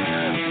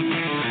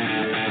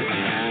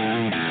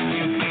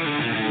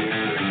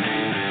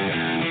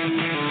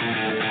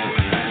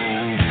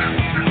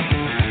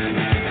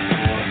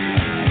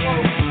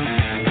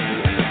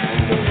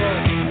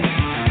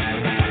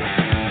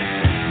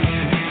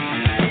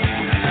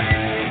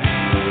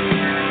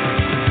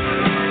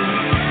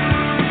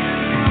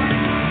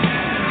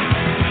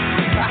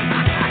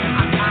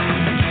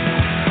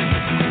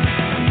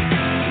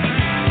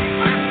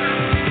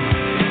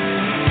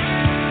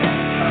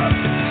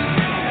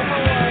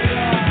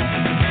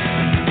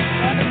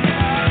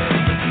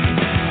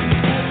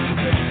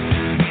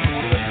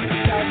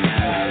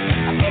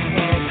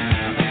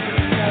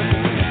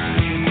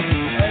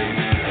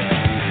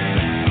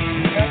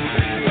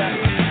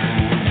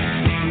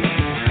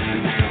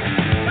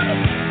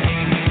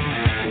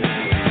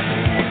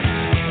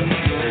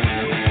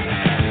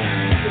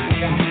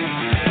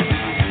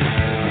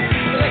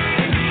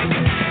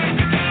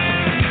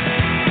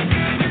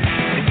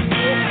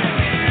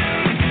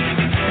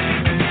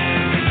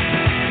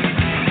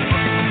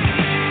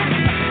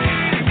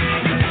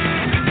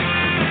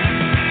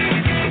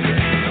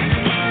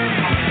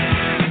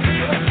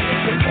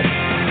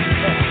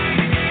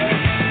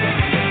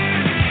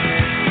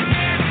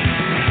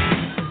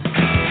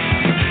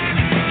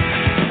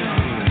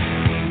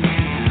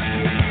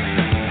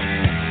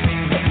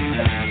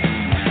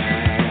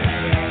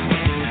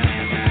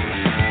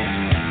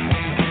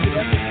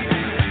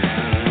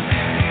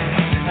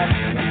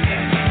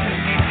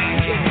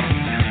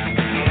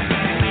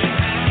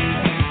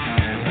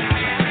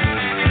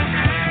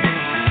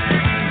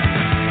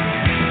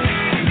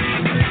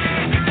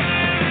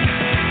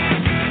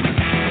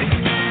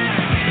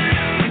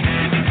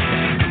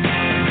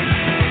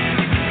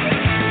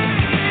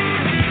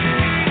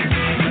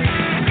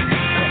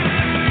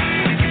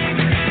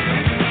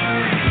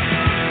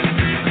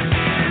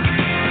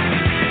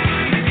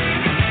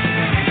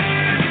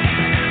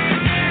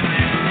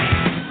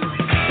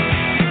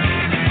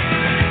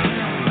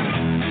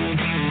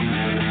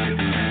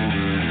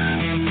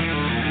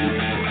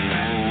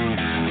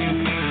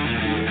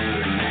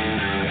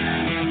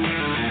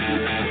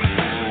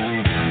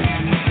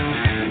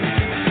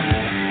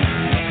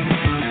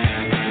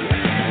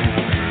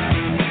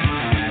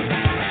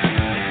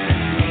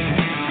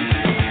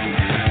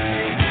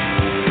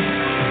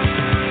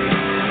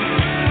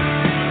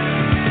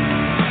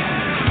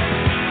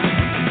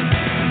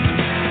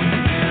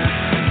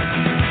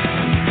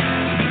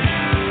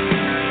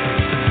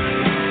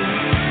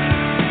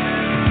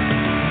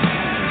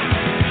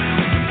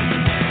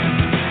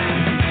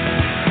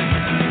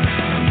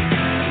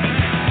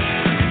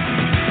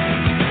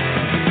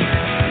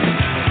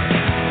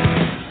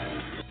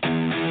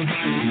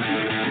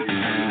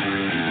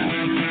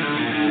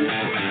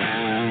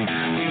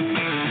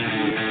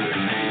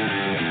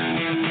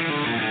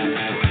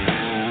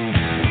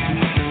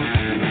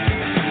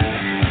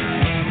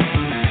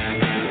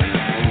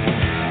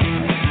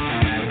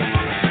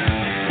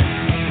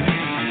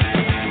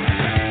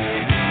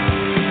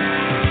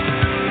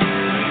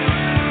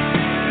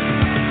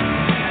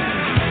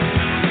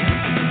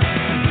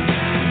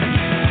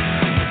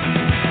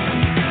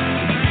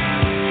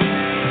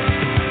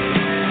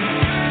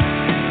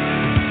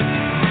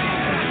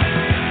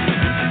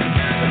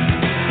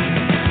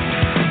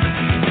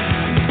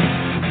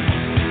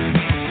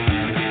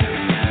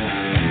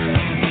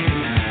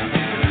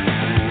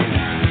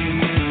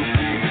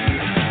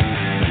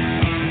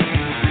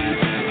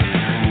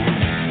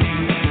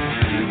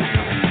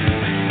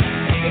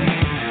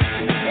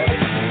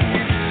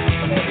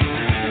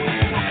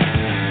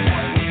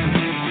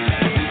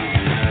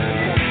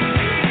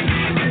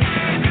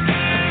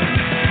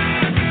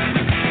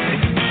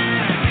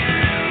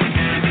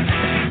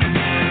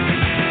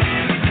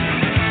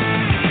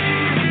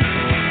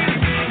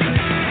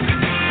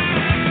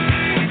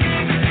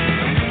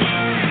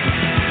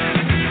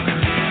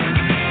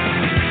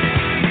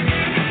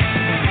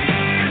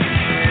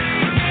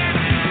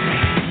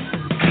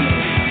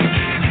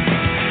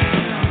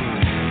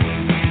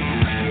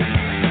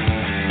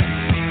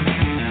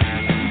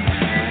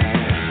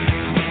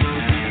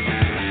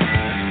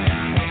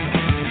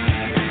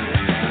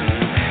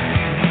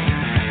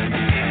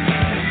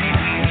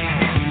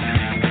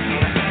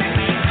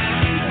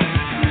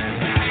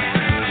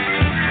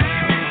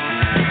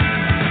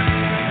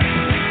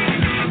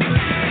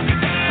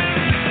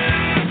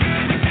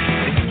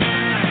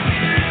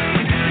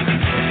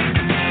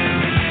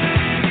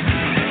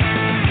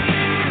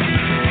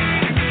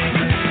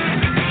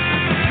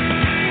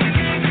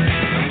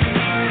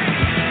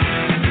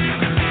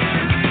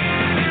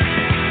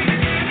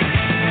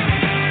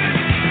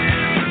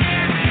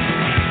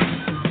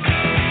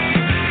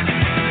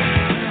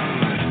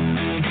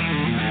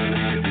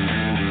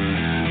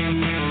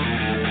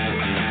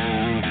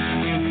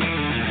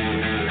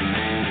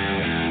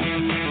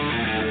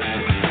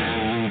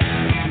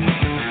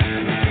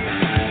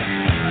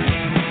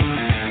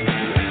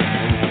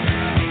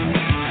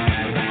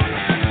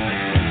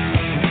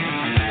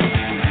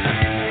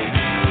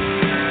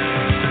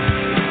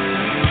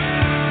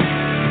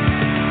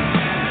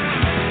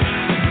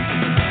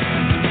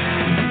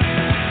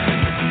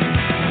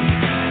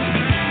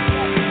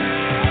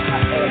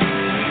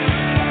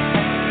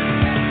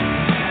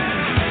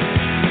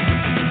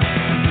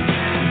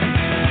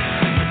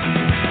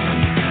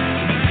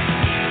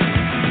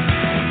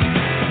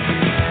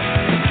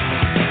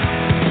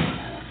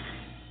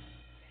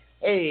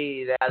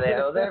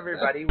 Hello there,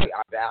 everybody. We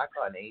are back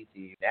on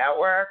AT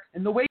Network.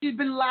 And the way she's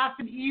been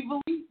laughing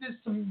evilly, there's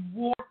some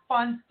more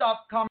fun stuff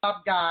coming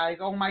up, guys.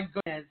 Oh, my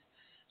goodness.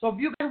 So if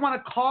you guys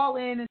want to call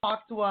in and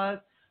talk to us,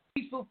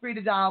 please feel free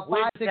to dial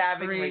 563. We're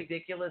having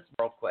ridiculous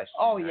moral questions.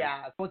 Oh,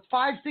 yeah. So it's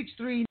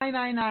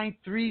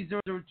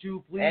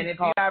 563-999-3002. Please and if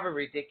call. you have a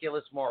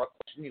ridiculous moral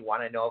question, you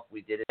want to know if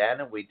we did it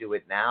then and we do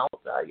it now,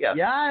 yes.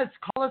 Yes,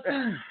 call us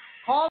in.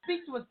 Call,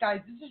 speak to us, guys.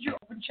 This is your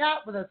open chat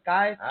with us,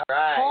 guys. All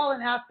right. Call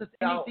and ask us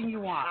anything you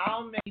want.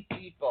 How many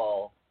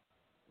people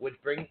would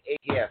bring a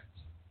gift?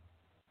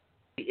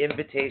 The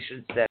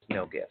invitation says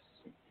no gifts.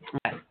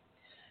 Right.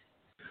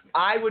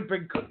 I would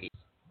bring cookies.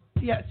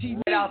 Yeah, see,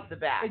 right off the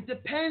bat. It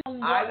depends on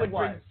what I would it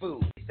was. bring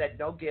food. He said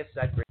no gifts,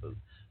 I'd bring food.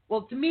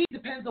 Well, to me, it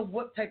depends on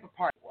what type of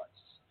party it was.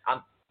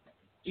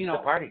 Just a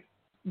party.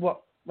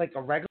 What, like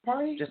a regular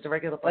party? Just a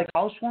regular party. Like a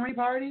housewarming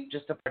party?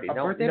 Just a party. A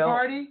birthday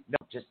party? No,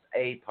 just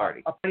a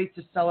party. A party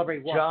to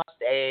celebrate what?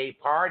 Just a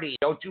party.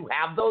 Don't you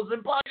have those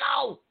in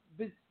Bucko?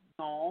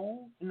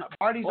 No.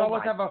 Parties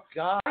always have a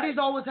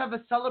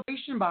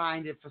celebration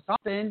behind it for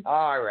something.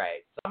 All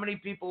right. So how many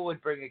people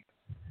would bring a?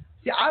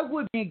 See, I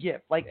would bring a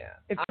gift. Like,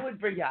 if I would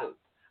bring food.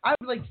 I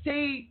would like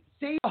say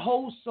the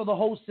host or the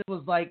hostess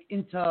was like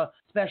into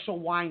special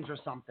wines or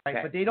something, right?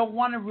 Okay. But they don't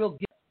want a real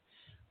gift.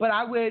 But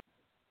I would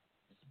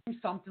bring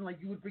something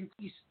like you would bring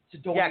cookies to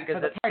donate for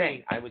the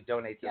party. I would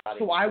donate to the party.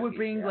 So I would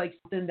bring like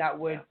something that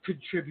would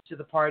contribute to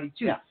the party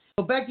too. Yeah.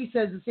 So Becky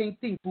says the same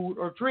thing: food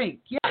or drink.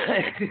 Yeah,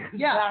 yeah,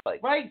 exactly.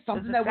 right.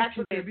 Something that would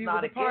contribute to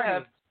the party.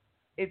 Gift.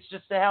 It's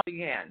just a helping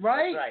hand.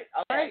 Right. That's right.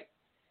 Okay. Right.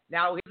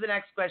 Now here's the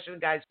next question,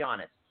 guys. Be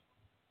honest.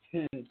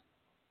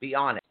 Be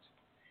honest.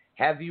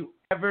 Have you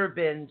ever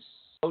been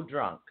so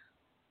drunk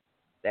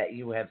that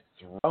you have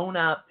thrown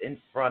up in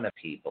front of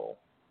people?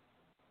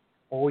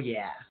 Oh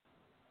yeah.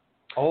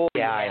 Oh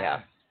yeah, I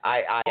have.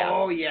 I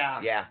Oh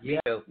yeah. Yeah, me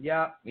too.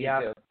 Yeah. Me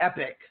too.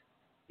 Epic.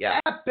 Yeah.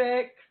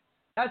 Epic.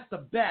 That's the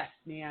best,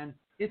 man.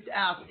 It's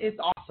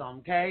awesome.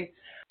 Okay.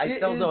 I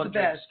still don't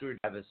drink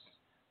screwdrivers.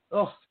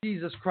 Oh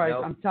Jesus Christ!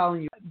 Nope. I'm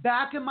telling you.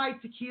 Back in my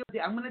tequila day,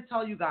 I'm gonna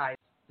tell you guys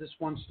this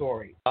one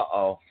story.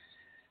 Uh-oh.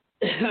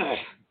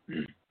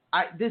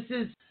 This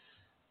is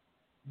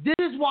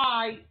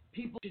why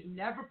people should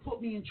never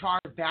put me in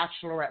charge of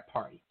bachelorette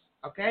parties.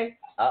 Okay?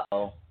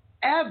 Uh-oh.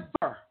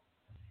 Ever.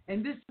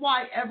 And this is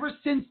why ever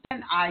since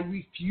then I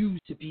refuse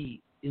to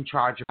be in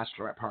charge of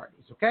bachelorette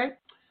parties. Okay?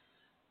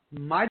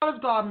 My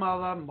daughter's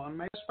godmother, one of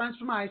my best friends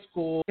from high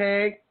school.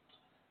 Okay?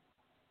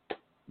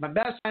 My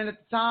best friend at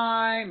the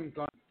time,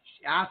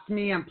 she asked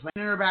me, I'm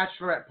planning her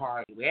bachelorette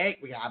party. We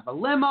have a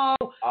limo.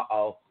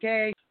 Uh-oh.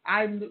 Okay?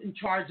 I'm in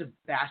charge of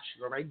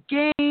bachelorette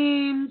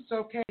games.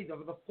 Okay?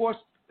 Of course,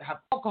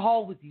 have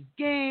alcohol with these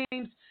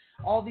games,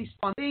 all these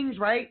fun things,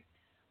 right?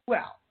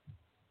 Well,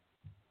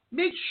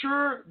 make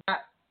sure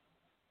that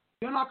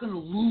you're not going to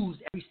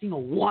lose every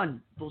single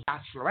one of those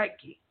bachelorette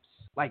games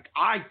like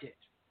I did,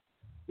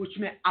 which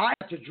meant I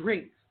had to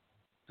drink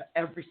for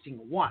every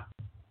single one.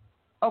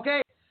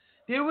 Okay?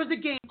 There was a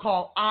game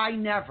called I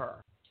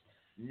Never.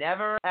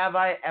 Never have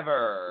I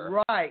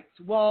ever. Right.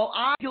 Well,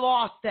 I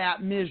lost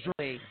that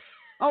miserably.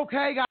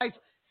 Okay, guys.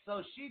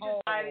 So she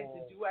decided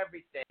to do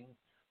everything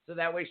so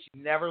that way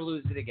she'd never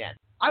lose it again.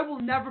 I will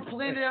never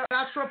plan a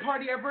bachelor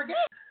party ever again.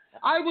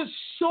 I was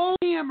so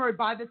hammered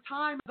by the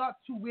time I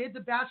got to where the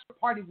bachelor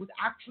party was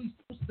actually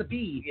supposed to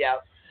be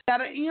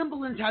that an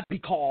ambulance had to be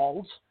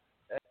called.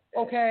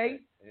 Okay?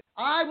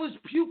 I was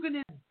puking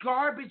in a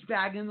garbage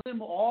bag in the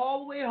limo all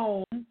the way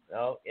home.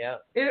 Oh, yeah.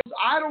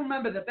 I don't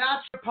remember the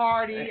bachelor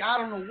party. I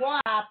don't know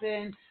what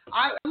happened.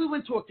 We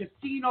went to a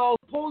casino.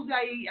 Supposedly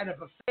I ate at a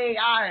buffet.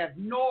 I have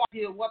no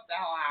idea what the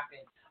hell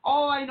happened.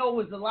 All I know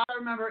is the last I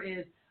remember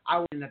is I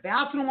was in the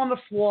bathroom on the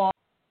floor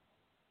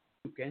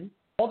puking.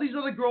 All these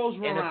other girls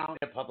were around.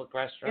 In a public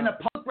restroom? In a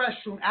public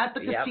restroom at the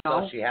casino.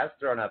 So she has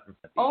thrown up in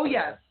front of people. Oh,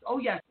 yes. Oh,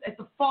 yes. At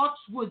the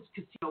Foxwoods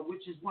Casino,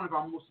 which is one of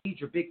our most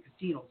major big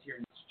casinos here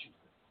in Massachusetts.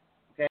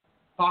 Okay?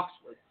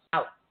 Foxwoods.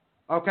 Out.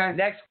 Okay?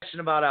 Next question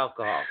about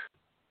alcohol.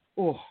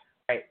 Oh. All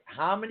right.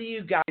 How many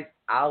of you guys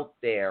out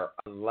there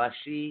are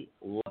lushy,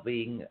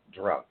 loving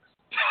drunks?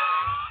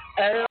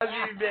 I love you,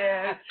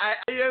 man.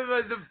 You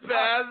were the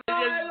best.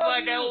 I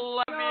love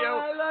you.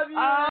 I love you.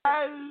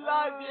 I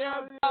love you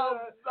so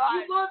much.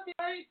 You love me,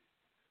 right?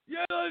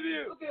 Yeah, I love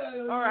you. Okay,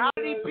 Or how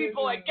many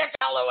people get the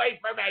hell away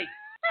from me?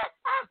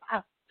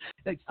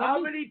 Like how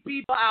many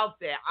people out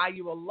there are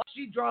you a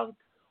lushy drunk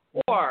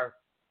or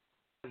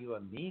are you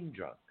a mean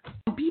drunk?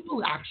 Some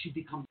people actually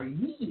become very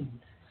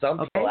mean. Some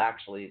people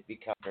actually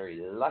become very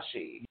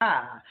lushy.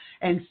 Yeah,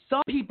 and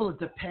some people it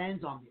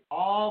depends on the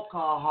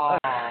alcohol.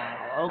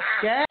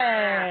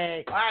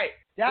 Okay. All right.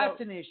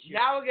 That's an issue.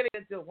 Now we're going to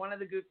get into one of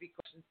the goofy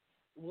questions.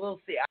 We'll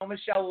see.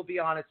 Michelle will be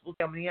honest. We'll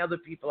see how many other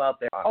people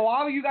out there are. Oh,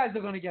 all you guys are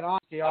going to get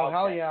honest. Oh,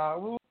 hell yeah.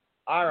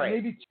 All right.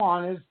 Maybe too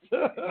honest.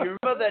 You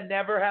remember the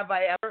Never Have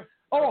I Ever?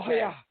 Oh,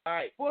 yeah. All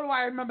right. What do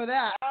I remember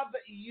that? Have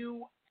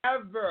you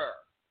ever?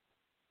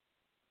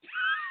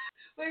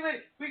 Wait,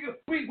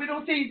 we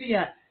don't say anything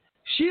yet.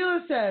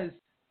 Sheila says,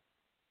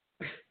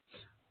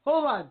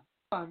 hold on.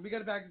 on. We got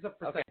to back this up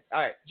for a Okay. second. All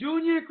right.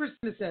 Junior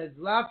Christina says,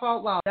 laugh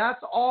out loud.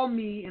 That's all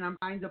me, and I'm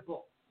kind of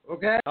both.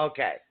 Okay?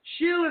 Okay.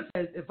 Sheila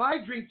says, if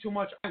I drink too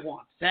much, I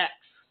want sex.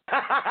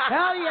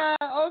 Hell yeah.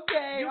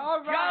 Okay. You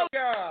all right. go,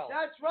 girl.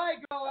 That's right,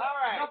 girl. All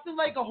right. Nothing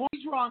like a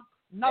horny drunk.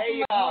 There Nothing you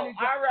like go. a horny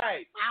drunk. All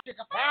right.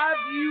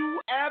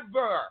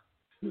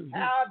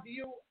 Have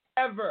you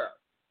ever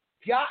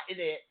gotten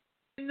it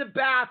in the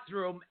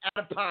bathroom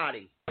at a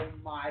party? Oh,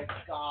 my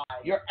God.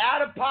 You're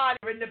at a party,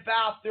 you're in the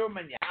bathroom,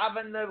 and you're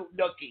having the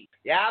nookie.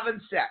 You're having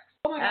sex.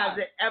 Oh, my Has God.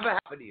 it ever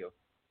happened to you?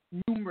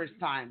 Numerous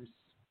times.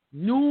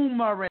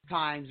 Numerous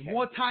times. Okay.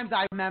 More times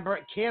I remember,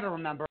 care to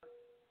remember.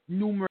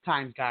 Numerous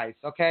times, guys.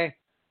 Okay?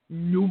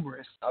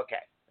 Numerous. Okay.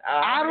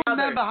 I don't how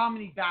many remember others- how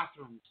many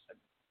bathrooms.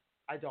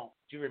 I don't.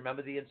 Do you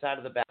remember the inside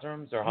of the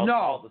bathrooms or how No.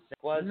 small the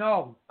sink was?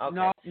 No. Okay.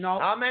 No.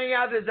 How many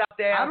others out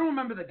there? I don't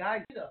remember the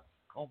guys either.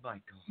 Oh, my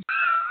God.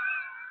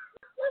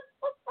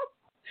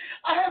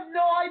 I have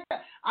no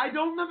idea. I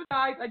don't remember the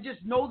guys. I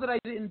just know that I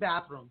did it in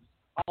bathrooms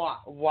a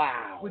lot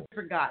Wow. with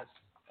different guys.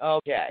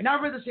 Okay.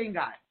 Never the same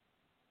guy.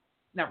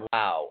 Never.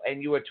 Wow.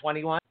 And you were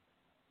 21?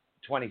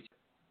 22.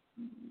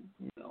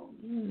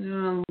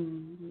 No, A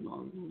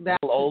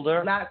little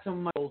older? Not so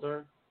much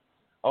older.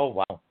 Oh,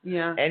 wow.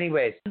 Yeah.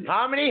 Anyways,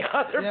 how many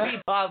other Yeah.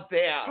 people out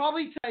there?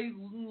 Probably say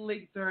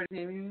late 30s,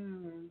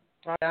 maybe.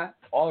 Try that.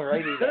 All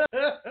righty then.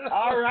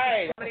 All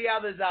right. How many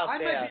others out I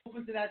there? might be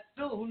open to that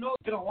still. Who knows?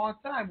 It's been a long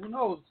time. Who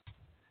knows?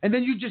 And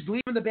then you just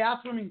leave in the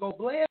bathroom and go,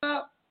 blare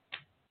up.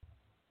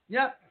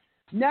 Yep.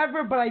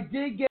 Never, but I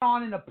did get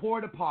on in a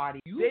porta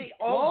potty.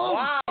 Oh,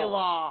 wow.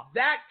 Sheila.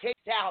 That takes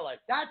talent.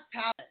 That's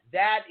talent.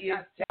 That is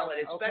That's talent,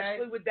 talent,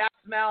 especially okay? with that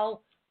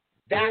smell.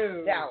 That's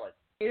Ew. talent.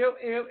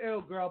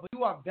 Ew, girl. But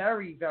you are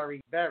very,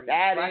 very, very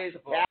That is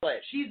flexible. talent.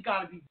 She's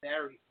got to be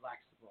very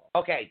flexible.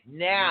 Okay,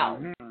 now,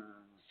 Mhm.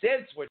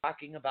 since we're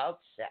talking about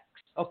sex,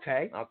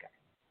 Okay. okay,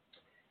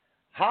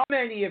 how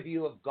many of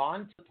you have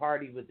gone to the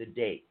party with a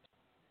date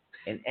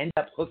and end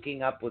up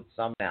hooking up with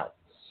someone else?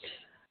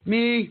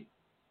 Me.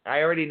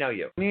 I already know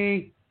you.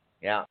 Me.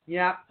 Yeah.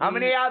 Yeah. How me.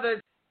 many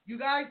others? You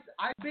guys,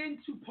 I've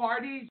been to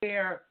parties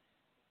where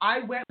I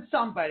went with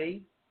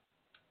somebody,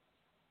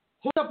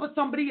 hooked up with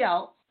somebody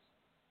else,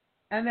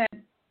 and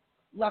then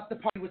left the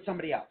party with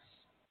somebody else.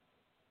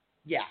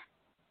 Yeah,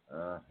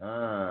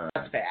 Uh-huh.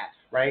 that's bad,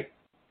 right?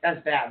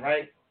 That's bad,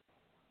 right?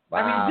 Wow.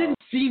 I mean, it didn't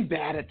seem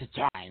bad at the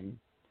time.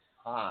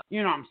 Huh.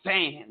 You know what I'm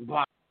saying?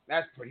 But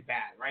that's pretty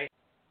bad, right?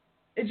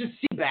 It just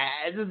seemed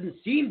bad. It doesn't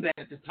seem bad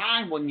at the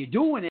time when you're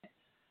doing it.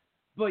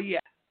 But yeah,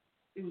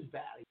 it was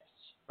bad, I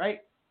guess, right?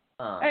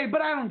 Hey, but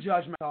I don't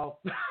judge myself.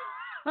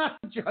 I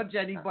don't judge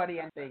anybody,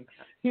 anything.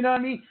 You know what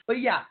I mean? But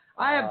yeah,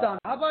 I have done.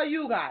 How about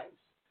you guys?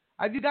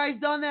 Have you guys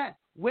done that?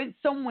 Went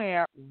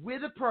somewhere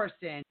with a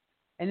person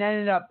and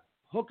ended up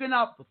hooking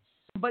up with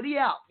somebody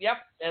else. Yep,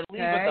 and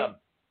leave Okay. with them.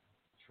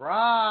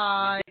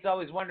 Try. He's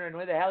always wondering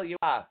where the hell you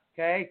are.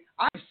 Okay?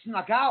 I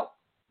snuck out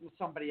with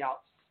somebody else.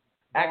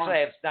 Actually,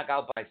 I've snuck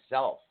out by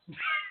myself.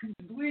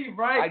 Leave,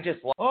 right? I just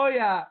Oh,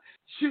 yeah.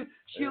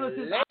 Sheila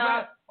says,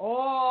 Left.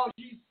 oh,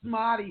 she's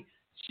smarty.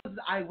 She says,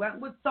 I went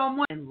with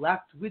someone and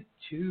left with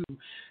two.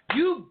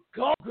 You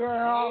go,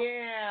 girl.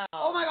 Yeah.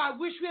 Oh, my God. I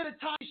wish we had a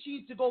time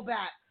machine to go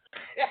back.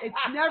 It's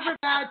never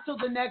bad till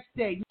the next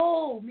day.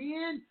 No,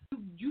 man.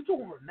 You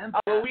don't remember.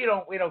 Oh, well,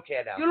 that. we don't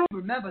care now. You don't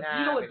remember. Nah,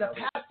 you know we what? The don't.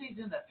 past is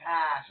in the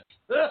past.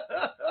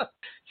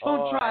 Don't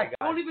Oh, try. my God.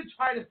 Don't even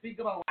try to think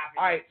about laughing.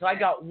 All right, so I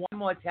got one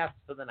more test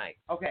for the night.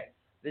 Okay.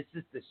 This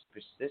is the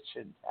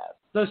superstition test.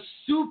 The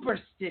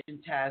superstition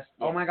test.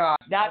 Yeah. Oh, my God.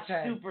 Not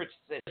Okay.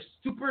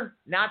 superstition.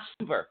 Not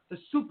super. The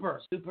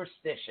super.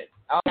 Superstition.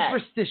 Okay.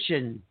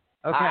 Superstition.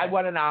 Okay. I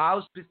want to know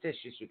how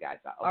superstitious you guys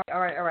are. Okay.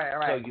 All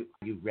right. So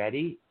you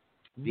ready?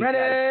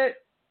 Ready?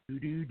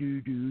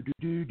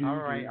 Do. All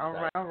right.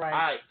 All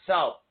right, so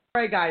All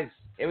right, guys.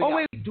 here we go.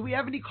 Wait. Do we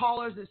have any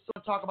callers that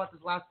still talk about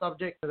this last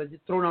subject? Because I did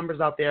throw numbers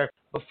out there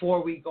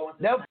before we go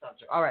into Nope. the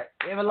subject. All right.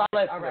 We have a lot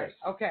of All right. listeners.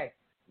 Okay.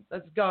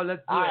 Let's go.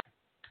 Let's do All it. right.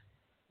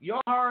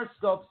 Your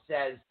horoscope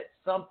says that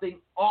something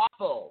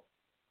awful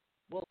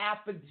will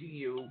happen to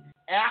you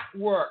at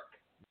work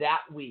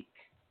that week.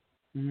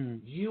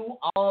 Mhm.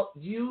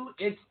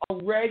 It's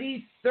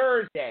already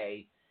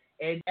Thursday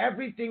and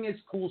everything is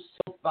cool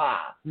so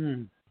far.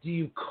 Mhm. Do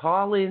you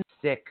call in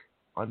sick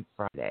on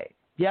Friday?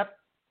 Yep.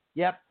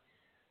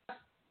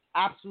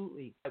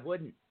 Absolutely. I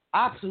wouldn't.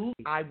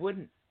 Absolutely. I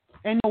wouldn't.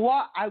 And you know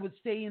what? I would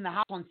stay in the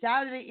house on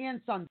Saturday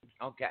and Sunday.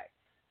 Okay.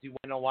 Do you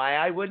want to know why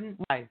I wouldn't?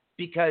 Why?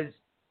 Because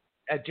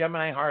a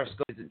Gemini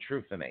horoscope isn't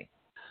true for me.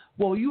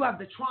 Well, you have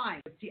the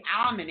trine. But see,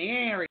 I'm an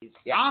Aries.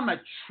 Yeah. I'm a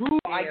true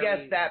I guess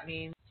Aries. that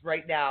means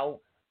right now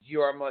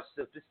you're more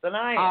superstitious than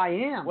I am. I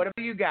am. What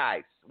about you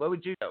guys? What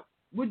would you do?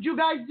 Would you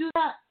guys do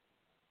that?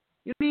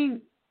 You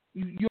mean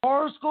your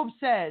horoscope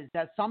says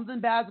that something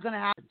bad is going to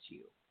happen to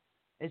you.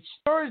 It's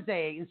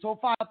Thursday, and so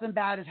far nothing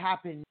bad has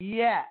happened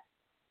yet.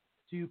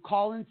 Do you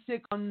call in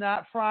sick on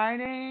that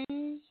Friday?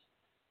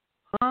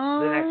 Huh?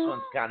 The next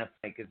one's kind of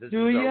funny because this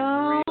Do is ya?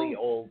 a really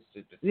old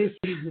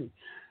superstition. This,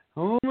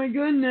 Oh my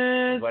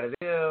goodness. What do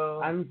they do?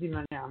 I haven't seen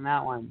my name on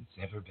that one.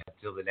 Never bet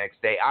till the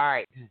next day. All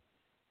right.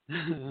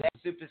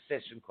 Next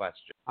superstition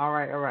question. All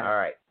right. All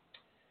right.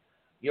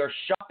 You're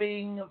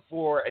shopping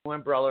for a new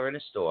umbrella in a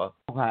store,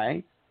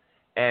 Okay.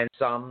 and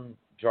some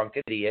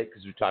drunken idiot,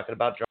 because we're talking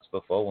about drunks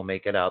before, we'll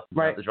make it up.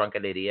 Right. The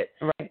drunken idiot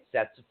Right.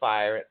 sets a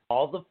fire.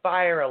 All the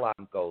fire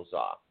alarm goes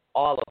off.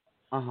 All of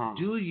them. Uh-huh.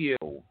 Do you,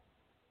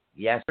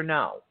 yes or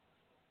no,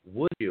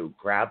 would you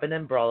grab an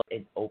umbrella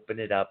and open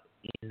it up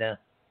inside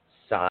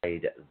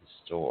the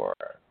store?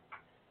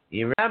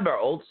 You remember,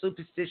 old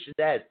superstition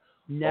says,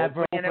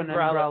 Never open an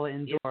umbrella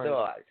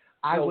indoors.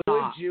 I would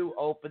not. Would you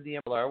open the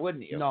umbrella, or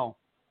wouldn't you? No.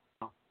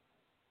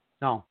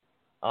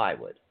 I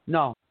would.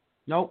 No.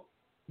 Nope.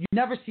 You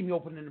never see me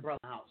open an umbrella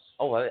in the house.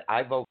 Oh,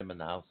 I've opened them in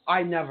the house.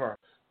 I never.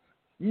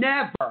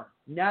 Never.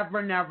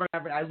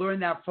 I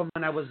learned that from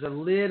when I was a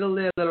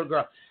little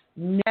girl.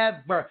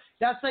 Never.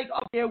 That's like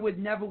up there would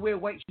never wear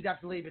white shoes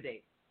after Labor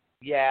Day.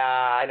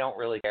 Yeah, I don't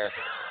really care.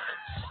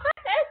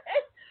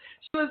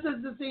 She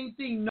says the same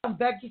thing. No,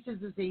 Becky says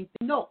the same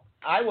thing. No.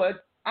 I would.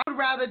 I would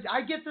rather,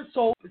 I get the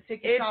soap and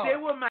take a shower. If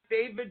they were my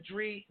favorite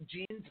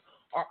jeans,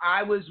 or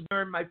I was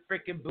wearing my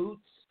freaking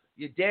boots,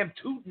 you damn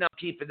tootin' up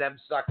keeping them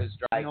suckers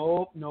dry.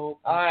 Nope. All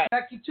right.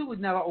 Becky, too,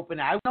 would never open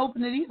it. I wouldn't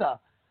open it either.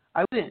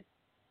 I wouldn't.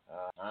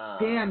 Uh-huh.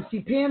 Pam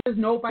says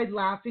nope. I'd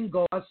laugh and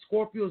go. Us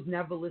Scorpios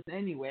never listen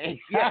anyway.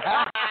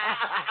 Yeah.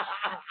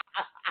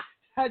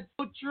 That's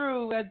so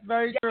true. That's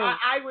very true.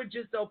 I would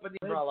just open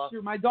the umbrella. That's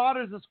true. My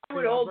daughter's a I Scorpio.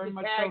 would hold very the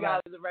much tag so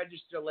out of the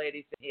register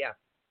lady. Say, yeah.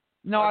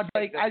 No, I'll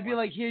I'd be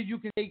like, here, you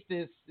can take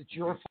this. It's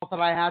your fault that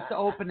I had to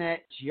open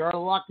it. It's your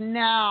luck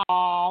now.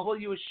 Well,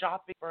 you were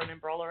shopping for an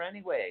umbrella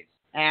anyways.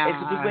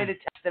 It's a good way to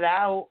test it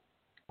out.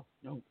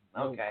 No.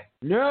 Okay.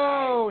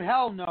 No.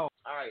 Hell no.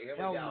 All right, here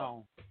Hell we go.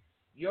 no.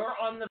 You're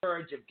on the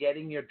verge of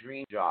getting your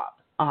dream job.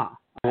 Uh-huh.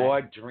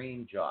 Or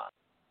dream job.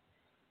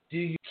 Do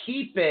you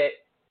keep it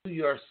to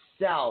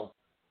yourself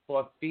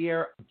for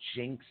fear of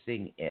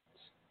jinxing it?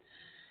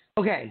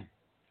 Okay.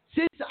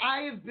 Since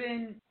I have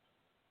been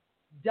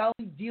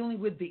dealing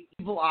with the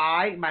evil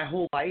eye my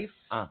whole life,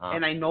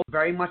 and I know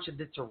very much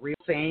that it's a real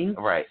thing.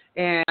 Right.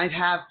 And I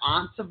have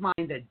aunts of mine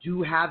that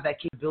do have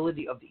that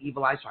capability of the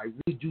evil eye, so I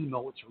really do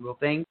know it's a real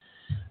thing.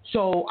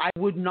 So I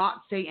would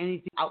not say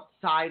anything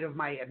outside of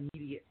my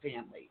immediate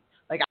family.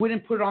 Like, I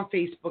wouldn't put it on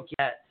Facebook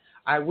yet.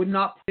 I would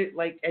not put it,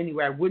 like,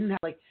 anywhere. I wouldn't have,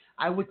 like,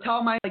 I would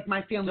tell my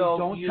family, so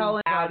don't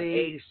tell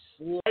anybody.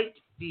 So you have a slight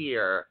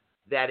fear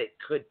that it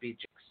could be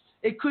jinxed.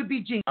 It could be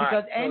jinxed, All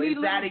because right, so any is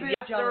little that a bit yes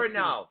of jealousy, or a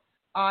no?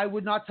 I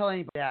would not tell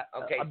anybody that.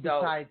 Okay,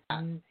 besides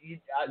that.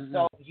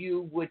 So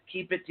you would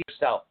keep it to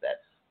yourself then?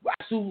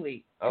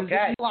 Absolutely. Because Okay.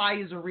 the evil eye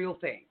is a real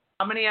thing.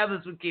 How many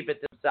others would keep it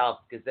to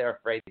themselves because they're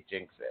afraid to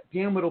jinx it?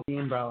 Pam would open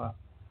the umbrella.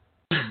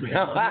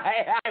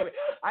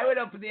 I would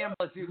open the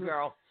umbrella too,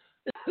 girl.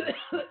 All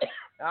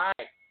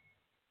right.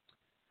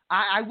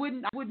 I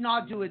would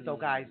not do it though,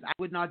 guys. I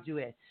would not do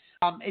it.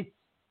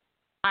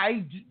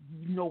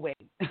 No way.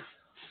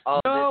 Oh,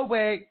 no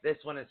way. This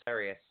one is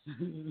serious.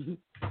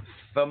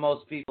 For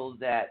most people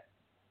that,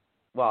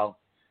 well,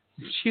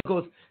 she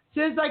goes,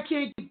 since I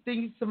can't keep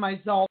things to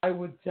myself, I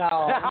would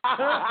tell.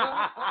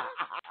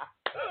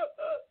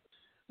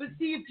 But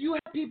see, if you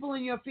have people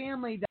in your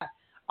family that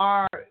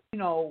are,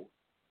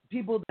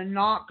 people that are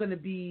not going to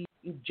be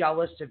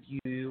jealous of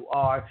you,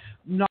 or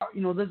not,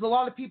 there's a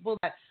lot of people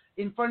that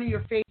in front of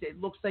your face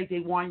it looks like they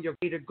want your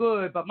greater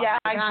good, but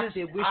I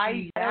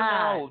wish don't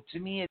know. To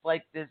me, it's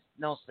like there's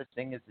no such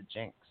thing as a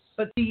jinx.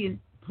 But see,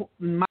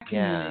 in my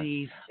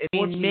communities,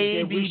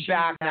 maybe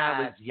back when I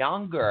was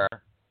younger,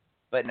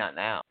 but not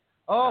now.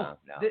 Oh,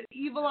 no. The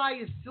evil eye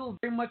is still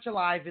very much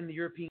alive in the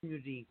European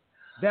community.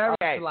 Very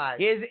much alive.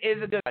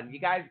 Here's a good one. You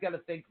guys got to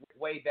think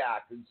way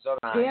back, and so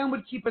do I. Pam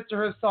would keep it to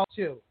herself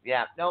too.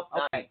 Yeah. Nope.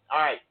 Okay. All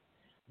right.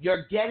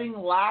 You're getting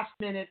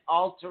last-minute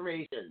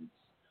alterations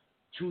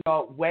to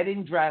your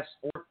wedding dress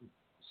or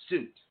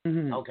suit.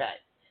 Mm-hmm. Okay.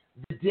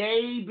 The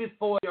day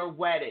before your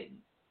wedding,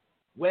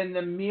 when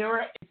the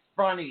mirror in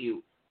front of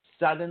you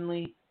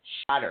suddenly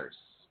shutters,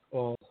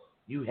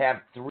 you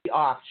have three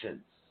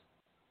options.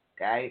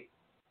 Okay?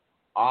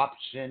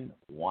 Option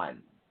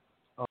 1.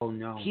 Oh,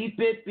 no. Keep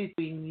it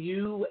between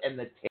you and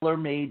the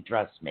tailor-made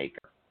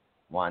dressmaker.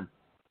 1.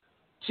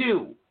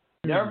 2.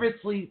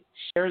 Nervously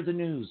share the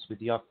news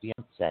with your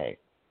fiancé.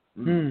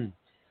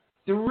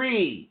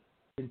 3.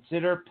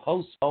 Consider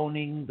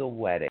postponing the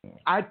wedding.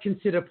 I'd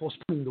consider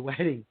postponing the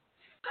wedding.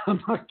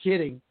 I'm not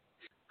kidding.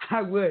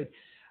 I would.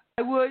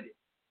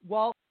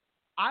 Well,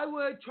 I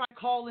would try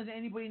calling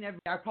anybody and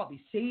everybody. I'd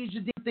probably sage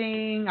the damn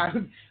thing. I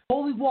would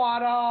holy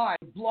water, I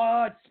would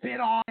blood, spit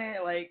on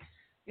it. Like,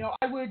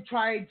 I would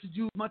try to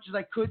do as much as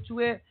I could to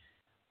it.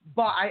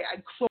 But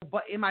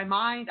but in my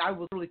mind, I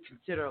would really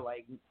consider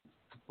like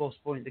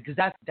postponing it, because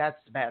that's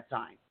a bad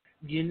sign.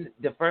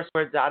 The first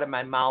words out of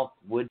my mouth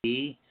would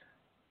be,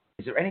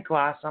 "Is there any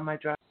glass on my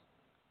dress?"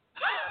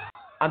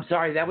 I'm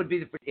sorry, that would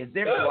be is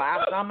there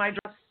glass on my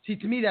dress? See,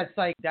 to me, that's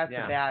a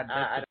bad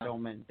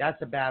omen.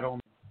 That's a bad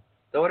omen.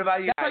 So what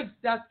about you guys?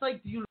 That's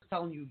like the universe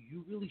telling you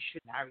really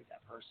should marry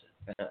that person.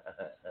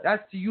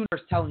 That's the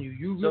universe telling you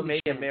really. So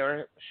maybe shouldn't. a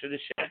mirror should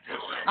have shared.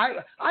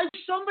 I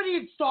somebody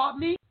had stopped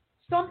me.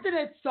 Something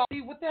had stopped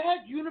me. What the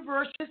heck,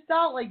 universe? Just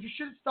out. Like you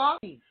should have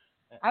stopped me.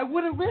 I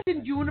would have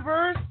listened,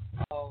 universe.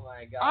 Oh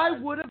my God. I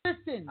would have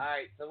listened. All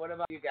right. So what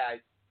about you guys?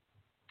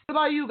 What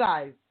about you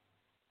guys?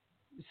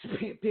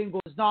 Pingo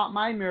is not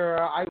my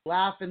mirror. I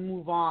laugh and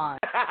move on.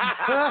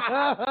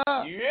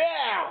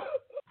 Yeah.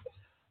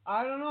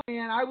 I don't know,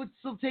 man. I would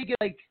still take it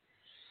like,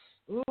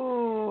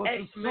 ooh.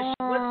 Hey, Mish, what's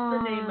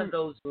the name of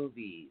those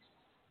movies?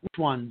 Which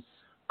ones?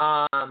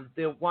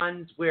 The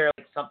ones where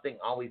like something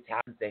always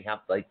happens. They have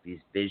like these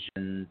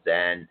visions,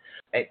 and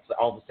it's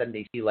all of a sudden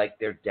they feel like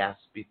they're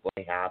deaths before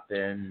they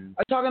happen.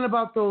 I'm talking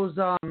about those.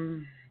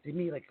 They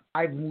made like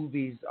 5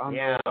 movies.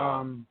 Yeah.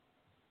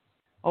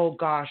 Oh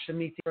gosh, let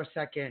me think for a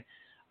second.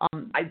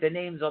 The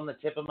name's on the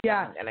tip of my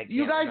tongue, and I can't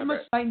you guys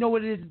remember. might know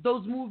what it is.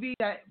 Those movies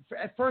that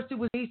at first it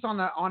was based on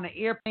an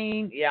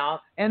airplane. Yeah.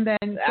 And then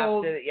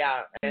After,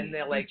 and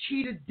they're like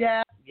cheated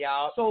death.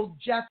 Yeah. So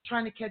Jeff's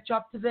trying to catch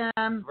up to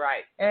them.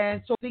 Right.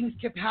 And so things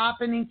kept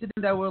happening to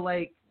them that were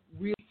like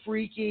really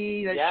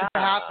freaky that should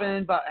have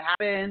happened, but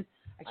happened.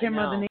 I can't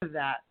remember the name of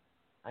that.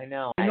 I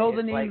know. I know the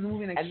It's name like, of the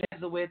movie. And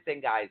that's the weird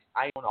thing, guys.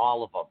 I own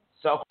all of them,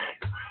 so I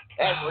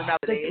can't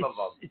remember the name of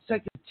them. It's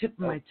like the tip of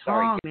my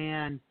tongue,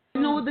 man.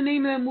 You know what the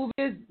name of that movie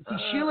is? See,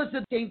 Sheila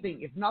said the same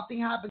thing. If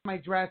nothing happens to my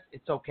dress,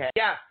 it's okay.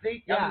 Yeah,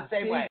 see, I'm the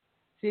same way.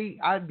 See,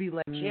 I'd be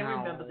like, I can't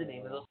remember the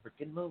name of those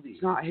freaking movies.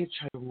 It's not a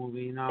Hitchhiker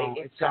movie, no.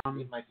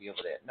 It might be over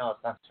there. No,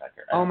 it's not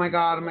Hitchhiker. Oh my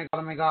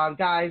god,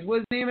 guys,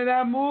 what's the name of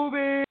that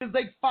movie? There's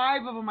like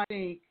 5 of them, I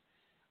think,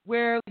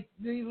 where like,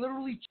 they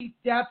literally cheat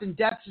Death, and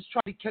Death just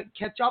trying to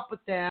catch up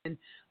with them, and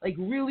like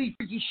really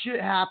freaky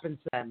shit happens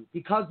to them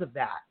because of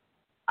that.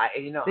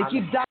 They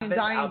keep dying.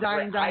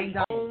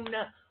 I own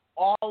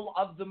all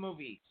of the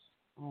movies.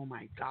 Oh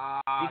my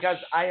god. Because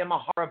I am a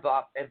horror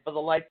buff, and for the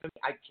life of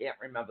me, I can't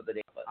remember the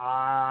name of it.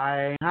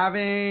 I'm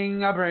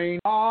having a brain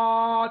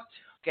rot.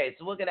 Okay,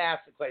 so we're going to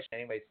ask the question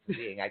anyways,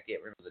 seeing I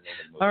can't remember the name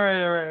of the movie. All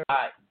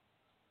right.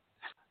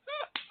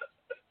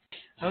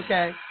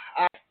 Okay.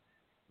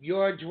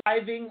 You're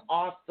driving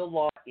off the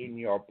lot in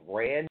your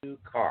brand new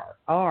car.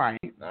 All right.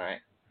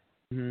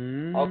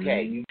 Mm-hmm.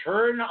 Okay, you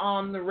turn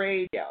on the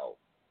radio,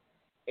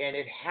 and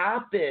it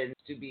happens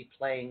to be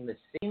playing the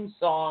same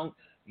song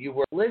you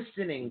were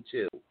listening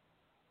to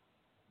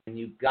when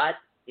you got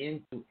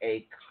into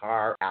a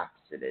car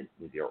accident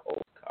with your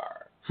old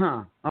car.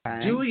 Huh.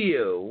 Okay. Do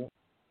you,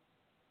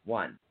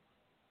 1,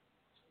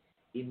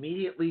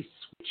 immediately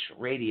switch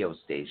radio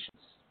stations?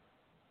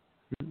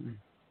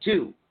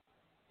 2,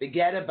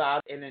 forget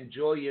about and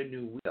enjoy your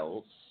new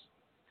wheels?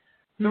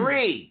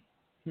 3,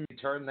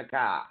 return the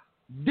car?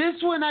 This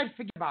one I'd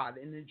forget about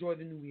it and enjoy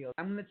the new wheels.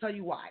 I'm going to tell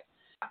you why.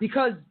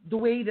 Because the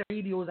way the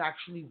radios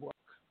actually work.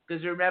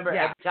 Because remember,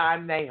 every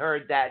time they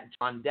heard that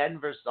John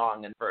Denver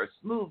song in the first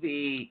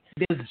movie,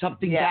 there's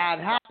something bad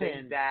happened.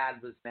 Something bad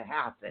was going to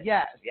happen.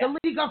 Yes. The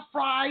lady got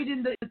fried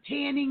in the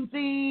tanning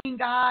thing,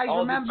 guys.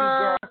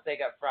 Remember? The 2 girls, they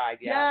got fried,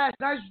 Yes,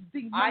 guys.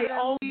 I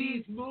own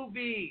these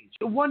movies.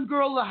 One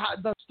girl,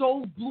 the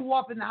stove blew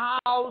up in the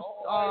house.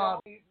 I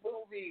own these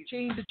movies.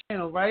 Change the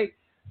channel, right?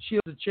 She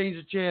had to change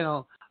the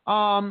channel.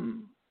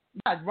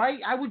 Yeah, right?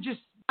 I would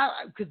just,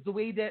 because the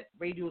way that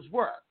radios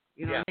work.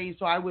 You know what I mean?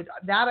 So I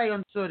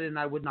understood, and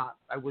I would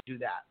do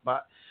that.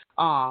 But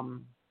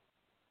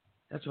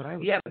that's what I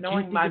would. Yeah, but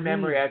knowing my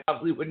memory, I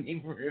probably wouldn't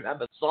even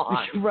remember the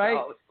song. Right?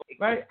 So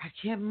right? I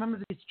can't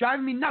remember. It's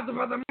driving me nuts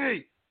about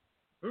me.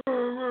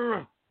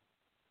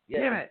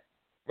 Damn it.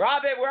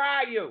 Robin, where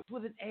are you? It's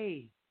with an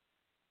A.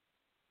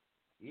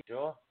 You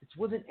sure? It's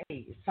with an A.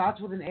 It starts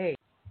with an A.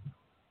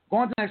 Go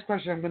on to the next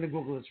question. I'm going to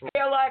Google this.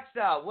 Hey,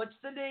 Alexa, what's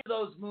the name of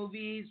those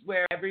movies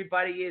where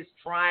everybody is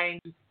trying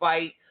to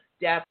fight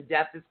death?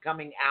 Death is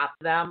coming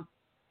after them?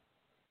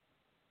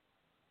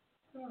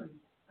 Sorry,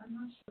 I'm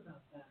not sure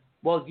about that.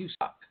 Well, you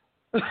suck.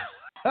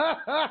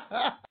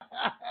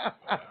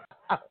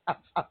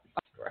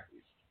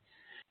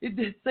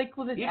 It's like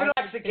with an even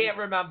Alexa can't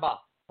remember.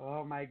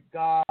 Oh my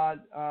God.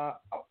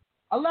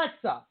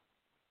 Alexa,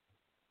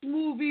 this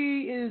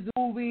movie is a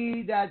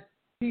movie that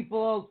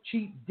people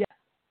cheat death.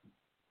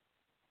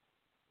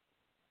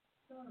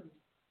 Sorry,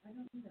 I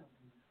don't do that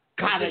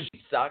one. God,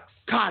 she sucks.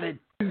 God, it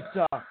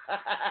sucks.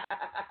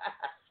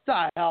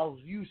 The hell,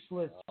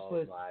 useless. Oh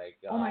my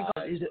God. Oh my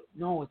God, is it?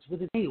 No, it's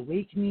with an A,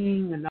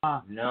 Awakening and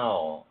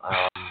No.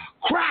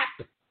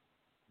 crap.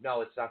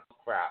 No, it's not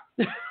crap.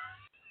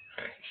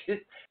 This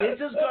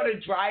is going to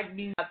drive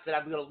me nuts that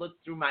I'm going to look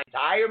through my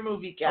entire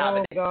movie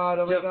cabinet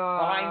to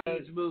find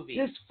these movies.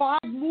 There's 5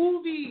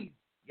 movies.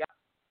 Yeah.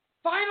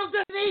 Final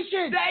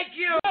Destination. Thank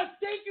you. Yes,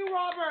 thank you,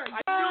 Robert.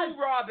 I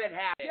knew Robert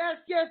had it.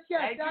 Yes.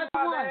 Thank That's you,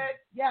 one. Robert.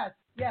 Yes.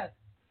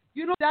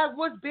 You know, that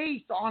was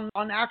based on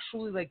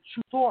actually like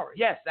true story.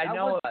 Yes, I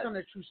know That was on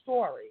a true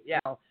story. Yeah.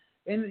 You know?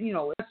 And, you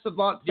know, that's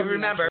about... You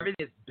remember,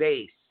 everything is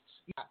based.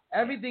 Yeah,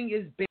 everything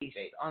is based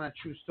on a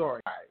true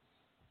story, guys.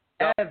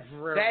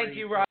 Thank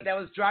you, Rob. That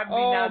was driving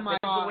me nuts. My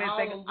That was God, the weird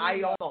thing.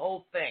 I own the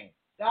whole thing.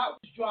 That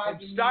was driving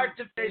From me start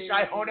to finish,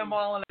 I crazy. own them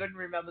all, and I couldn't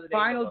remember the name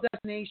Final of them.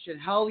 Destination.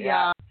 Hell Yeah.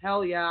 yeah.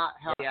 Hell yeah.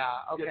 Hell yeah.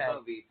 Okay. Good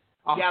movie.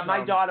 Awesome. Yeah,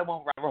 my daughter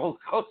won't ride a roller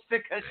coaster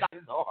because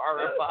I'm so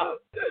horror buff.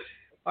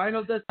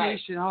 Final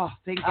Destination. Oh,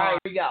 thank All God. right,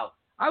 here we go.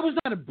 I was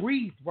not going to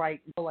breathe right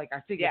until I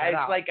figured Yeah, it it's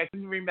out. like I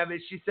couldn't remember.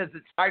 She says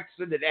it starts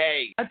with an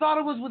A. I thought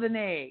it was with an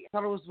A.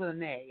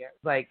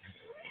 Like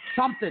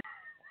something.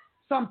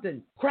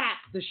 Crap.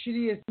 The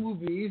shittiest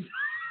movies.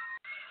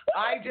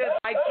 I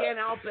can't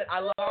help it. I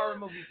love horror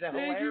movies. They're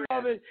Thank hilarious. you,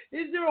 Robin.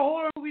 Is there a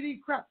horror movie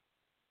named Crap?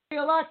 Hey,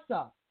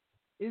 Alexa,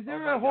 is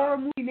there Oh, a horror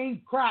movie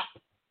named Crap?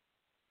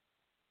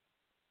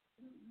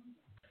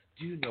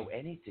 Do you know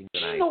anything Do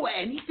tonight? you know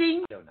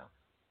anything? I don't know.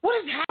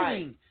 What is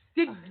happening?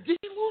 Did she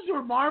lose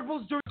her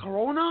marbles during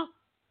Corona?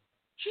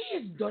 She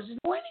just doesn't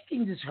know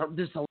anything, this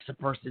Alexa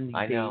person these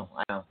I days. know.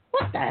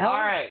 What the hell? All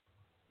right.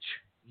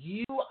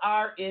 You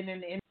are in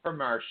an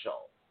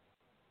infomercial.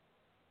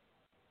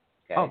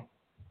 Okay. Oh.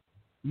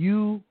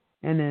 You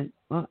and an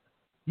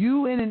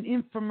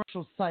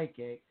infomercial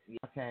psychic,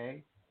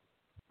 okay,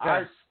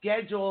 Are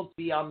scheduled to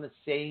be on the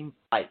same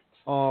flight.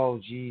 Oh,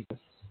 Jesus.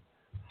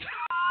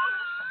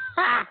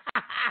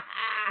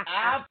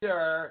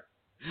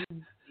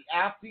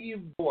 After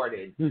you've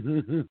boarded,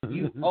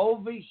 you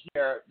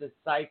overhear the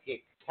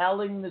psychic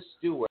telling the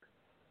steward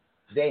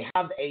they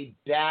have a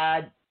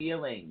bad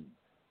feeling,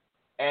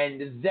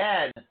 and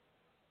then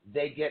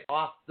they get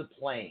off the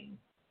plane.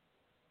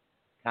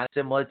 Kind of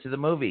similar to the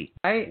movie.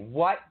 Right.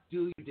 What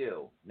do you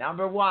do?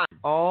 Number one.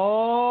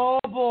 Oh,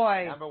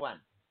 boy. Number one.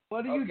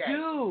 What do you Okay.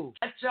 do?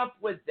 Catch up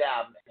with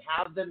them and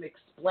have them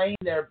explain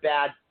their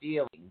bad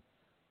feelings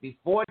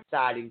before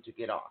deciding to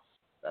get off.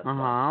 That's one.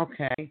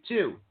 Okay.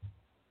 2,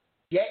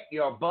 get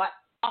your butt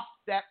off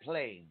that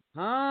plane.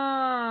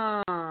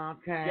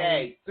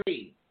 Okay.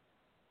 3,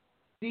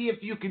 see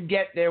if you can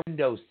get their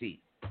window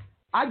seat.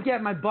 I'd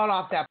get my butt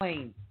off that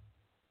plane.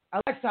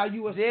 Alexa, are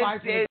you a spy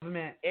for the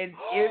government? An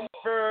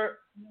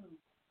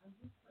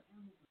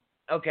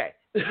Okay.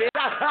 This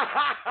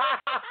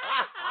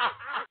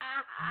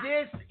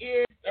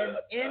is an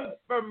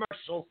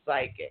infomercial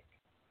psychic.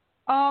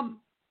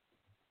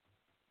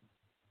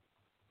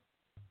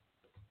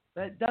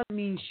 That doesn't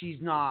mean she's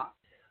not.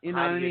 You know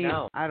How what I do you mean?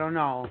 know? I don't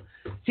know.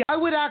 See, I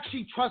would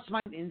actually trust my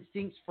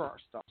instincts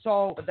first, though.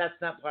 So But that's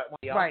not one of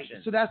the right.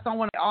 options. So that's not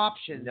one of the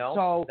options. No,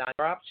 So not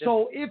your option.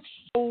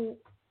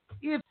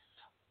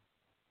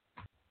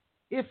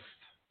 if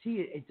see,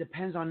 it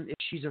depends on if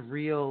she's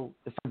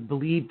if I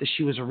believe that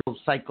she was a real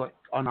psychic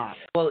or not.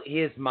 Well,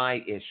 here's my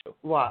issue.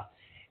 What?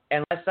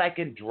 Unless I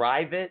can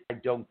drive it, I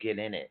don't get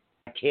in it.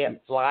 I can't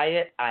fly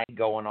it, I ain't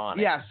going on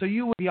it. Yeah, so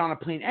you would be on a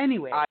plane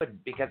anyway. I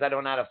would, because I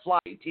don't know how to fly.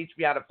 You teach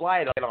me how to fly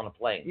it, I'll get on a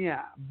plane.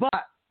 Yeah,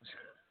 but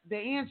the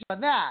answer to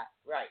that,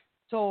 Right.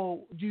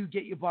 so do you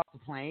get your butt off the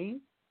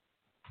plane?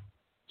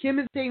 Kim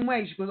is the same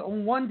way. She goes,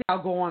 one day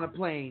I'll go on a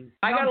plane.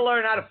 I got to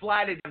learn how to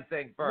fly the damn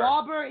thing first.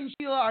 Robert and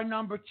Sheila are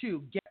number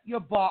 2. Get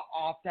your butt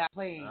off that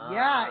plane.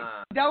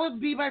 Yeah, that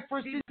would be my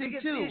first See, the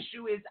instinct biggest too.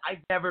 issue is I've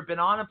never been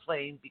on a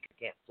plane because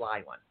I can't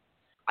fly one.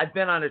 I've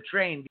been on a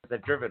train because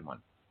I've driven one.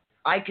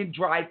 I can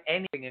drive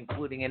anything,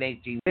 including an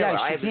 18-wheeler. Yeah,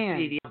 she I have can. a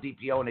CDL,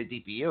 DPO, and a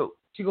DPU.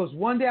 She goes,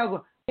 one day I'll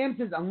go. Kim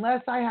says,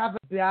 unless I have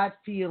a bad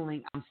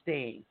feeling, I'm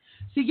staying.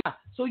 See, yeah,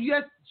 so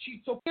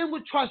so Kim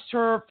would trust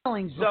her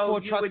feelings So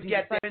before you trusting would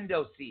get the the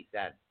window seat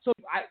then. So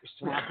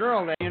smart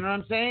girl, you know what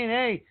I'm saying?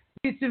 Hey,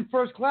 it's in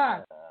first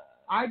class.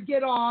 I'd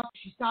get off.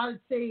 She started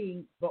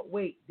saying, but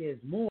wait, there's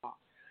more.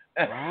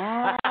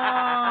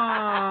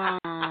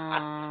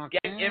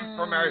 Get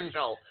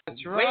infomercial. That's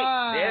Wait,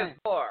 right. there's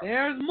more.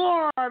 There's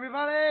more,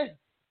 everybody.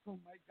 Oh,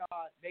 my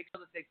God. Make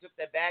sure that they took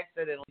their bag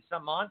so they don't leave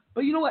something on.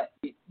 But you know what?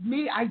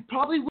 I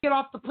probably would get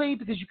off the plane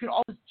because you could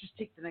always just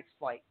take the next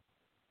flight.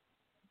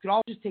 You could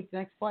always just take the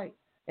next flight.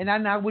 And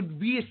then I would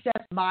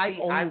reassess my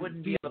own. I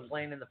wouldn't be on the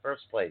plane in the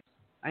first place.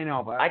 I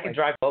know, but I can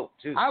drive a boat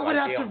too. I so would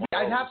I'd have be to.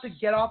 on I'd have to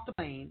get off the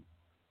plane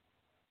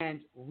and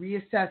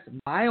reassess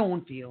my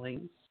own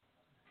feelings.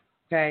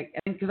 Okay,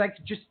 and because I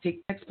could just take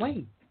the next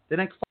plane, the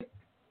next flight.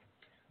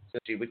 So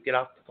she would get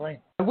off the plane.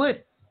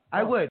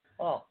 I would.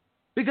 Oh.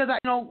 Because I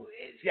know.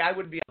 See, I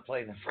wouldn't be on the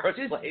plane in the first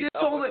place.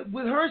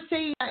 With her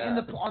saying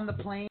that on the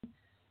plane,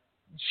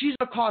 she's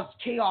gonna cause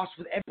chaos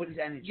with everybody's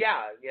energy.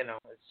 Yeah, you know.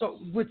 So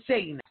with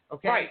saying that,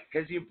 okay. Right,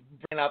 because you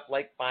bring up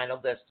like Final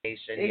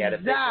Destination. You had a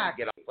big one,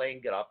 get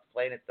off the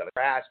plane, it's gonna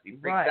crash, he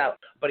freaks out.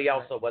 But he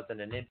also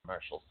wasn't an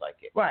infomercial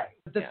psychic. Right.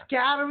 The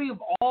scattering of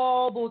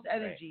all those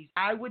energies,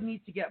 I would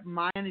need to get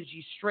my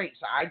energy straight.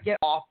 So I'd get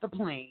off the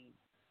plane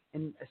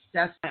and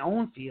assess my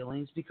own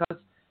feelings because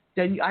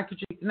then I could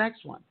take the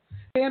next one.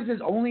 Sam says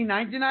only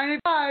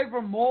 $19.95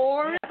 for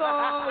more of those.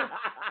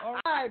 All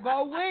right,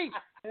 but wait,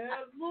 there's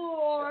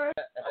more.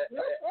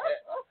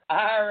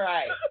 All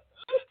right.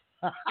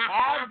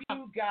 Have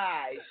you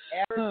guys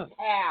ever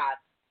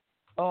passed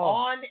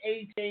on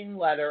a chain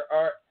letter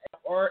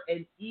or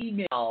an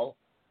email?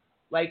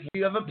 Like, have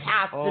you ever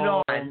passed it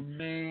on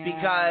man.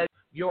 because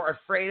You're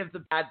afraid of the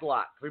bad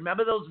luck.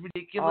 Remember those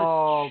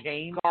ridiculous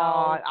chain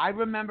God, mails? I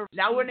remember.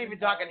 Now we're not even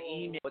talking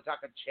email. We're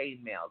talking chain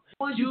mails.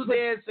 Well, Do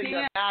this if you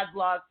have bad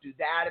luck. Do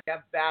that if you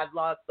have bad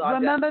luck.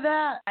 Remember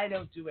that? I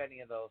don't do any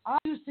of those. I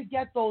used to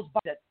get those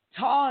by the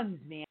tons,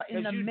 man,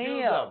 in the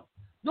mail.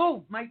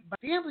 No, my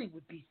family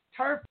would be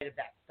terrified of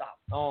that stuff.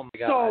 Oh, my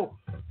God. So,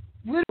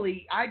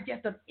 literally, I'd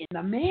get them in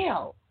the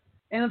mail.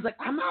 And it's like,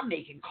 I'm not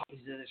making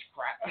copies of this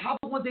crap. How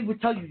about what they would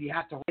tell you? You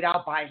have to write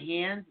out by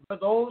hand for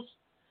those?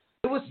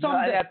 It was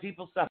something. That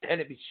people stop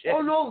and be shit.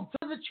 Oh, no.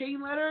 Some of the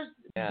chain letters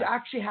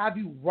actually have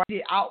you write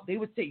it out. They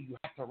would say you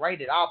have to write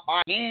it out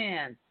by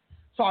hand.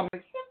 So I'm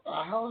like, what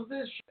the hell is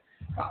this shit?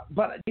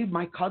 But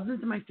my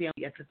cousins and my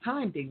family at the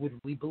time, they would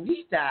really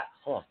believe that.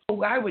 Huh.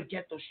 So I would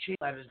get those chain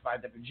letters by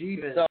the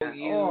bejeebus. So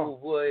you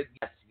would,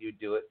 yes, you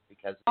do it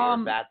because of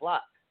your bad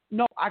luck.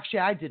 No, actually,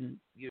 I didn't.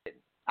 You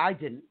didn't. I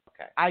didn't.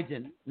 Okay. I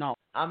didn't. No.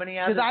 How many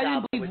others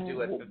would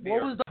do it?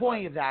 What was the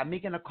point of that?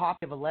 Making a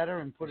copy of a letter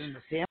and putting the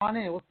stamp on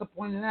it? What's the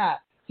point of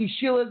that? See,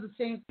 Sheila's the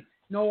same thing.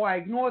 No, I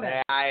ignore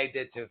that. Yeah, I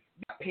did too.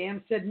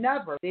 Pam said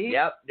never. See?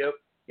 Yep. Nope.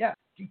 Yeah.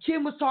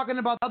 Kim was talking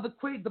about the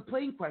plane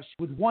question.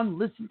 Would one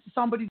listen to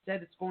somebody who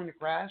said it's going to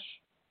crash?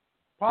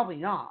 Probably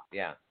not.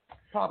 Yeah.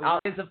 Probably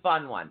not. It's a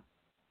fun one.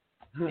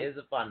 It's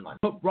a fun one.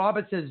 But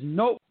Robert says,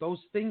 nope, those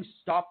things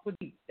stop with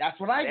me. That's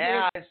what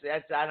I did. Yeah,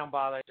 I don't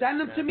bother. Send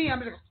them to me. I'm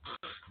going to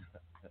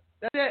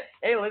That's it.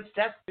 Hey, let's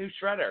test the new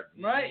shredder.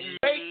 Right.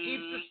 Great, keep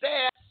the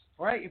stamps.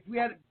 Right. If we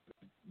had,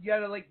 you had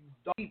to like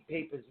doggy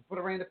papers, you put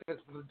it around the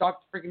papers for the dog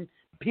to freaking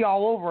pee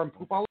all over and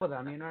poop all over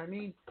them. You know what I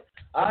mean?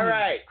 All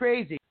right. It's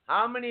crazy.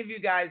 How many of you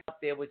guys up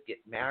there would get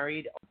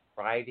married on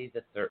Friday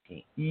the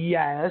 13th?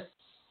 Yes.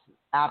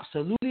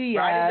 Absolutely, yes.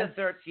 Friday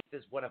the 13th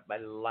is one of my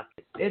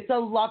luckiest days. It's a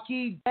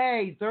lucky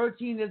day.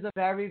 13 is a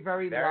very,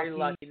 very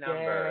lucky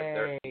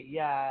number. Day.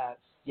 Yes.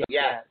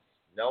 Yes.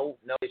 No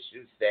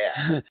issues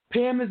there.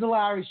 Pam is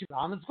hilarious. She's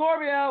I'm a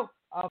Scorpio.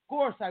 Of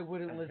course I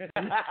wouldn't listen.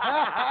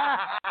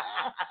 I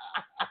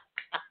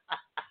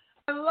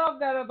love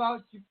that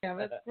about you, Pam.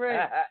 That's great.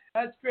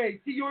 That's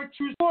great. See, you're a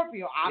true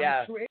Scorpio. I'm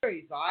a true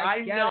Aries. So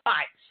I'm not.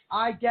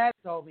 I get it,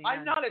 though, man.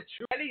 I'm not a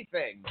true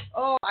anything.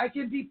 Oh, I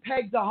can be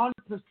pegged 100%.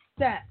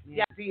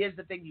 Yeah, see, here's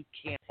the thing. You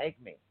can't peg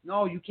me.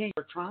 No, you can't.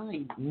 You're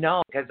trying.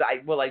 No, because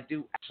I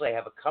do. Actually, I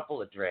have a couple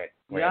of grand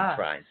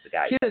trines. The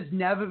guy. Kid has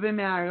never been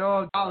married.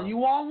 Oh, darling, you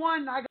want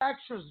one? I got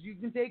extras. You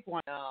can take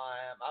one. No,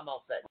 I'm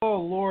all set. Oh,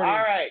 Lord. All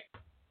right.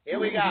 Here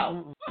we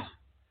go.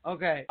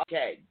 Okay.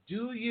 Okay.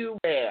 Do you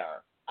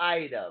wear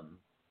items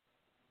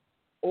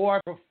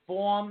or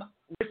perform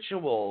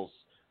rituals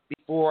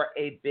before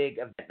a big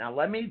event? Now,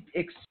 let me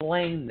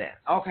explain this.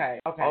 Okay.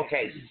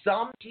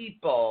 Some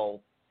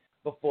people,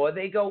 before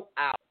they go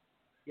out,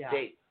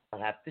 they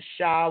have to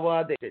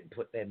shower. They didn't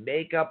put their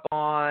makeup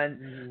on.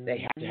 Mm-hmm. They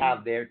have to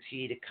have their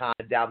tea to calm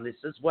down.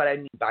 This is what I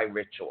mean by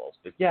rituals.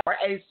 Before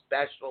a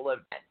special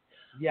event,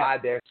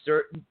 there are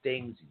certain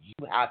things you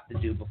have to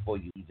do before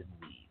you even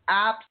leave.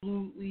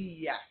 Absolutely,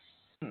 yes.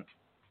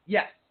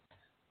 Yes.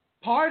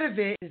 Part of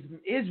it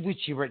is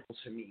witchy rituals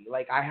for me.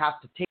 Like, I have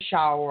to take a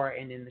shower,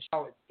 and in the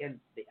shower, and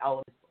the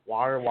elements, the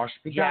water, wash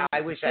the pajamas. Yeah,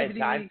 I wish I had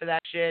time for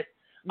that shit.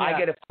 Yeah. I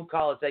get a phone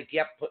call. It's like,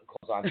 yep, put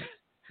clothes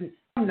on.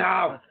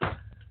 No.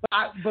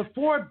 But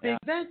before a big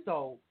event,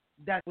 though,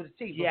 that's what it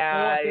takes.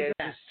 Yeah.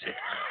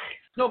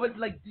 No, but,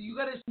 like, you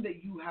got to assume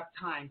that you have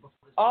time before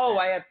this event.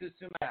 I have to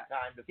assume I have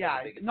time before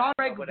the big event. Not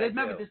regular.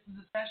 Remember, this is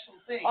a special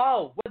thing.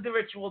 Oh, what would the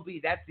ritual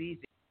be? That's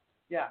easy.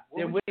 Yeah.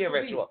 There would be a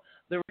ritual.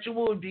 The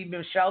ritual would be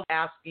Michelle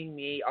asking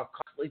me or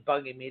constantly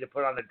bugging me to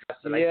put on a dress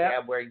that I say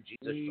I'm wearing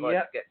Jesus shorts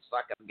to get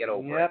stuck up and get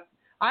over it.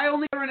 I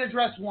only wore a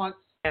dress once.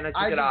 And I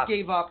took it off.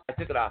 Gave up. I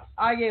took it off.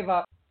 I gave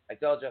up. I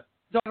told you.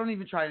 So I don't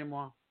even try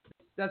anymore.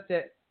 That's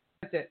it.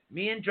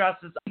 Me and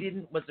dresses,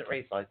 wasn't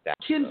raised like that.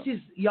 Kim says,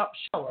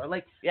 shower.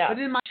 Like, but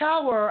in my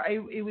shower,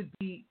 it would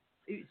be,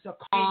 it's a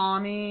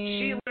calming.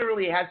 She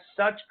literally has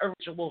such a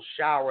ritual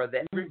shower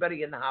that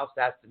everybody in the house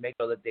has to make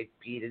sure that they've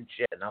peed and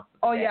shit enough.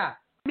 Oh, yeah.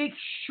 I make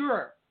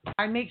sure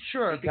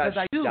because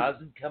I do. She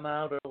doesn't come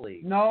out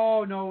early.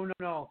 No.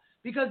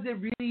 Because it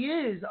really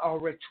is a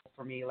ritual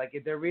for me. Like,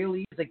 there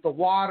really is. Like, the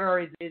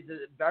water is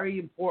a very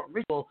important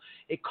ritual.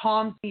 It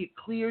calms me. It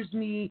clears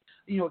me.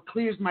 It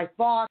clears my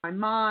thoughts, my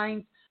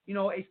mind.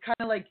 It's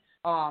kind of like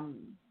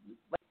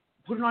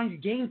putting on your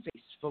game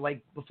face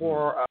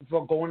before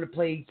going to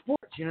play sports.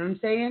 You know what I'm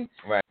saying?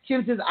 Right.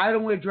 Kim says, I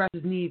don't wear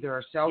dresses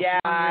neither. So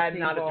I'm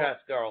not a dress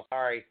girl.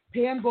 Sorry.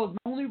 Pam goes,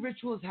 my only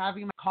ritual is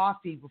having my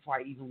coffee before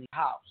I even leave the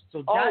house.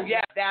 So that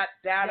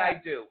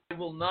I do. I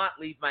will not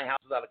leave my house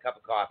without a cup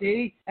of coffee.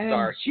 See? And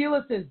then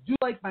Sheila says, do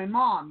like my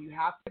mom. You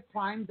have to get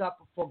primed up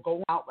before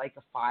going out like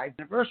a 5th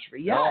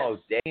anniversary. Yes. Oh,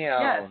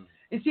 damn. Yes.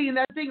 And see, and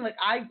that thing,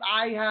 I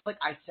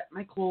set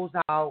my clothes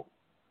out.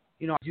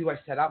 I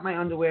set out my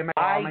underwear,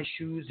 my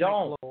shoes,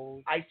 my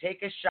clothes. I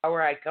take a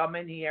shower, I come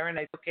in here, and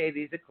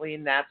these are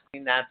clean, that's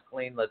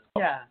clean, let's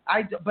go. Yeah,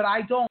 but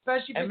I don't,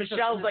 especially. And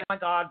Michelle's like, oh my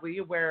God, what are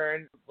you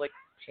wearing? Like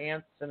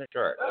pants and a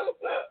shirt.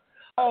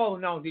 Oh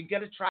no, you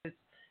gotta try this.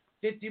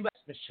 $50,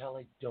 Michelle.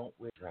 I don't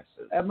wear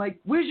dresses. I'm like,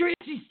 where's your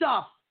itchy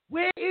stuff?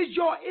 Where is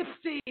your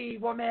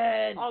Ipsy,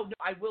 woman? Oh, no,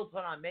 I will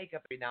put on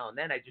makeup every now and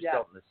then. I just Yeah.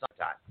 don't in the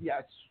summertime.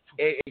 Yeah,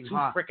 It's too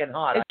hot. freaking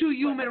hot. It's too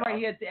humid right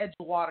here at the edge of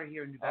the water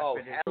here in New Bedford. Oh,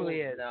 It hell really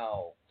is.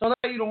 no. So that's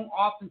why you don't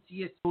often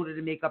see us loaded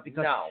in makeup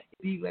because No.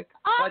 it'd be like,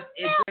 But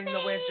during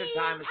the winter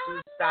time, as soon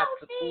as it starts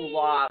to cool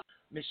off,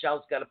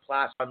 Michelle's got a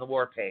plaster on the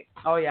war paint.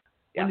 oh yeah.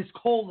 Yeah. And it's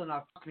cold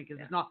enough because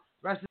it's not.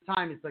 The rest of the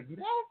time it's like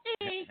melting.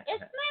 It's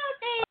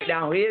melting.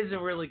 Now, here's a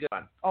really good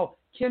one. Oh,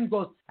 Kim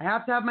goes, I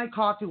have to have my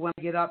coffee when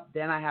I get up,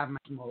 then I have my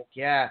smoke.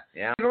 Yeah.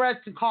 Yeah.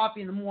 Cigarettes and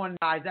coffee in the morning,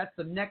 guys. That's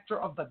the nectar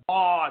of the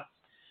gods.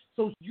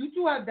 So you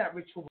do have that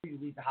ritual where you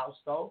leave the house,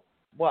 though.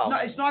 Well, No,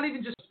 it's not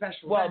even just a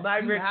special. well, event. my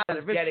You ritual have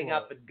is a getting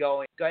ritual. up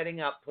and getting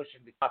up,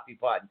 pushing the coffee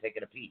pot, and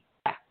taking a pee.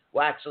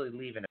 Well, actually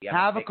leaving it.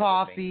 Have a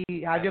coffee,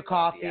 have your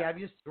coffee, yeah. have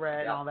your cigarette,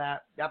 and Yeah. all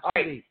that. All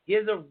Absolutely. right,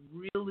 here's a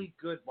really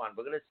good one.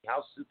 We're going to see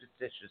how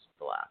superstitious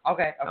people are.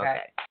 Okay.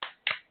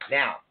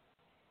 Now,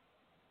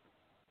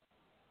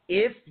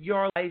 if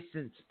your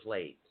license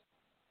plate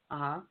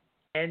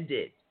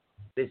ended,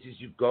 this is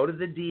you go to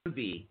the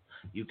DMV,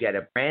 you get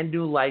a brand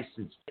new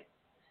license plate.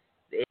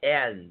 It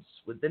ends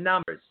with the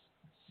numbers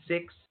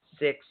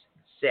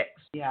 666.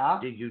 Yeah.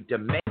 Do you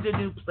demand a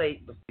new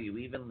plate before you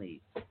even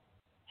leave?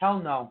 Hell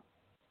no.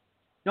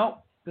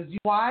 Nope. Because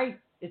why?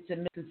 It's a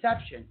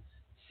misconception.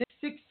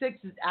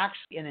 666 is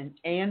actually an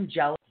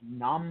angelic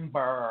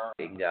number.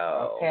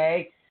 Bingo.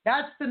 Okay?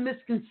 That's the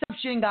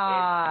misconception,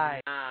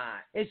 guys. It's not.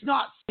 It's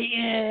not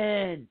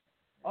Satan.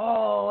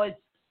 Oh, it's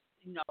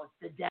it's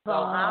the devil. So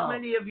how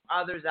many of you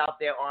others out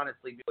there,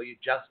 honestly, before you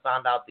just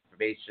found out the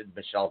information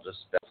Michelle just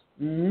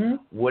spilled,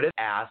 would have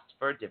asked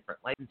for a different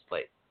license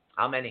plate?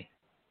 How many?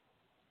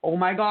 Oh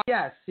my God.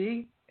 Yes.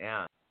 See?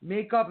 Yeah.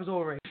 Makeup is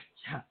over.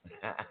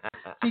 Yeah.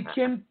 See,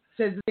 Kim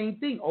says the same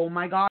thing. Oh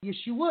my God. Yes,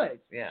 she would.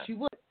 Yeah. She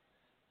would.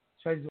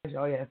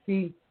 Oh yeah.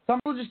 See, some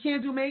people just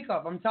can't do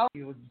makeup. I'm telling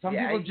you. Some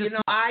people just.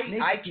 I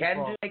can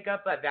people. do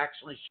makeup. I've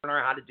actually shown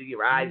her how to do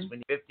your eyes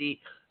when you're 50,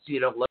 so you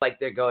don't look like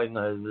they're going.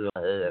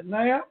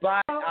 Yeah.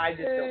 But I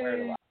just don't wear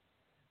it a lot.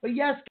 But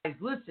yes, guys,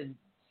 listen.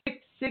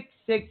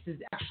 666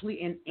 is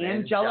actually an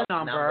angelic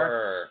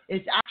number.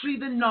 It's actually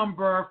the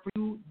number for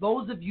you,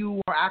 those of you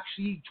who are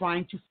actually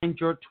trying to find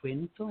your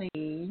twin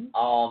flame.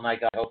 Oh my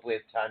God! Hope we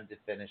have time to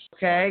finish.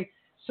 Okay,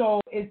 so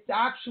it's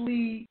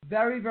actually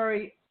very,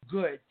 very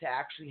good to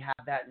actually have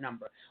that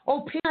number.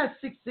 Oh, Pam has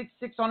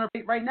 666 on her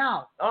plate right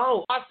now.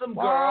 Oh, awesome,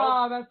 girl!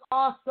 Wow, that's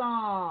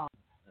awesome.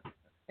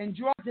 And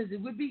Gerard says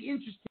it would be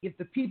interesting if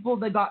the people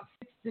that got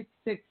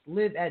 666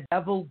 live at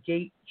Devil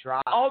Gate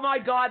Drive. Oh my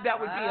God, that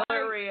would be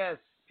hilarious.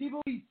 People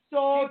would be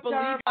so People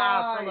leave the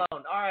house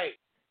alone. All right,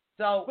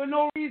 so for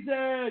no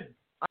reason.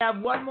 I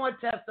have one more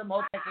test I'm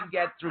hoping I can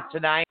get through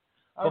tonight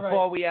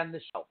before we end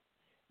the show.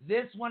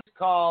 This one's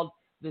called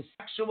the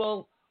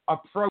sexual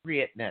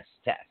appropriateness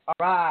test. All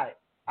right.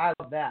 I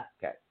love that.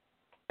 Okay.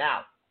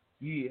 Now,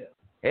 Yeah.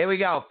 here we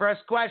go.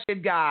 First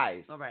question,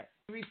 guys. All right.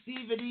 You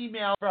receive an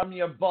email from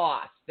your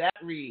boss that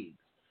reads,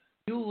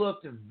 "You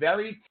looked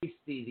very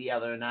tasty the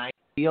other night.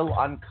 Feel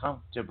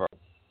uncomfortable.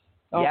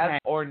 Okay. Yes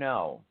or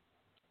no?"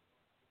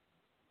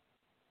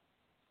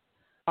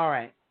 All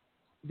right.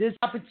 This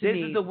happened to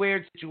me. This is a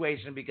weird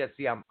situation because,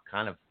 see, I'm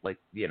kind of like,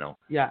 Yeah.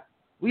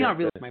 Well, you're not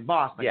really my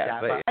boss like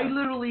that. but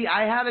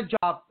I had a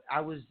job. I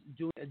was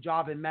doing a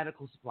job in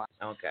medical supplies.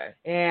 Okay.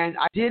 And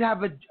I did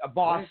have a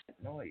boss.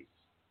 Noise.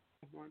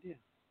 I have no idea.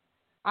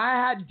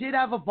 I did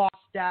have a boss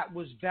that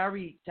was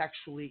very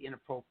sexually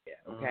inappropriate.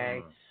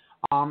 Okay.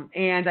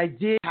 And I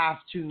did have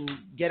to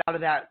get out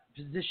of that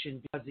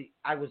position because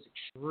I was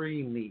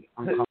extremely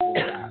uncomfortable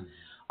with that.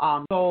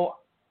 So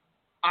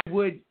I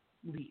would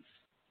leave.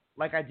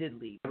 Like I did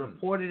leave. I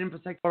reported him for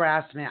sexual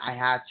harassment. I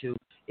had to.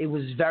 It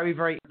was very,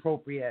 very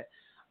inappropriate.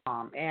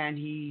 And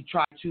he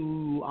tried to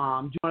do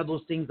one of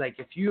those things like,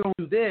 if you don't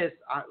do this,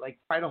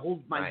 try to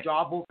hold my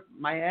job over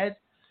my head.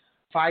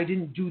 If I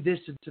didn't do this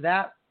to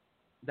that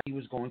he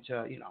was going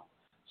to,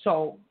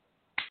 So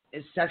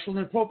it's sexual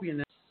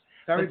inappropriateness.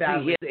 Very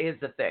bad. Here's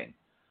the thing.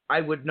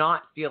 I would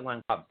not feel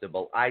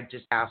uncomfortable. I'd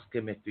just ask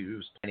him if he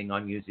was planning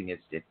on using his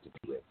dick to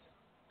be with.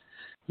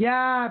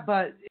 Yeah,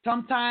 but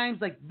sometimes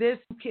like this,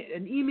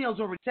 an email's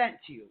already sent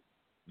to you.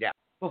 Yeah.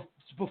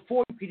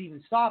 Before you could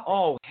even stop it.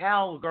 Oh,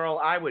 hell, girl,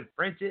 I would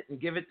print it and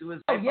give it to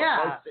his wife. Yeah.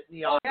 Post it in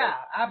the office. Yeah,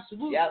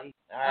 absolutely. Yep.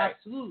 All right.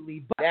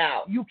 Absolutely. But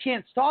now, you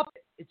can't stop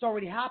it. It's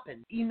already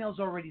happened. Email's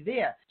already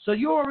there. So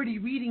you're already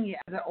reading it,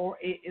 or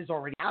it is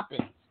already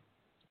happened.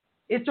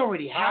 It's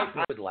already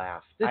happened. I would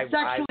laugh. The I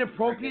sexual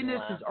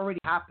inappropriateness has already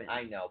happened.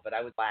 I know, but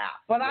I would laugh.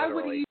 But literally. I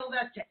would email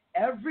that to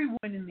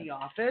everyone in the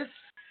office.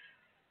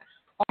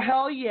 Oh,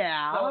 hell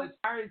yeah. So as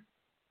far as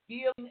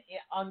feeling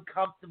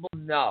uncomfortable,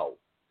 no.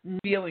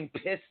 Feeling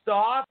pissed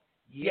off,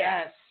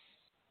 yes.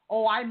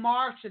 Oh, I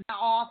marched in the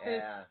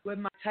office with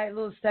my tight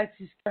little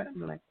sexy skirt.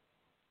 I'm like,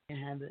 you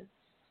can't have this.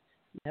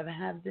 You never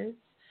have this.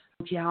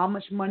 I don't care how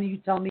much money you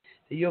tell me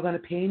that you're going to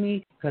pay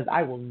me, because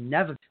I will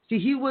never. See,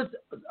 he was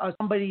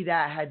somebody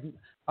that had,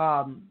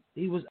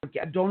 he was,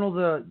 I don't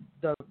know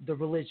the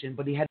religion,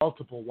 but he had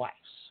multiple wives.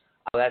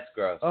 Oh, that's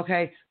gross.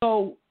 Okay,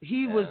 so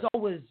he was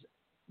always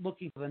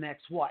looking for the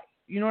next wife.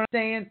 You know what I'm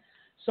saying?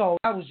 So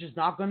that was just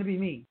not going to be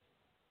me.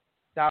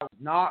 That was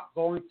not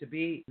going to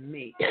be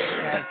me.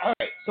 Okay? All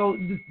right. So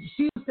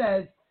she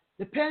says,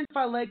 depends if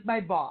I like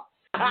my boss.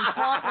 If we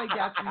talk like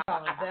that to each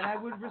other, then I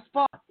would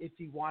respond if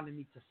he wanted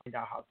me to find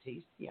out how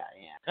tasty I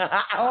am.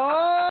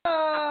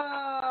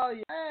 Oh,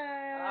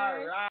 yeah.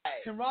 All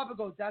right. And Robert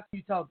goes, that's when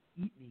you tell him,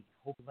 eat me.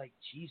 Hope you like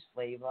cheese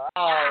flavor.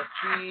 Oh,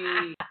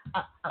 see,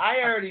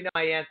 I already know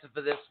my answer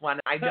for this one.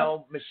 I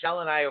know Michelle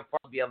and I will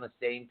probably be on the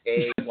same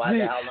page. Why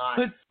the hell not?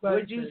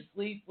 Would you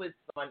sleep with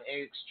someone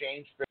in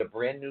exchange for a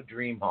brand new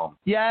dream home?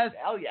 Yes.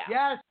 Hell yeah.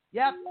 Yes.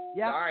 Yep.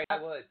 Yep. All right, I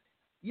would.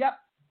 Yep.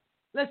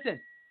 Listen,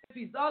 if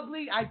he's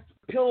ugly, I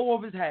pillow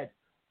over his head.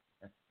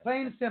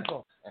 Plain and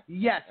simple.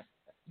 Yes.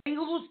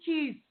 Dangle those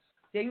keys.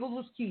 Dangle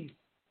those keys.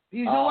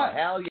 You know what?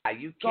 Hell yeah.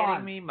 You kidding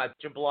Gone. me? My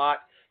block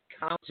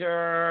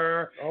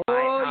counter.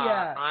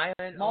 Yeah.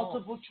 Island.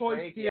 Multiple choice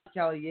great. here,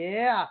 Kelly.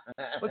 Yeah.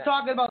 We're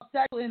talking about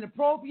sexual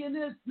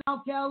inappropriateness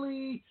now,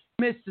 Kelly.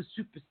 Missed the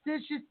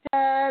superstitious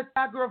test.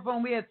 That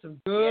girlfriend, we had some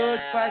good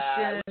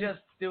questions. We're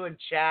just doing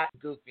chat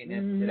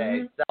goofiness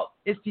today. So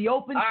it's the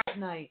open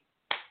night.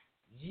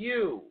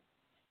 You.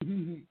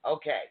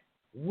 Okay.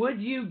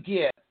 Would you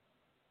give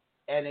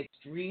an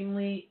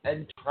extremely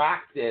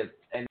attractive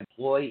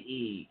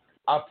employee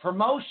a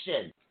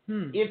promotion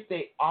if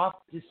they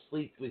opt to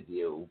sleep with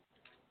you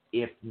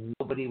if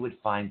nobody would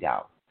find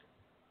out?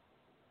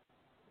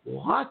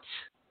 What?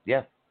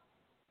 Yeah.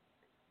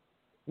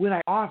 Would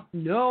I off?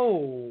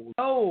 No.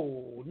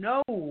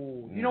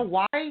 You know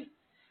why?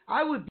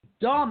 I would be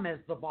dumb as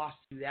the boss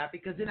to do that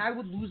because then I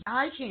would lose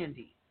eye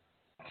candy.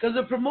 Because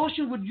a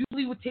promotion would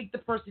take the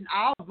person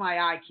out of my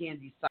eye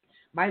candy sight,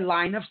 my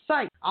line of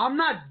sight. I'm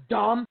not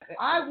dumb.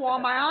 I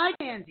want my eye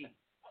candy.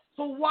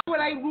 So why would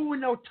I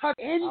ruin or touch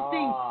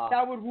anything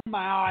that would ruin my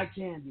eye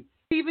candy?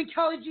 Even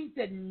Kelly G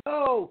said,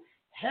 no,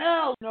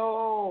 hell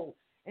no.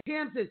 And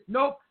Cam says,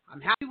 nope, I'm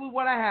happy with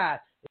what I had.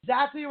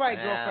 Exactly right,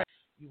 girlfriend.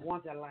 You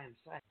want that line of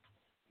sight.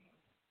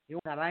 You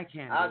want that eye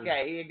candy.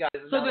 Okay, here you go.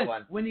 There's so another then,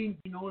 one. when you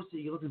notice it,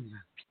 you look at me.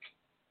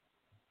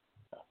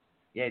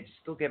 Yeah,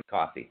 just go get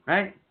coffee.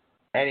 Right?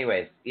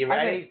 Anyways, you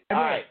ready? All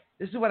right.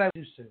 This is what I would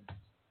do, sir.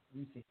 Let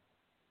me see.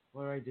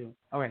 What do I do?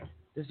 All right.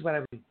 This is what I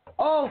would do.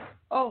 Oh,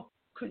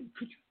 could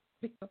you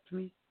pick up to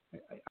me? I'm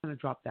going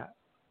to drop that.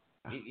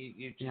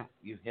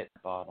 You hit the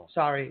bottle.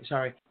 Sorry.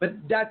 But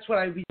that's what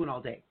I'd be doing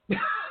all day. All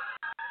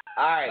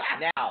right,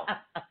 now.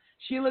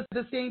 Sheila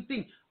said the same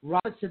thing.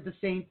 Robert said the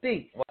same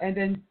thing. What? And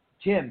then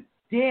Jim,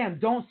 damn,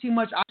 don't see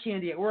much eye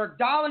candy at work.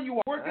 Darling, you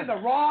are working the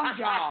wrong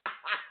job.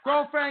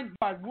 Girlfriend, you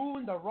are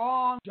ruined the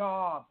wrong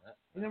job.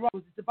 And then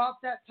Robert, it's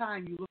about that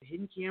time you look at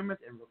hidden cameras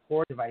and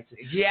record devices.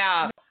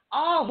 Yeah.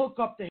 I'll hook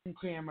up the hidden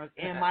cameras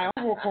and my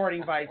own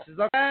recording devices,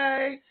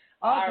 okay?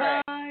 All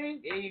right.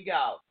 Here you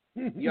go.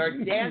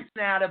 You're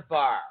dancing at a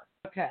bar.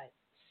 Okay.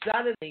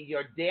 Suddenly,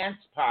 your dance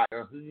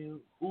partner,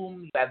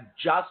 whom you have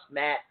just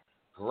met,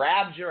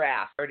 grabs your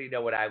ass. I already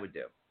know what I would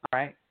do. All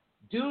right.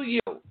 Do you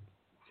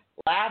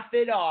laugh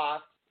it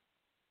off,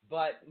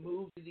 but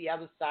move to the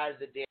other side of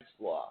the dance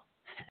floor?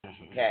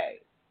 Okay.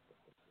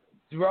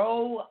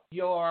 Throw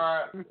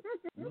your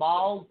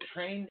mauled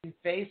train in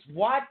face.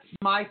 What?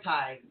 Mai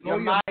Tai. Your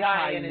Mai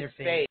Tai in his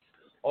face.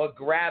 Or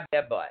grab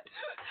their butt.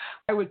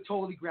 I would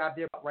totally grab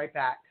their butt right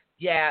back.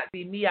 Yeah,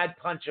 see, me, I'd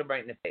punch him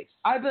right in the face.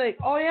 I'd be like,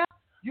 oh, yeah?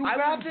 You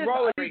grab this,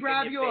 I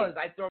grab yours.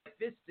 I'd throw my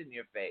fist in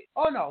your face.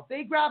 Oh, no.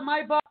 They grab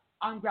my butt,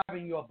 I'm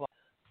grabbing your butt.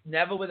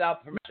 Never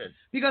without permission.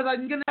 Because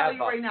I'm going to tell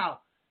you right now,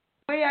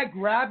 the way I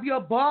grab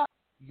your butt,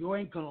 you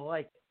ain't going to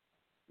like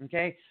it.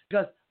 Okay?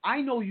 Because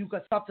I know you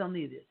got stuff on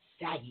there that's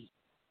saggy.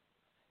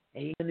 It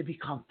ain't going to be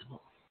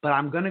comfortable. But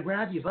I'm going to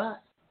grab your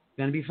butt. It's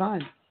going to be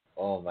fun.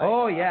 Oh, my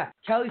God. Yeah.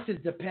 Kelly says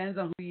depends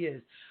on who he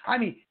is. I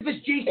mean, if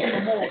it's Jason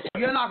Momoa,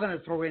 you're not going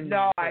to throw in.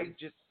 No,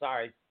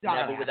 sorry.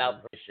 Never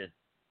without permission.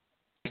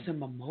 Jason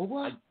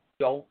Momoa? I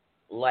don't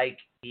like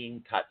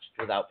being touched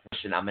without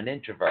permission. I'm an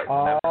introvert.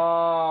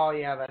 Oh,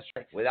 yeah, that's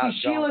right. Without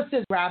Sheila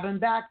says grab him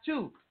back,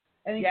 too.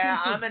 And yeah,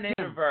 I'm an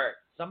introvert.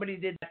 Somebody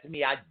did that to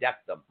me, I'd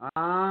deck them.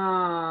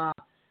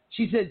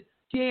 She said,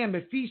 damn,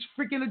 if he's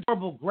freaking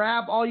adorable,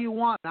 grab all you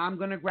want, and I'm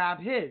going to grab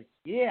his.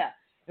 Yeah.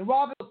 And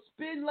Robert will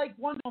spin like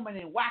Wonder Woman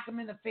and whack him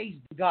in the face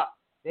and gut.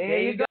 There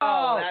you go.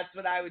 That's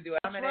what I would do.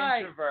 I'm an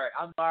introvert.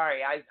 I'm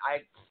sorry.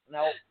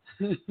 No.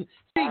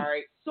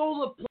 Sorry.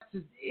 Solar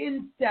plexus,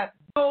 instep,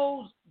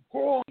 nose,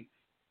 groin.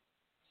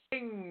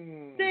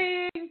 Sing.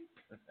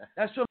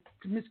 That's from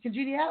Miss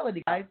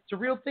Congeniality, guys. It's a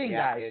real thing,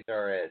 guys. It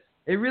sure is.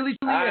 It really is.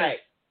 All right.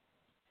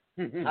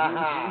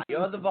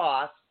 You're the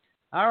boss.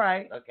 All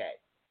right. Okay.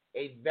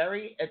 A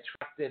very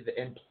attractive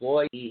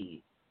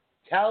employee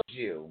tells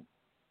you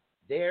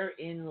they're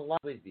in love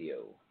with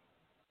you.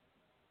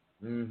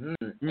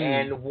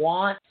 And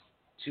wants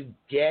to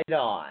get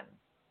on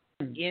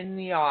in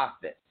the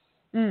office.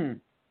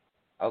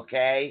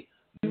 Okay?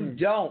 You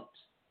don't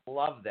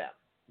love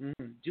them.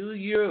 Do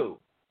you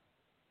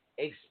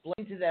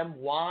explain to them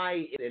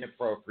why it's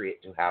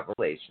inappropriate to have a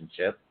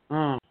relationship?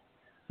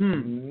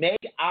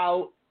 Make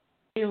out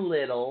a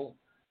little,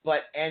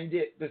 but end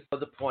it before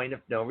the point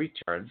of no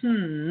return.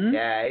 Hmm.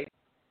 Okay.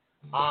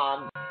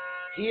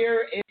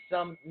 Here is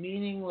some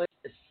meaningless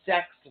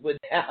sex with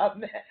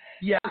them.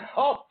 Yeah. I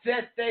hope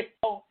that they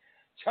don't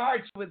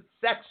charge you with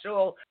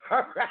sexual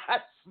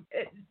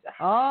harassment.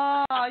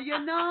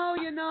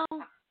 You know.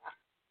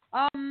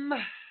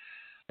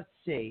 Let's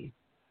see.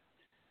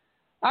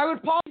 I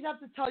would probably have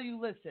to tell you,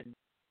 listen,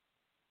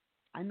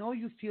 I know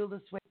you feel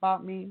this way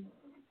about me.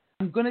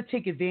 I'm going to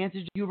take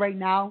advantage of you right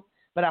now,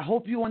 but I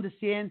hope you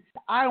understand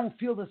I don't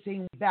feel the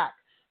same way back.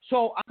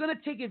 So I'm going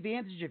to take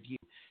advantage of you.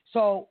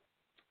 So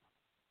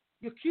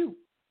you're cute.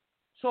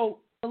 So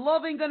the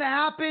love ain't going to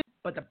happen,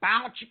 but the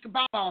bounce is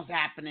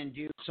happening,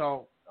 dude.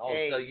 So,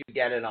 hey, so you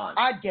get it on.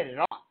 I'd get it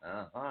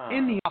on.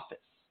 In the office.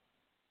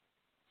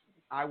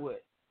 I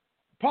would.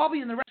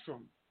 Probably in the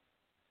restroom.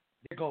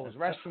 There goes,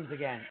 restrooms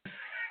again.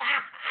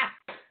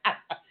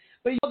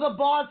 But you're the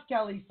boss,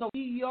 Kelly, so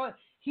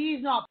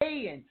he's not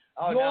paying.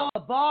 You're the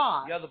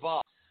boss. You're the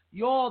boss.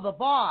 You're the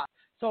boss.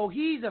 So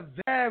he's a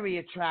very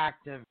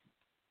attractive,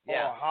 or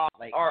hot,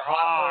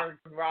 or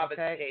in Robin's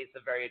case, a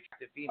very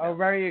attractive female. A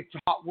very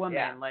hot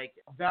woman, like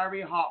a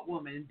very hot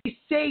woman. They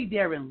say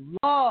they're in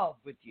love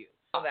with you.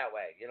 Not that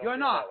way. You're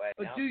not. That way,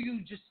 but no? do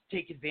you just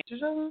take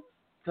advantage of them?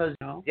 Because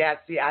Yeah.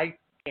 See, I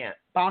can't.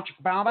 Bounce.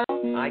 I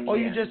can't. Or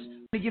you just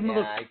give them a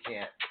little I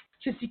can't.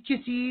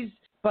 kissies.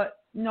 But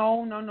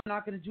no,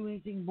 not going to do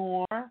anything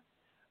more.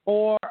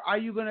 Or are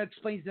you going to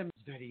explain to them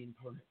it's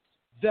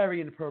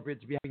very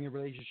inappropriate to be having a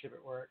relationship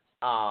at work?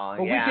 Oh,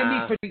 but we can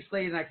meet for weeks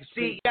later and I can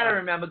see, you got to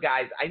remember,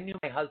 guys, I knew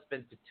my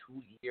husband for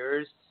 2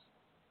 years.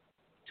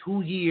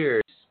 2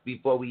 years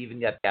before we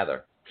even got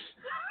together.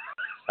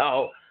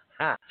 So,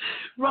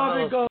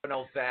 Robert goes,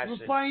 old-fashioned.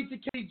 replying to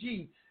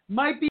KG,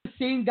 might be the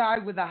same guy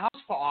with a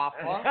house for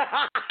offer.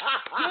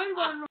 Good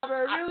one,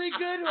 Robert. Really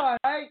good one,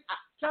 right?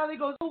 Charlie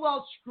goes, oh,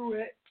 well, screw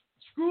it.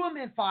 Screw him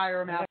and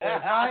fire him out there,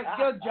 right?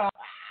 Good job.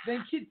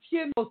 Then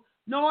Kim goes,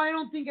 no, I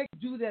don't think I can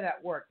do that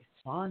at work. It's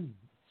fun.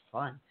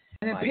 And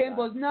then Pam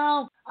goes,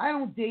 no, I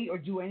don't date or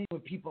do anything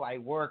with people I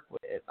work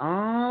with.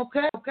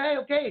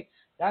 Okay.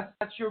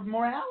 That's your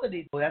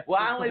morality. That's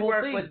I only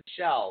work thing. with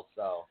Michelle,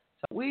 so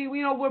we're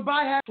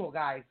bisexual,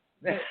 guys.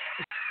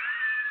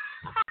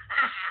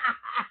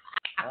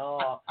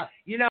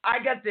 I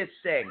got this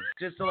thing,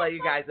 just to let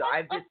you guys know. I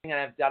have this thing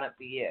and I've done it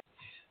for years.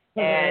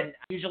 And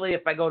usually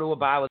if I go to a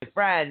bar with my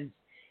friends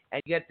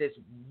and you get this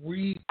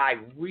I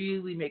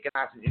really make it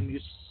happen and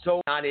you're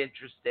so not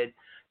interested,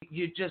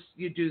 you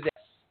do this.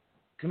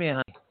 Come here,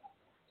 honey.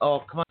 Oh,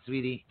 come on,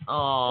 sweetie.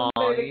 Oh,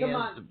 baby, come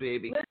on.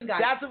 Baby. Listen,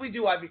 guys. That's what we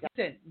do.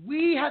 Listen,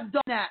 we have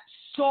done that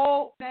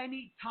so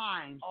many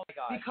times. Oh, my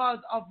God. Because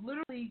of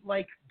literally,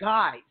 like,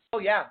 guys. Oh,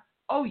 yeah.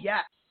 Oh,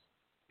 yes.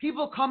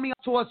 People coming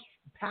up to us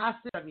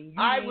past it. I mean,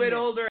 I would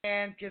hold her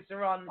hand, kiss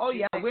her on the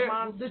cheek. Yeah. Come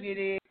on,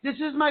 sweetie. This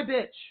is my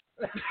bitch.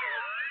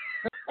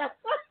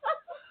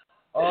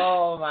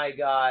 Oh, my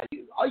God.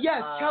 Oh,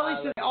 yes. Kelly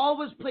said I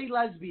always play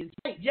lesbians.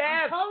 Hey,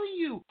 yes. I'm telling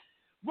you.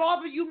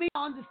 Robert, you may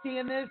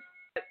understand this.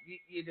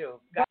 You do.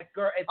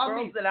 Girls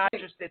that are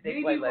interested,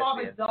 they play lesbians. Maybe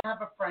Robert does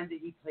have a friend that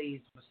he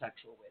plays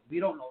homosexual with. We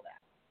don't know that.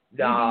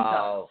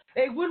 No.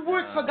 It would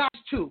work for guys,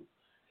 too.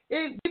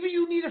 Maybe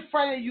you need a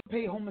friend that you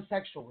play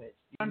homosexual with.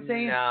 You know what I'm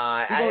saying? No,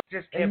 I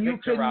just can't and you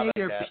picture can Robert. make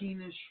your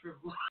penis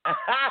shrivel.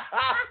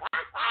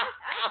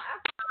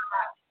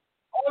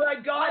 Oh, my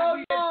God.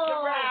 We no.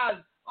 get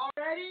Raz.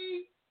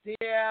 Already?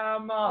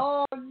 Damn.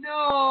 Oh,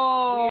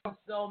 no. We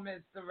so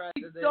missed the rest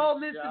of this Don't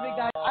miss it,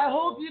 guys. I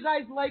hope you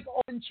guys like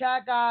open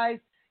chat, guys.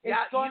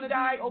 It's going to be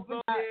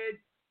open chat.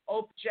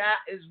 Open chat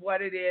is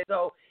what it is.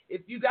 So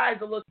if you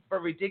guys are looking for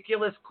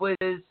ridiculous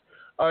quizzes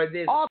or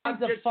this all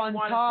kinds of fun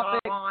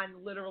topics,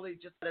 literally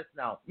just let us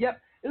know.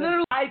 Yep.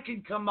 Literally, I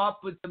can come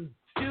up with some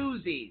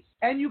doozies.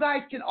 And you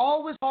guys can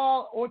always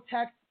call or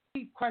text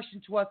any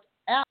question to us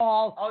at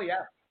all. Oh,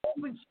 yeah.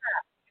 Open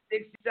chat.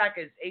 60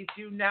 seconds.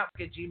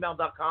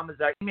 atunetwork@gmail.com is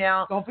our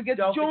email. Don't forget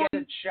to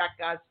check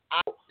us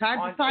out. Time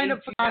to sign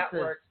up for classes.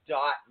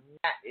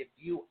 Atunetwork.net. If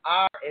you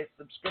are a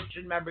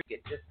subscription member,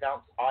 get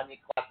discounts on your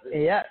classes.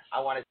 Yes. I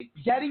want to see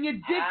getting your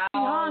dick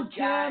behind,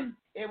 Kim.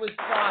 It was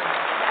fun.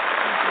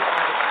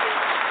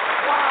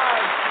 Wow.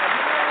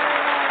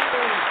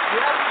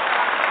 Yep.